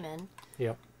diamond.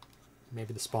 Yep.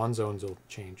 Maybe the spawn zones will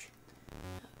change.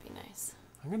 That'd be nice.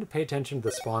 I'm going to pay attention to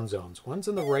the spawn zones. One's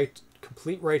on the right,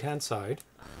 complete right-hand side.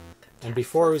 Okay. And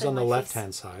before it was on the fluff in my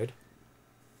left-hand side.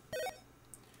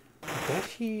 I bet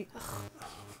he...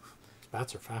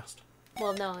 Bats are fast.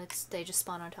 Well, no, they just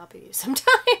spawn on top of you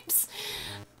sometimes.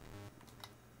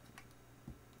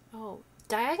 Oh,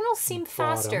 diagonals seem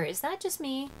faster. Is that just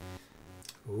me?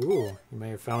 Ooh, you may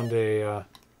have found a...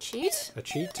 cheat? A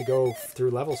cheat to go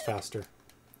through levels faster.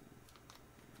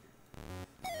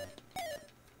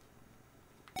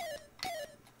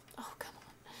 Oh, come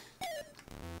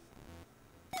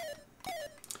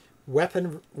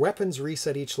on. Weapons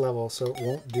reset each level, so it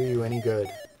won't do you any good.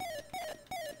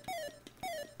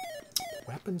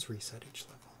 Weapons reset each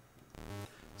level.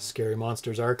 Scary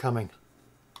monsters are coming.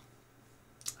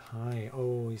 Hi.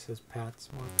 Oh, he says pets.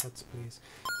 More pets, please.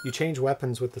 You change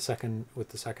weapons with the second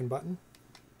button,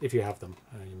 if you have them.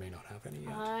 You may not have any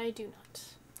yet. I do not.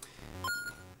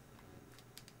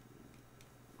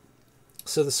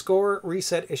 So the score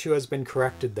reset issue has been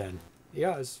corrected then.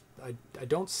 Yeah, I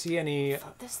don't see any...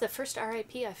 This is the first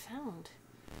RIP I found.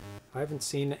 I haven't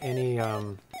seen any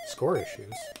score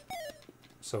issues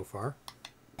so far.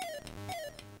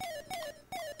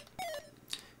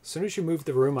 As soon as you move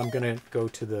the room, I'm going to go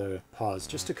to the pause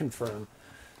just to confirm.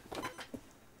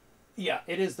 Yeah,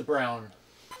 it is the brown.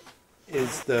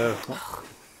 Is the...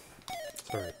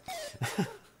 Sorry.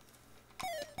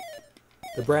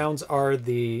 The browns are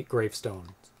the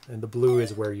gravestones, and the blue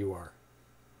is where you are.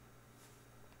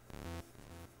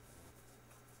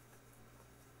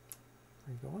 Where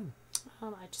are you going?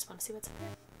 I just want to see what's up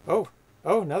here.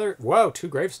 Oh, another... Whoa, 2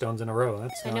 gravestones in a row.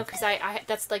 That's I know, because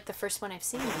that's like the first one I've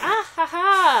seen. Ah, ha,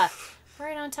 ha!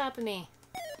 Right on top of me.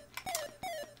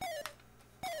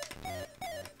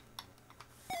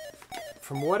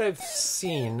 From what I've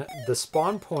seen, the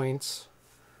spawn points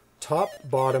top,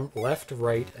 bottom, left,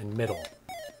 right, and middle.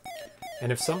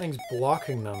 And if something's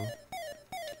blocking them...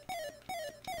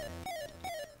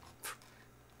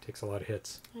 Takes a lot of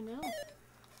hits. I know.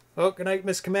 Oh, good night,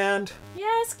 Miss Command.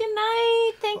 Yes, good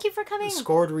night. Thank you for coming. The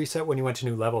score would reset when you went to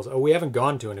new levels. Oh, we haven't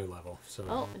gone to a new level. So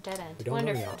oh, dead end. we don't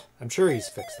Wonderful. know yet. I'm sure he's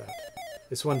fixed that.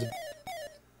 This one's a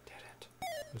dead end.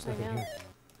 There's nothing here.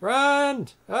 Run!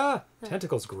 Ah!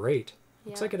 Tentacle's great.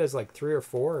 Looks like it has like 3 or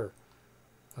 4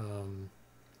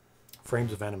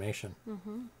 frames of animation.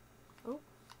 Mm-hmm. Oh.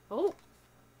 Oh.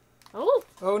 Oh.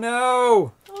 Oh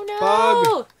no! Oh no!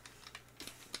 Bug!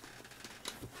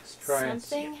 Let's try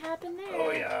Something happened there.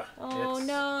 Oh yeah. Oh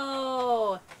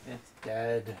no! It's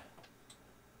dead.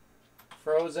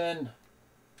 Frozen.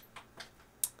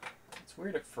 It's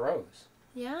weird it froze.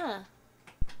 Yeah.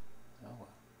 Oh well.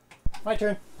 My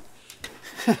turn.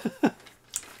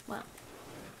 Well.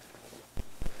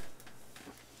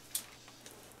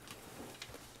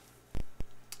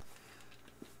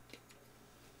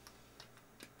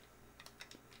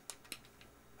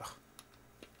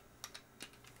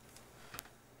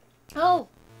 Oh!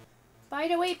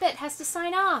 BydoEmpire has to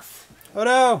sign off. Oh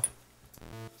no!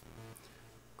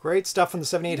 Great stuff on the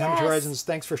 7800 Yes. Horizons.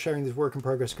 Thanks for sharing these work in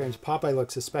progress games. Popeye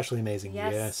looks especially amazing.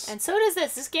 Yes. And so does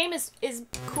this. This game is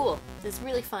cool. It's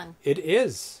really fun. It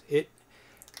is.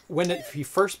 When he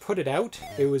first put it out,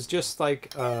 it was just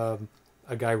like a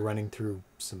guy running through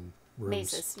some rooms.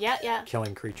 Mazes. Yeah, yeah.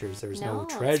 Killing creatures. There's No, no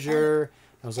it's treasure.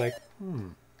 I was like,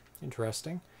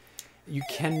 interesting. You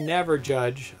can never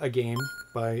judge a game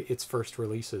by its first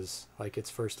releases, like its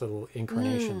first little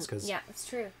incarnations, because yeah, it's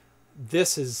true.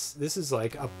 this is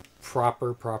like a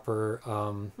proper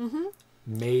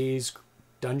maze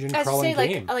dungeon crawling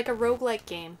game. like a roguelike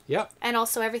game. Yep. And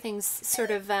also everything's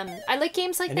sort of I like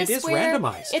games like And this it is where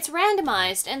randomized. it's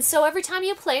randomized, and so every time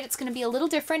you play it, it's going to be a little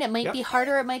different. It might be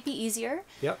harder, it might be easier.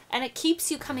 Yep. And it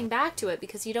keeps you coming back to it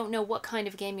because you don't know what kind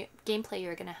of gameplay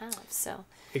you're going to have. So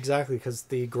Exactly, because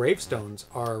the gravestones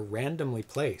are randomly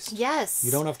placed. yes,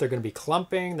 You don't know if they're going to be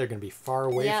clumping, they're going to be far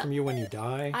away Yeah. from you when you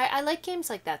die. I like games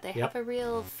like that. They Yep. have a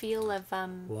real feel of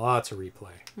Lots of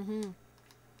replay.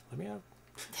 Let me out.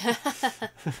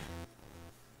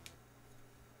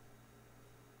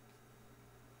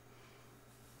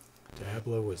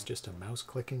 Diablo was just a mouse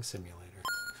clicking simulator.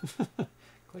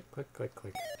 Click, click, click,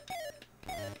 click.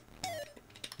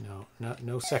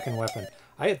 No second weapon.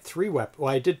 I had 3 weapons.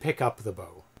 Well, I did pick up the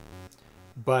bow,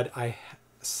 but I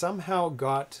somehow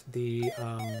got the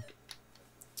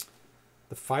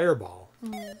fireball,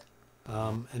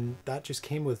 and that just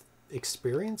came with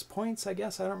experience points, I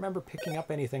guess. I don't remember picking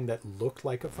up anything that looked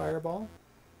like a fireball.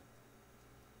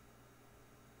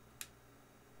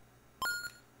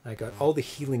 I got all the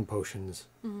healing potions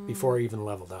before I even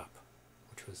leveled up,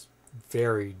 which was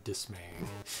very dismaying.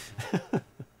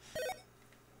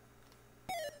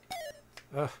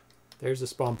 There's a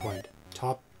spawn point.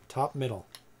 Top, middle.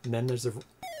 And then there's a...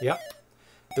 Yep.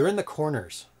 They're in the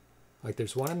corners. Like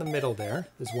there's one in the middle there.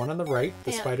 There's one on the right.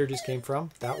 The Yeah. spider just came from.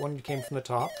 That one came from the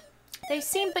top. They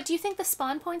seem, but do you think the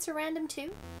spawn points are random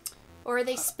too? Or are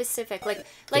they specific? Like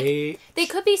They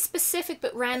could be specific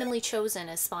but randomly chosen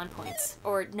as spawn points.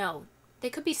 Or no, they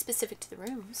could be specific to the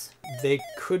rooms. They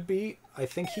could be. I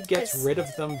think he gets 'Cause- rid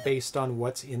of them based on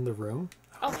what's in the room.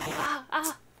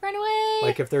 Oh, run away!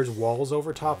 Like if there's walls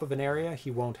over top of an area,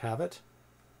 he won't have it.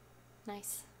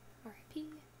 Nice. R.I.P.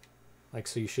 Like,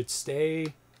 so you should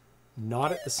stay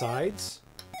not at the sides,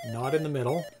 not in the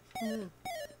middle,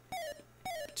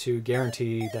 to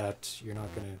guarantee that you're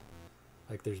not going to,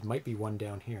 like, there might be one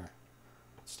down here.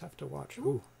 Just have to watch.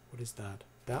 Ooh, what is that?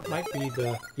 That might be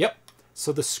the, yep.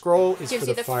 So the scroll is Gives for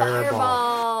you the the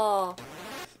fireball. fireball.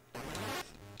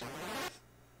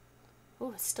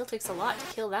 Oh, it still takes a lot to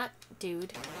kill that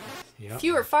dude. Yep.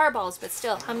 Fewer fireballs, but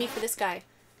still. How many for this guy?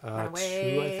 Run 2,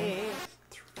 away. I think.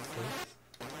 3,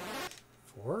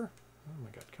 4. Oh my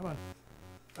god, come on.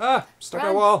 Ah, stuck on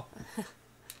a Run. wall. I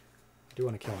do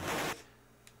want to kill him.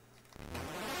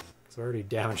 Because I already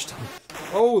damaged him.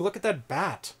 Oh, look at that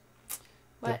bat.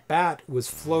 The What? bat was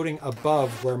floating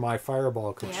above where my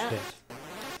fireball could Yeah. hit.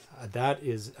 That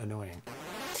is annoying.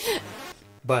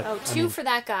 But Oh, I 2 mean, for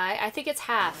that guy. I think it's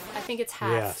half. I think it's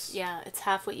half. Yes. Yeah, it's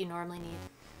half what you normally need.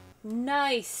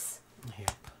 Nice.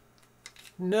 Yep.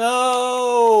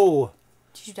 No!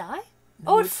 Did you die? No,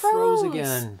 Oh, it froze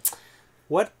again.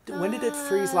 What? When did it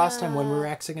freeze last time? When we were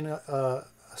exiting a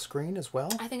screen as well?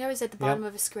 I think I was at the bottom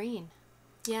of a screen.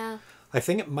 Yeah. I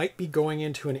think it might be going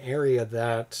into an area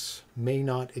that may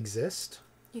not exist.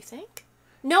 You think?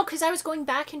 No, because I was going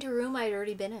back into a room I'd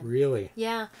already been in. Really?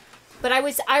 Yeah. But I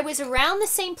was around the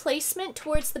same placement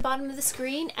towards the bottom of the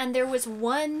screen, and there was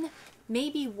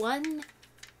maybe one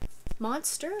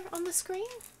monster on the screen.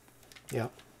 Yeah.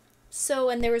 So,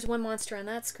 and there was one monster on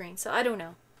that screen. So I don't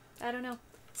know.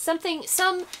 Some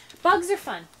bugs are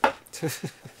fun.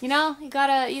 You know, you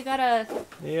gotta.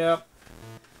 Yep.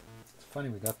 It's funny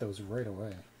we got those right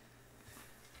away.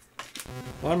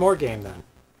 One more game then.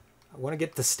 I want to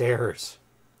get the stairs.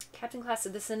 Captain Class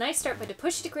said, this is a nice start, but to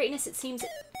push to greatness, it seems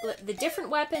the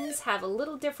different weapons have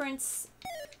little difference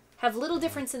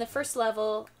in the first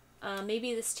level.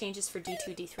 Maybe this changes for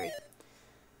D2, D3.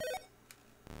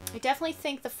 I definitely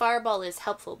think the fireball is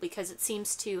helpful because it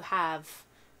seems to have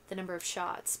the number of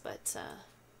shots, but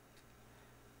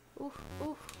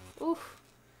ooh.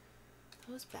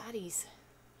 Those baddies.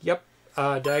 Yep.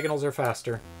 Diagonals are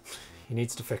faster. He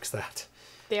needs to fix that.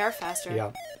 They are faster.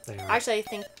 Yeah, they are. Actually,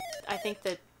 I think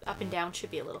that up and down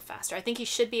should be a little faster. I think he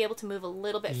should be able to move a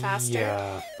little bit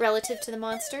faster relative to the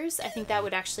monsters. I think that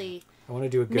would actually I want to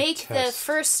do a good make test. the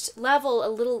first level a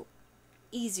little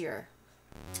easier.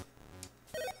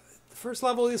 The first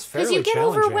level is Because fairly you get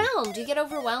challenging. overwhelmed. You get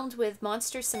overwhelmed with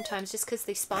monsters sometimes just because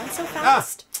they spawn so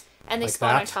fast. And they Like spawn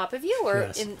on that? top of you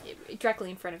or Yes.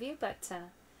 directly in front of you. But,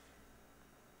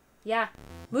 yeah.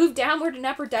 Move downward and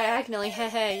upward diagonally.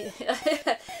 Hey.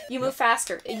 You move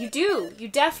faster. You do. You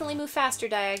definitely move faster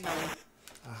diagonally.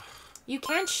 You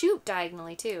can shoot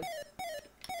diagonally, too.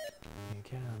 You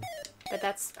can. But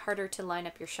that's harder to line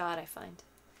up your shot, I find.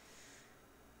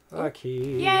 A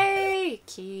key. Yay!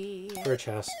 Key. For a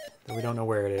chest that we don't know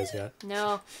where it is yet.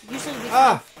 No.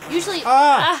 Usually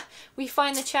we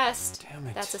find the chest. Damn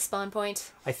it. That's a spawn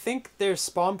point. I think their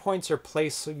spawn points are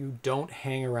placed so you don't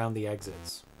hang around the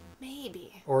exits.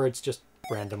 Maybe. Or it's just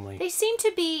randomly. They seem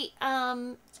to be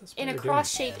That's what in a they're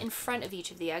cross doing. shape in front of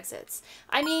each of the exits.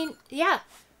 I mean, yeah.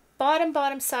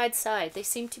 Bottom, side. They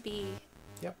seem to be...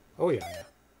 Yep. Oh, yeah.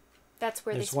 That's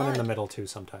where There's they spawn. one in the middle, too,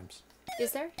 sometimes.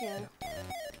 Is there? Yeah.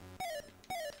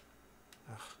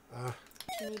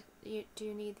 Do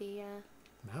you need the...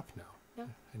 Map? No. No?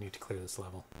 I need to clear this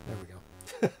level. There we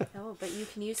go. Oh, but you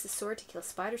can use the sword to kill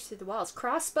spiders through the walls.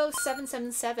 Crossbow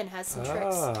 777 has some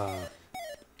tricks.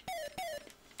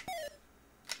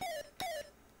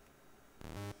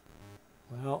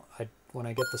 Well, when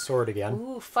I get the sword again.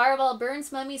 Ooh, fireball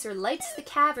burns mummies or lights the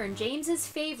cavern. James's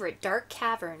favorite, dark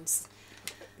caverns.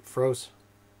 It froze.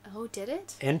 Oh, did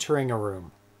it? Entering a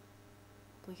room.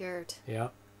 Weird. Yeah.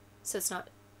 So it's not...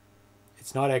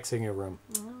 It's not exiting a room.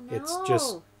 Oh, no. It's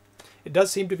just... It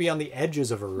does seem to be on the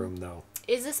edges of a room, though.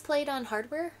 Is this played on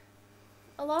hardware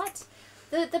a lot?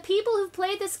 The people who've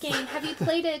played this game, have you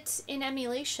played it in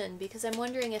emulation? Because I'm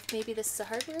wondering if maybe this is a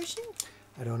hardware issue?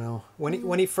 I don't know.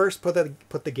 When he first put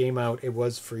the game out, it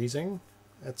was freezing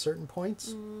at certain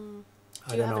points.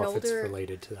 I don't know if it's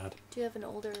related to that. Do you have an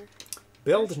older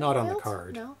Build? Not on build? the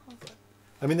card. No? Okay.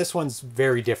 I mean, this one's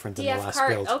very different than the last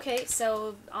card. build. Okay,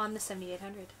 so on the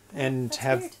 7800. And That's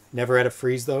have weird. never had a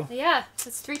freeze, though? Yeah,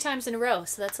 it's 3 times in a row,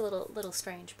 so that's a little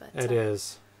strange, but... It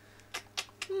is.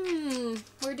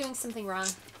 We're doing something wrong.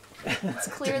 It's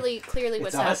clearly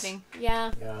what's us? happening.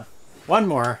 Yeah. Yeah. One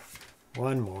more.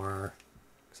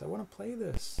 Because I want to play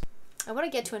this. I want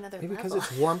to get to another Maybe level. because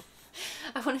it's warm.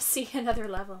 I want to see another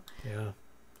level. Yeah.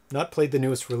 Not played the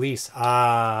newest release.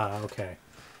 Ah, okay.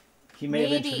 He may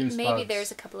have introduced maybe bugs.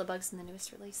 there's a couple of bugs in the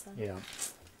newest release then. Yeah.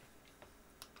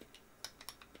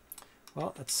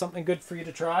 Well, that's something good for you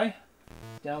to try.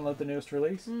 Download the newest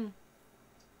release.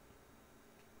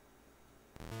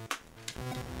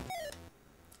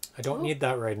 I don't need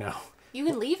that right now. You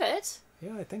can leave it.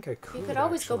 Yeah, I think I could. You could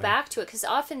always go actually. back to it, because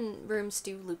often rooms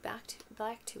do loop back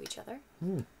to each other.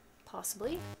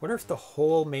 Possibly. Wonder if the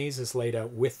whole maze is laid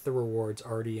out with the rewards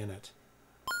already in it.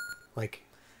 Like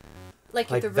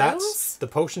the that's rooms? the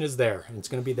potion is there, and it's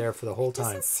going to be there for the whole time.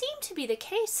 Doesn't seem to be the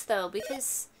case, though,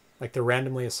 because Like they're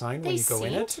randomly assigned when they you go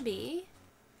in seem it. to be.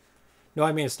 No,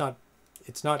 I mean it's not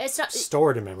It's not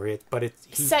stored in memory, but it's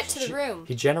set to the room.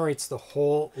 He generates the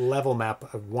whole level map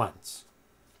at once.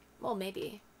 Well,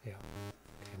 maybe. Yeah.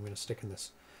 Okay, I'm going to stick in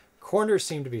this. Corners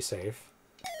seem to be safe.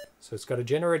 So it's got a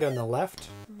generator on the left,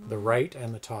 the right,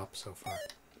 and the top so far.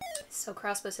 So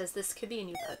Crossbow says this could be a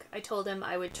new bug. I told him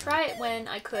I would try it when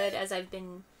I could, as I've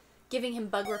been giving him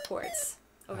bug reports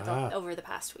over the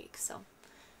past week. So.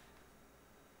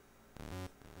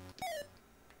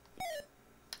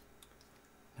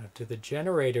 Now, do the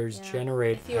generators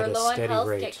generate if you're at a low on steady health,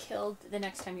 rate? get killed the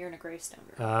next time you're in a gravestone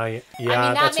room. Yeah, I mean,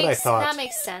 that's what I thought. That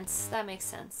makes sense. That makes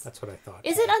sense. That's what I thought.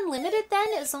 Is it unlimited then,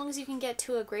 as long as you can get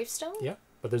to a gravestone? Yeah,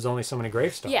 but there's only so many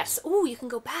gravestones. Yes. Ooh, you can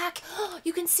go back.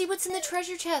 You can see what's in the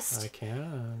treasure chest. I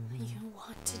can. You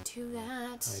want to do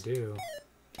that? I do.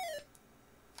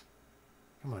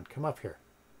 Come on, come up here.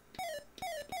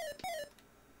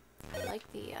 I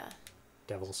like the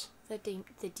Devils. the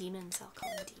demons. I'll call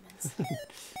them demons.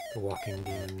 The walking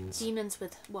demons. Demons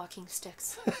with walking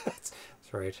sticks. That's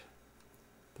right.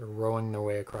 They're rowing their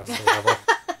way across the level.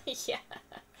 Yeah.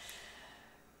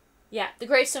 Yeah, the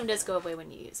gravestone does go away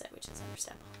when you use it, which is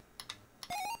understandable.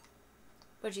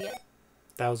 What'd you get?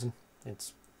 1,000.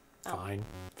 It's fine.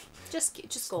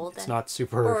 Just gold then. It's not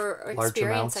super or large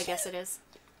experience, amounts. I guess it is.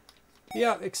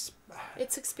 Yeah,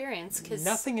 It's experience, because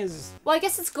nothing is... Well, I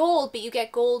guess it's gold, but you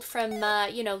get gold from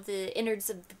the innards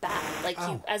of the bat,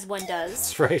 as one does.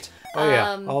 That's right. Oh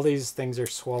yeah, all these things are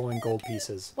swallowing gold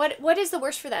pieces. What is the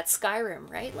worst for that? Skyrim,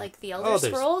 right? Like the Elder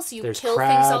Scrolls, you kill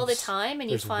crabs, things all the time, and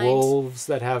you there's find wolves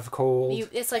that have cold.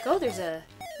 It's like, oh, there's a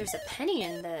penny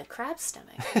in the crab's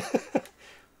stomach.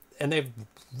 And they have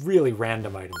really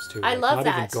random items too. I love not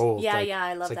that. Even gold. Yeah,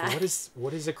 I love that.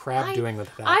 What is a crab doing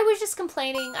with that? I was just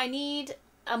complaining. I need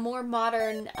a more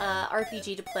modern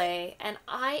RPG to play, and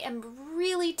I am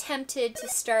really tempted to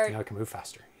start. Now I can move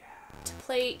faster.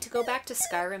 Yeah. To go back to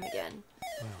Skyrim again.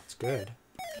 Well, it's good.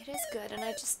 It is good, and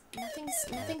I just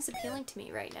nothing's appealing to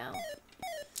me right now.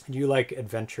 Do you like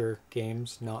adventure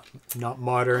games, not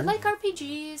modern? I like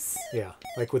RPGs. Yeah,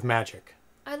 like with magic.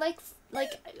 I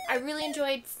I really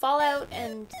enjoyed Fallout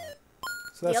and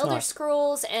So the that's Elder not,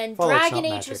 Scrolls, and Fallout's Dragon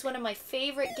not Age was magic. one of my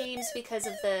favorite games because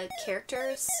of the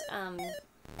characters. And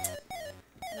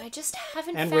I just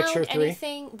haven't And found Witcher 3?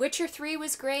 anything. Witcher 3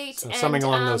 was great. So and, something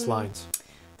along those lines.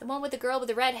 The one with the girl with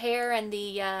the red hair and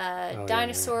the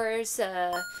dinosaurs.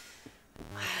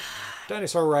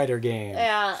 Dinosaur Rider game.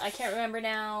 Yeah, I can't remember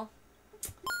now.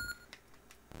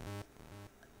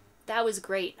 That was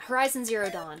great. Horizon Zero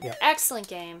Dawn. Yep. Excellent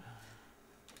game.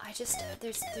 I just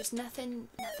there's nothing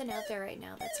out there right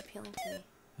now that's appealing to me.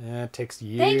 Yeah, it takes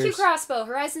years. Thank you, Crossbow.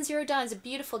 Horizon Zero Dawn is a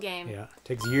beautiful game. Yeah, it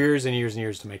takes years and years and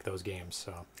years to make those games.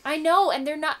 So I know, and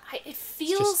they're not. It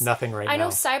feels it's just nothing right now. I know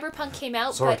Cyberpunk came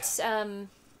out, Sword. but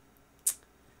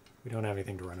we don't have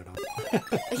anything to run it on.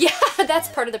 yeah, that's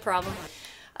part of the problem.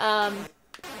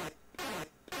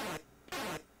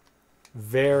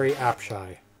 Very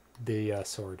Apshai, the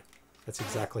sword. That's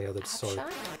exactly how the sword.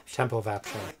 Apshai? Temple of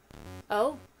Apshai.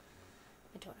 Oh,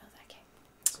 I don't know that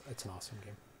game. It's an awesome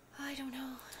game. I don't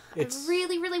know. It's- I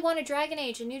really, really want a new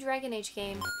Dragon Age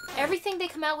game. Everything they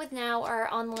come out with now are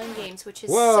online games, which is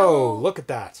Whoa! Look at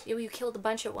that. You killed a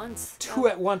bunch at once. Two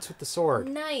at once with the sword.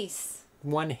 Nice.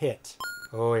 One hit.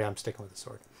 Oh yeah, I'm sticking with the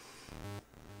sword.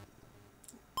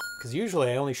 Because usually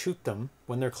I only shoot them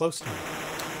when they're close to me.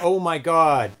 Oh my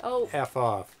god! Oh. F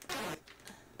off.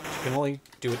 You can only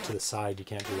do it to the side. You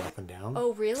can't do up and down.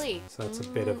 Oh, really? So that's a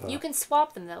bit of a... You can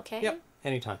swap them though, can't you? Yep,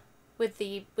 anytime. With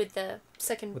the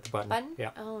second With the button. Yeah.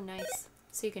 Oh, nice.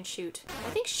 So you can shoot. I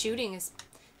think shooting is.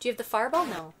 Do you have the fireball?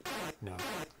 No. No.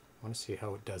 I want to see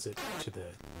how it does it to the You're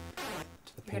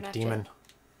gonna pink have demon.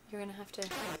 You're gonna have to.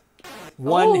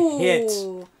 One hit.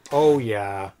 Ooh. Oh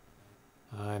yeah.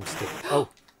 I'm sticking. Oh.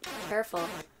 Careful.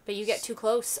 But you get too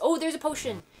close. Oh, there's a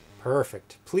potion.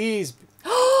 Perfect. Please.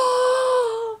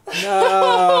 Oh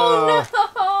No.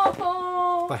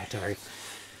 no! Bye, Atari.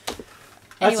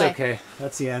 That's Anyway. okay.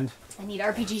 That's the end. I need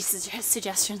RPG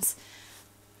suggestions.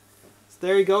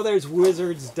 There you go. There's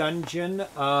Wizard's Dungeon.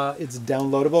 It's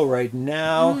downloadable right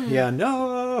now. Yeah,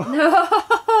 no.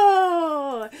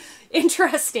 No!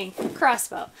 Interesting.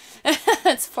 Crossbow.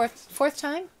 It's fourth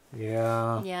time?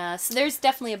 Yeah. Yeah, so there's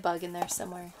definitely a bug in there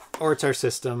somewhere. Or it's our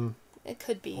system. It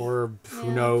could be. Or who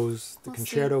Yeah. knows. The We'll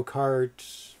Concerto cart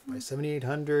by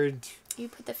 7800. You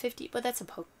put the 50, but that's a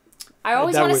poke. I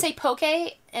always that want to would- say poke,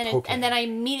 and Poke. and then I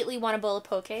immediately want a bowl of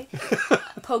poke.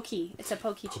 Pokey. It's a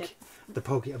pokey chip. The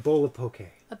poke. A bowl of poke.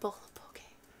 A bowl of poke.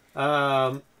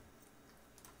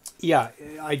 Yeah,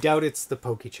 I doubt it's the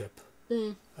pokey chip.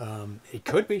 It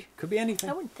could be. Could be anything.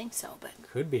 I wouldn't think so, but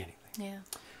Could be anything. yeah.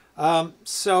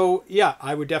 So yeah,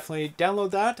 I would definitely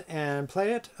download that and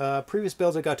play it. Previous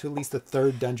builds, I got to at least the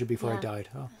 3rd dungeon before I Yeah. died.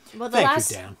 Oh, Well, the thank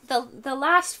last you, Dan. the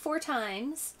last 4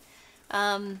 times,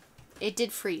 it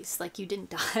did freeze. Like you didn't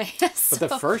die. So, But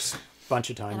the first bunch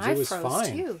of and times, I it was froze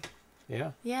fine. too.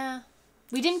 Yeah, Yeah,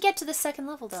 we didn't get to the 2nd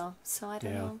level though, so I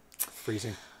don't yeah, know.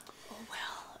 freezing.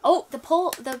 Oh, the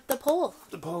poll. The poll.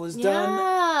 The poll is Yeah. done.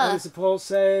 What does the poll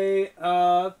say?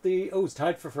 It's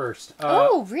tied for first.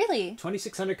 Oh, really?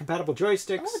 2600 compatible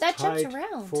joysticks. Oh, that jumped tied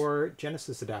around. For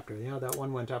Genesis adapter. Yeah, that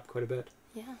one went up quite a bit.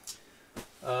 Yeah.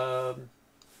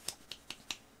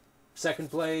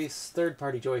 Second place,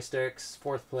 third-party joysticks.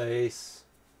 Fourth place,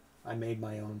 I made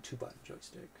my own 2-button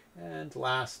joystick. And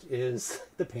last is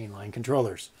the Painline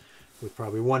controllers, with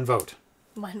probably 1 vote,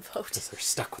 One vote. because they're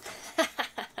stuck with them.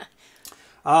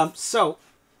 So,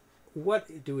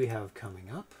 what do we have coming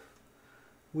up?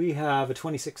 We have a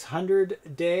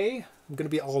 2600 day. I'm going to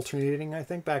be alternating, I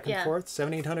think, back and Yeah. forth.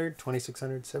 7800,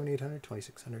 2600, 7800,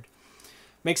 2600.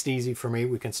 Makes it easy for me.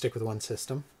 We can stick with one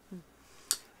system.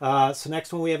 So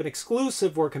next one, we have an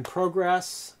exclusive work in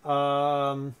progress.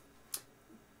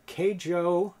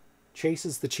 K-Joe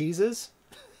Chases the Cheeses.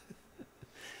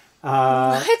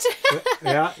 What?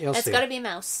 Yeah, you'll It's see. got to be a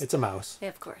mouse. It's a mouse. Yeah,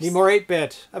 of course. Need more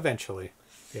 8-bit eventually.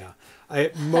 Yeah.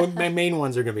 My main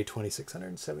ones are going to be 2600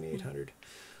 and 7800.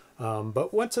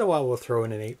 But once in a while, we'll throw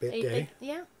in an 8-bit day.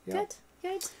 Yeah. Yeah.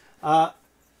 Good.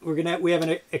 Good. We have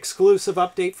an exclusive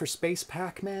update for Space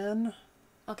Pac-Man.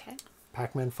 Okay.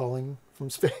 Pac-Man falling from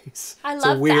space. I It's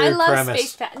love a weird that. I love premise.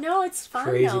 Space Pac. No, it's fun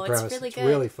Crazy though. premise. It's really It's good.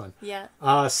 really fun.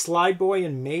 Yeah. Slide Boy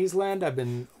in Mazeland. I've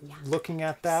been looking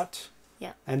at that.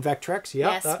 Yeah. And Vectrex.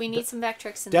 Yeah. Yes, we need some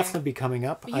Vectrex in definitely there. be coming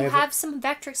up. But you have some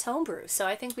Vectrex homebrew, so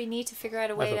I think we need to figure out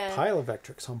a I way have a to. pile of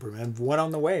Vectrex homebrew and one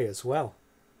on the way as well,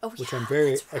 Oh, which yeah, I'm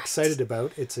very that's right. excited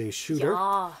about. It's a shooter.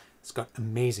 Yeah. It's got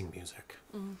amazing music.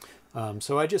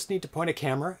 So I just need to point a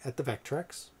camera at the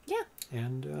Vectrex, Yeah.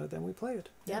 and then we play it.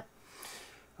 Yep.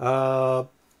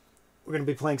 We're going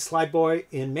to be playing Slide Boy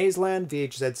in Mazeland,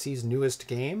 VHZC's newest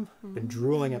game. Been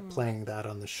drooling at playing that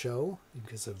on the show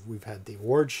because we've had the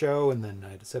award show, and then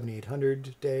I had a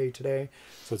 7800 day today.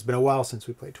 So it's been a while since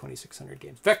we played 2600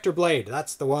 games. Vector Blade,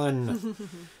 that's the one.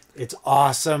 It's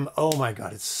awesome. Oh my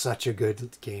god, it's such a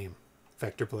good game.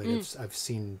 Vector Blade. I've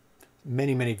seen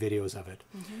many videos of it.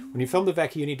 When you film the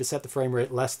Vecchi, you need to set the frame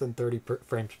rate less than 30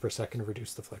 frames per second to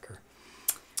reduce the flicker.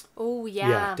 Oh yeah.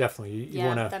 Yeah, definitely. You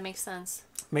want to that makes sense.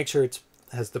 make sure it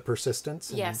has the persistence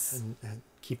and, Yes. and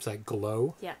keeps that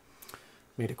glow. Yeah.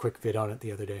 Made a quick vid on it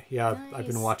the other day. Yeah, I've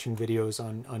been Nice. watching videos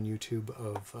on YouTube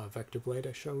of Vector Blade.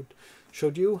 I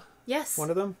showed you Yes. one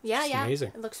of them. Yeah, It's yeah.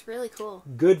 amazing. It looks really cool.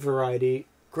 Good variety,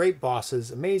 great bosses,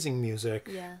 amazing music,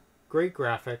 Yeah. great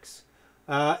graphics.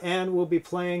 And we'll be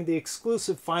playing the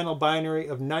exclusive final binary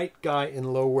of Night Guy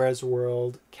in Low Res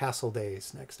World Castle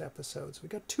Days next episodes. We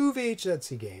got 2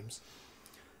 VHZC games,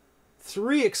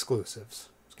 3 exclusives.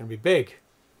 It's going to be big.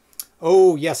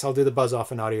 Oh, yes, I'll do the Buzz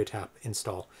Off and Audio Tap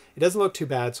install. It doesn't look too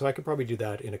bad, so I could probably do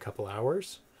that in a couple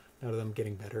hours. Now that I'm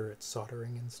getting better at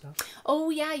soldering and stuff. Oh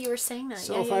yeah, you were saying that.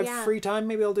 So yeah, if yeah, I have yeah. free time,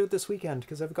 maybe I'll do it this weekend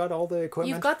because I've got all the equipment.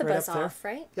 You've got the right buzz up there. off,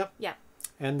 right? Yep. Yeah.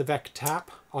 And the Vec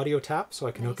Tap, audio tap, so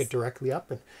I can hook Nice. it directly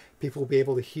up and people will be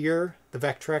able to hear the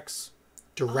Vectrex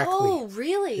directly. Oh,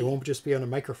 really? It won't just be on a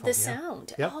microphone. The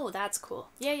sound. Yep. Oh, that's cool.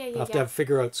 Yeah, yeah, I'll yeah, have yeah. to have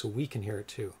figure out so we can hear it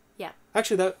too. Yeah.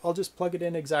 Actually, I'll just plug it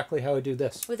in exactly how I do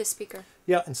this. With a speaker.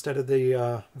 Yeah, instead of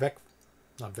the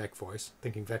not Vec Voice,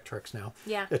 thinking Vectrex now.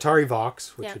 Yeah. Atari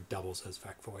Vox, which Yeah. it doubles as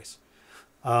Vec Voice.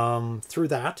 Through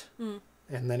that, and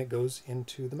then it goes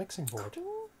into the mixing board.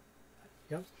 Cool.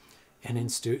 Yep. And in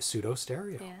pseudo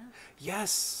stereo. Yeah.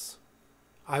 Yes.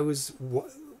 I was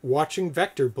watching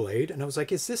Vector Blade, and I was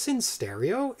like, is this in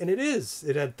stereo? And it is.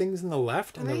 It had things in the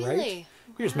left and the right. Really?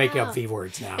 You're just making up Wow. V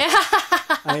words now.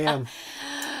 I am.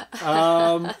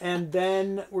 And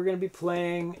then we're going to be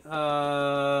playing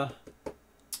a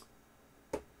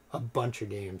bunch of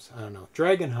games. I don't know.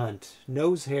 Dragon Hunt,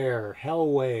 Nose Hair,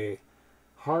 Hellway,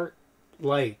 Heart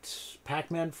Light,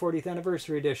 Pac-Man 40th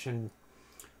Anniversary Edition,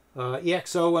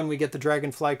 EXO when we get the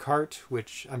Dragonfly cart,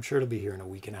 which I'm sure it'll be here in a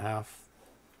week and a half.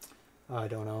 I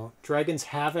don't know. Dragon's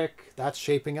Havoc, that's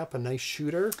shaping up. A nice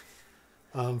shooter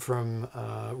from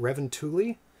Revan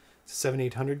Tooley. It's a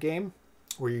 7800 game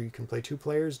where you can play 2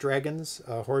 players. Dragons,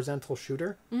 horizontal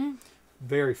shooter.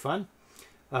 Very fun.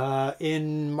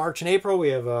 In March and April, we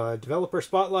have a developer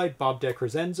spotlight, Bob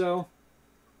DeCrescenzo.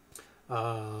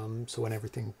 So when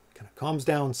everything kind of calms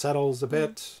down, settles a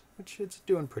bit, which it's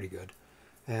doing pretty good,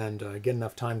 and get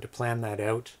enough time to plan that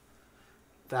out,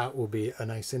 that will be a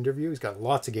nice interview. He's got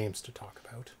lots of games to talk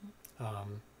about. I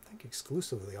think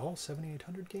exclusively all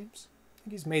 7800 games. I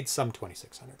think he's made some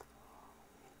 2600.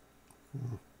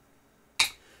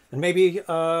 And maybe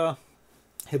he'll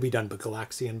be done with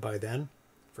Galaxian by then,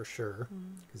 for sure,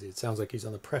 because it sounds like he's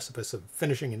on the precipice of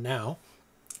finishing it now.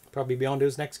 Probably be on to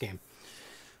his next game.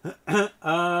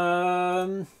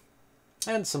 And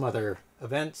some other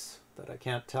events that I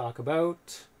can't talk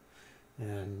about,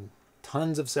 and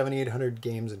tons of 7800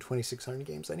 games and 2600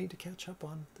 games I need to catch up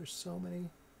on. There's so many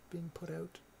being put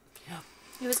out. Yeah.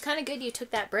 It was kind of good you took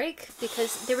that break,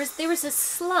 because there was a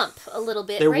slump a little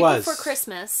bit before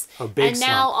Christmas, a big and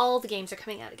now all the games are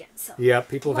coming out again. So yeah,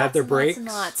 people have had their breaks,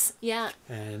 lots. Yeah,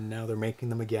 and now they're making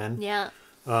them again. Yeah,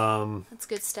 that's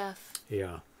good stuff.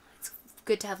 Yeah, it's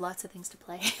good to have lots of things to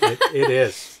play. it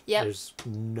is. Yeah, there's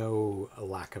no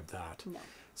lack of that. No.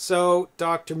 So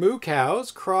Dr. Moo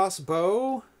Cows,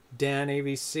 Crossbow, Dan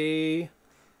AVC,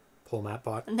 Pull Matt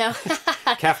Bot, no,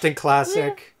 Captain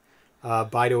Classic.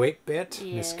 BydoEmpire, yes.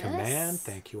 Miss Command,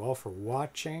 thank you all for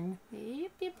watching.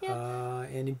 Yep.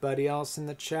 Anybody else in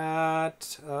the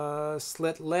chat?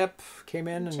 Slit Lip came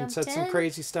in and Jumped said some in.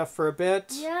 crazy stuff for a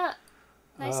bit. Yeah.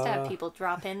 Nice to have people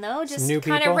drop in, though. Just new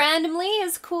kind people. of randomly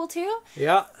is cool, too.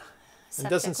 Yeah. Septic It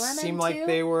doesn't Lemon, seem like too.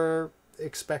 they were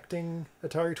expecting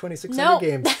Atari 2600 Nope.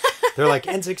 games. They're like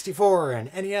N64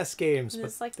 and NES games,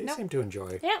 but like, they nope. seem to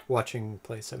enjoy Yeah. watching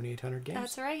play 7800 games.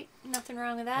 That's right. Nothing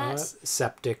wrong with that.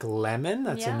 Septic Lemon,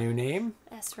 that's Yeah. a new name.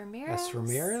 S. Ramirez. S.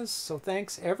 Ramirez. So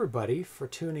thanks everybody for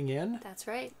tuning in. That's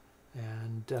right.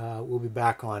 And we'll be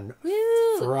back on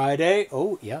Woo! Friday.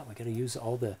 Oh, yeah, we got to use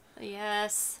all the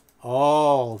Yes. icons.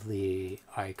 All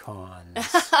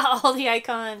the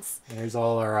icons. There's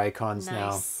all our icons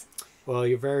now. Nice. Well,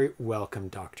 you're very welcome,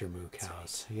 Dr. Moo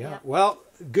Cows. Right. Yeah. Yep. Well,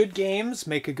 good games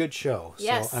make a good show.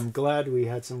 Yes. So I'm glad we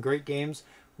had some great games.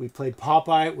 We played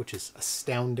Popeye, which is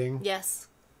astounding. Yes.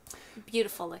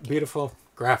 Beautiful looking. Beautiful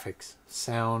graphics,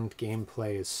 sound,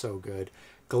 gameplay is so good.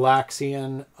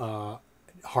 Galaxian,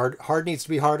 hard needs to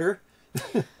be harder.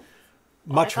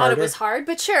 Much I thought harder. it was hard,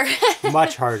 but sure.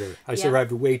 Much harder. I Yeah.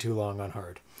 survived way too long on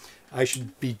hard. I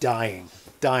should be dying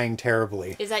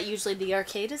terribly. Is that usually the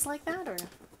arcade is like that, or?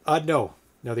 No,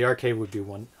 the arcade would be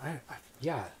one.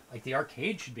 Yeah, like the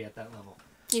arcade should be at that level.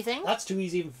 You think? That's too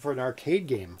easy even for an arcade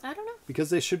game. I don't know. Because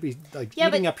they should be like Yeah,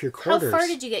 eating but up your quarters. how far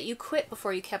did you get? You quit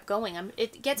before you kept going.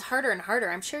 It gets harder and harder.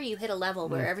 I'm sure you hit a level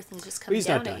where everything's just coming He's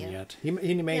down not done at you. yet. He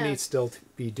may Yeah. need still to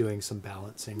be doing some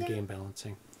balancing, Yeah. game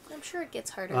balancing. I'm sure it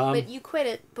gets harder, but you quit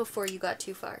it before you got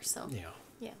too far. So Yeah.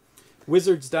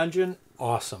 Wizard's Dungeon,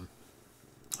 awesome.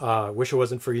 Wish it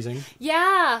wasn't freezing.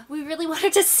 yeah, we really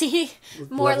wanted to see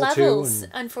more Level 2 levels.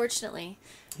 and- Unfortunately,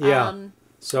 Yeah.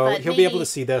 So but he'll be able maybe- to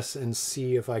see this and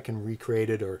see if I can recreate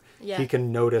it, or Yeah. he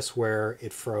can notice where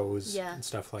it froze Yeah. and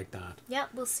stuff like that. yeah,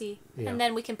 we'll see, Yeah. and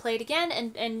then we can play it again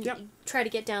and Yep. try to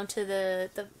get down to the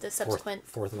subsequent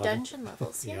fourth level. dungeon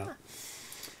levels. Yeah.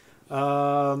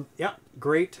 Yeah.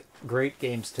 Great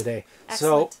games today.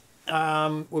 Excellent.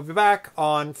 So we'll be back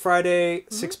on Friday,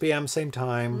 Mm-hmm. 6 p.m. same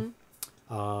time.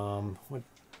 What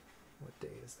day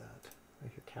is that? I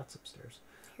hear cats upstairs.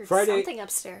 Here's Friday. something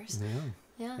upstairs.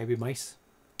 Yeah. Maybe mice.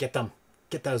 Get them.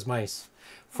 Get those mice.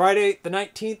 Friday the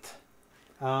 19th.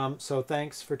 So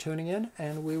thanks for tuning in,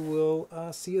 and we will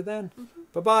see you then.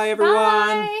 Bye-bye, everyone.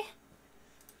 Bye.